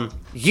 My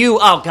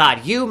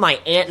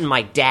aunt and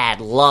my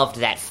dad loved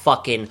that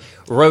fucking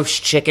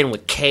roast chicken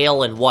with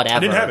kale and whatever. I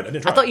didn't have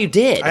it. I thought you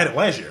did. I had it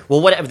last year.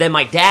 Well, whatever. Then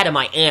my dad and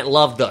my aunt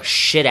loved the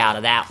shit out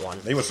of that one.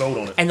 They were sold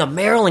on it. And the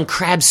Maryland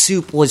crab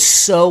soup was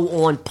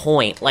so on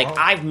point.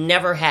 I've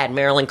never had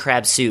Maryland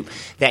crab soup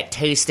that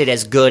tasted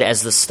as good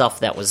as the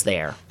stuff that was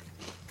there.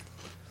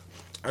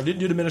 I didn't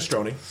do the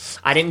minestrone.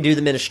 I didn't do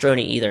the minestrone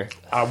either.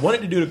 I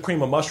wanted to do the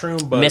cream of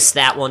mushroom, but missed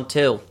that one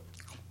too.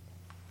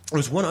 There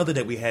was one other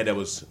that we had that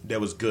was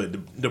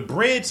good. The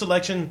bread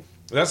selection,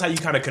 that's how you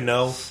kind of can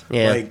know.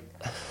 Yeah.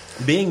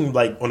 Being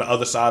on the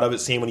other side of it,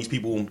 seeing when these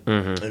people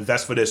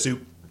invest for their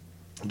soup.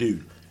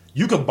 Dude,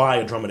 you could buy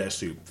a drum of that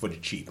soup for the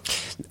cheap.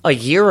 A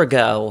year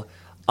ago,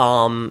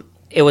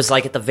 it was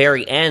at the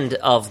very end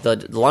of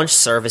the lunch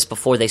service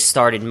before they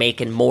started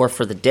making more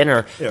for the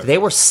dinner. Yeah. They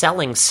were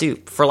selling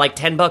soup for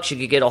 $10. You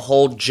could get a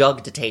whole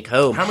jug to take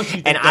home. How much do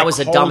you think and I was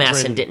a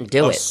dumbass and didn't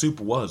do it. Soup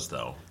was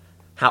though.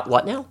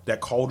 What now?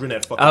 That cauldron,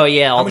 that fucking. Oh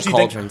yeah, all the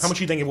cauldrons. How much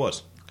do you think it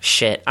was?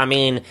 Shit, I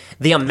mean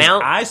the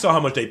amount. I saw how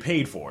much they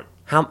paid for it.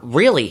 How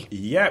really?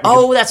 Yeah.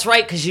 Oh, that's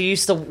right. Because you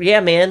used to. Yeah,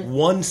 man.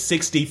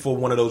 $160 for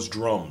one of those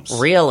drums.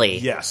 Really?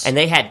 Yes. And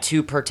they had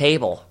 2 per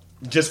table.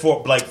 Just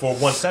for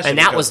one session. And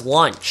that was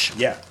lunch.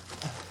 Yeah.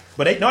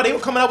 But they were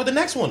coming out with the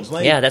next ones.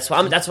 Yeah, that's what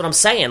I'm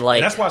saying.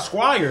 And that's why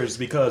Squires,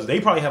 because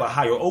they probably have a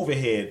higher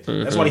overhead.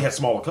 That's why they had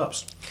smaller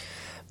cups.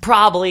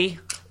 Probably.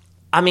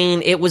 I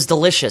mean, it was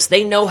delicious.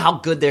 They know how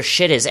good their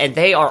shit is, and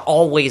they are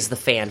always the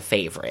fan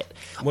favorite.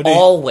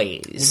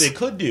 Always. What they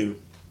could do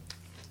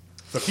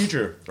for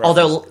future.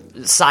 Although,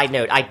 side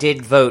note, I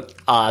did vote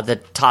the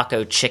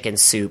taco chicken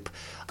soup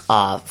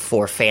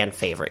for fan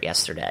favorite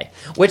yesterday,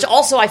 which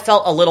also I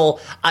felt a little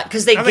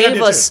because they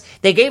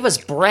gave us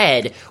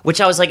bread,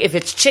 which I was like, if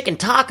it's chicken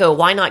taco,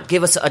 why not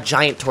give us a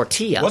giant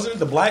tortilla? Wasn't it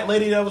the black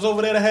lady that was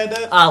over there that had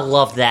that? I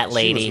love that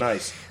lady. She was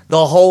nice.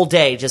 The whole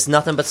day, just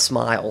nothing but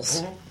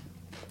smiles.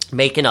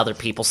 Making other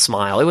people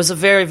smile. It was a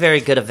very, very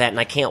good event, and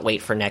I can't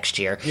wait for next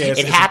year. Yeah,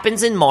 it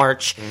happens in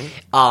March.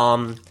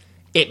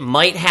 It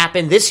might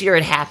happen. This year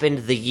it happened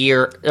the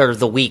year or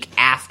the week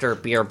after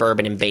Beer,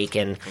 Bourbon, and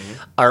Bacon,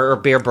 or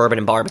Beer, Bourbon,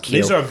 and Barbecue.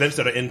 These are events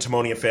that are in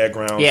Timonium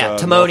Fairgrounds. Yeah,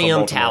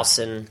 Timonium,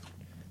 Towson.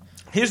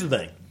 Here's the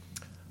thing.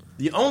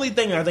 The only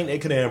thing I think they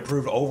could have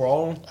improved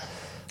overall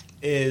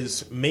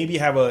is maybe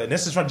have and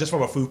this is just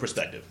from a food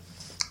perspective,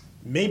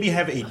 maybe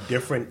have a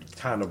different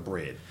kind of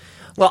bread.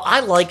 Well,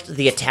 I liked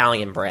the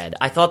Italian bread.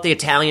 I thought the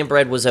Italian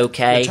bread was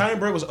okay. The Italian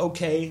bread was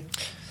okay.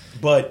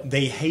 But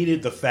they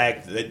hated the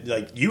fact that,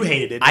 like, you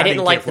hated it. I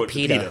didn't like the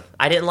pita.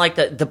 I didn't like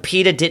the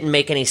pita. Didn't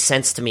make any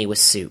sense to me with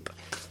soup.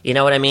 You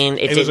know what I mean?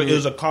 It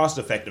was a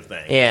cost-effective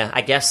thing. Yeah,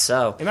 I guess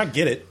so. And I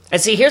get it.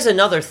 And see, here's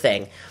another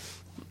thing.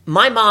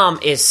 My mom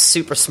is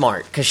super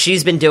smart because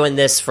she's been doing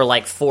this for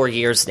like 4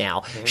 years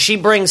now. Mm-hmm. She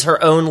brings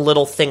her own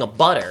little thing of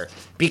butter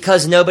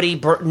because nobody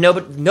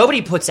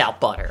puts out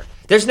butter.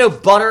 There's no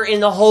butter in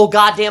the whole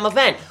goddamn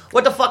event.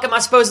 What the fuck am I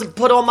supposed to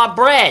put on my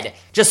bread?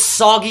 Just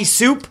soggy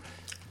soup?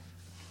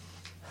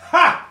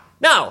 Ha!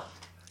 No,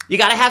 you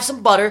got to have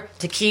some butter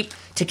to keep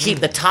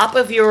the top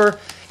of your.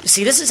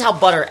 See, this is how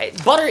butter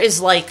is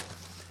like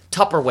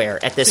Tupperware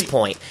at this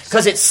point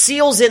because it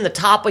seals in the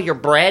top of your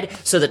bread,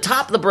 so the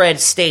top of the bread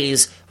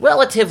stays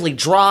relatively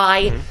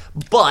dry,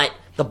 but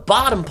the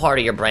bottom part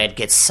of your bread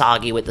gets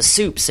soggy with the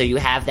soup, so you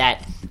have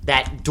that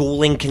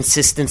dueling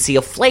consistency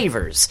of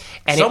flavors,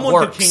 and Someone it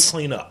works. Could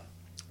clean up.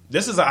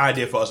 This is an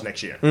idea for us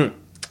next year.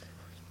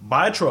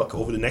 Buy a truck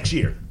over the next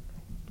year.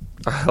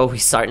 Are we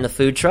starting the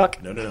food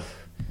truck? No.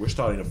 We're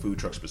starting a food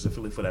truck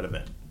specifically for that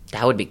event.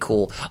 That would be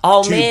cool.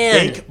 Oh, man.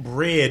 To bake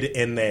bread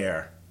in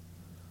there.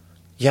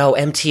 Yo,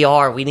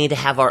 MTR, we need to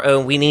have our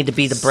own. We need to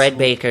be the bread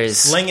bakers.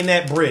 Slinging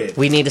that bread.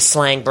 We need to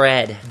slang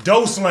bread.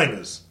 Dough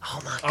slingers.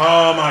 Oh, my God.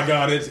 Oh, my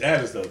God.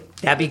 That is the...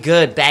 That'd be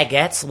good.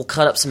 Baguettes. We'll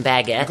cut up some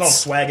baguettes. We call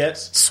them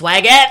swagettes.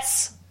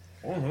 Swagettes?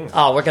 Mm-hmm.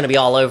 Oh, we're going to be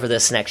all over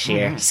this next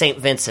year. Mm-hmm. St.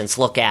 Vincent's,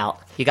 look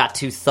out. You got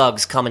two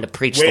thugs coming to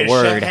preach the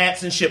word. Chef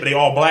hats and shit, but they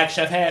all black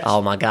chef hats?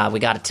 Oh, my God. We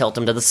got to tilt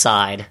them to the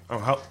side. Oh,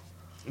 how...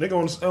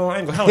 Nigga on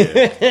angle. Hell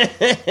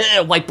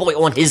yeah. White boy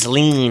on his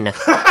lean.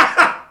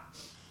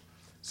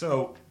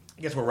 So,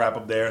 I guess we'll wrap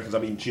up there, because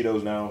I'm eating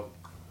Cheetos now.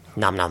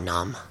 Nom, nom,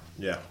 nom.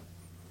 Yeah.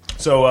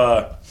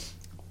 So,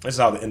 this is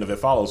how the end of it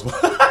follows.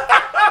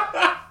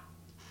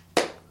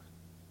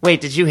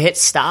 Wait, did you hit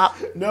stop?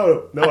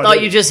 No, I thought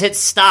didn't. You just hit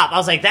stop. I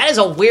was like, that is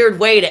a weird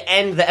way to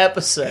end the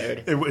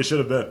episode. It should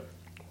have been.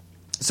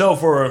 So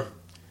for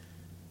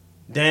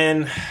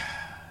Dan,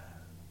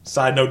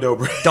 Sidenote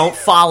Dobry. Don't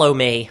follow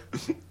me.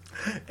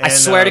 I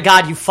swear to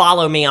God, you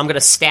follow me, I'm going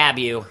to stab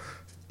you.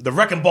 The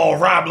Wrecking Ball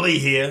Rob Lee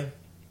here.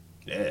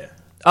 Yeah.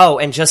 Oh,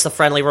 and just a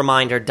friendly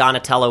reminder,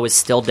 Donatello is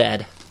still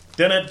dead.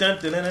 This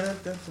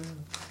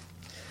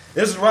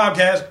is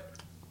Robcast.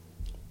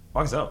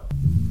 Walk us up.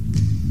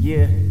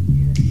 Yeah.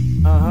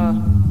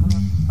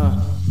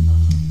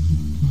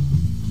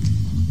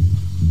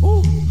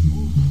 Ooh.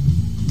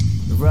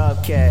 The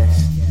Robcast.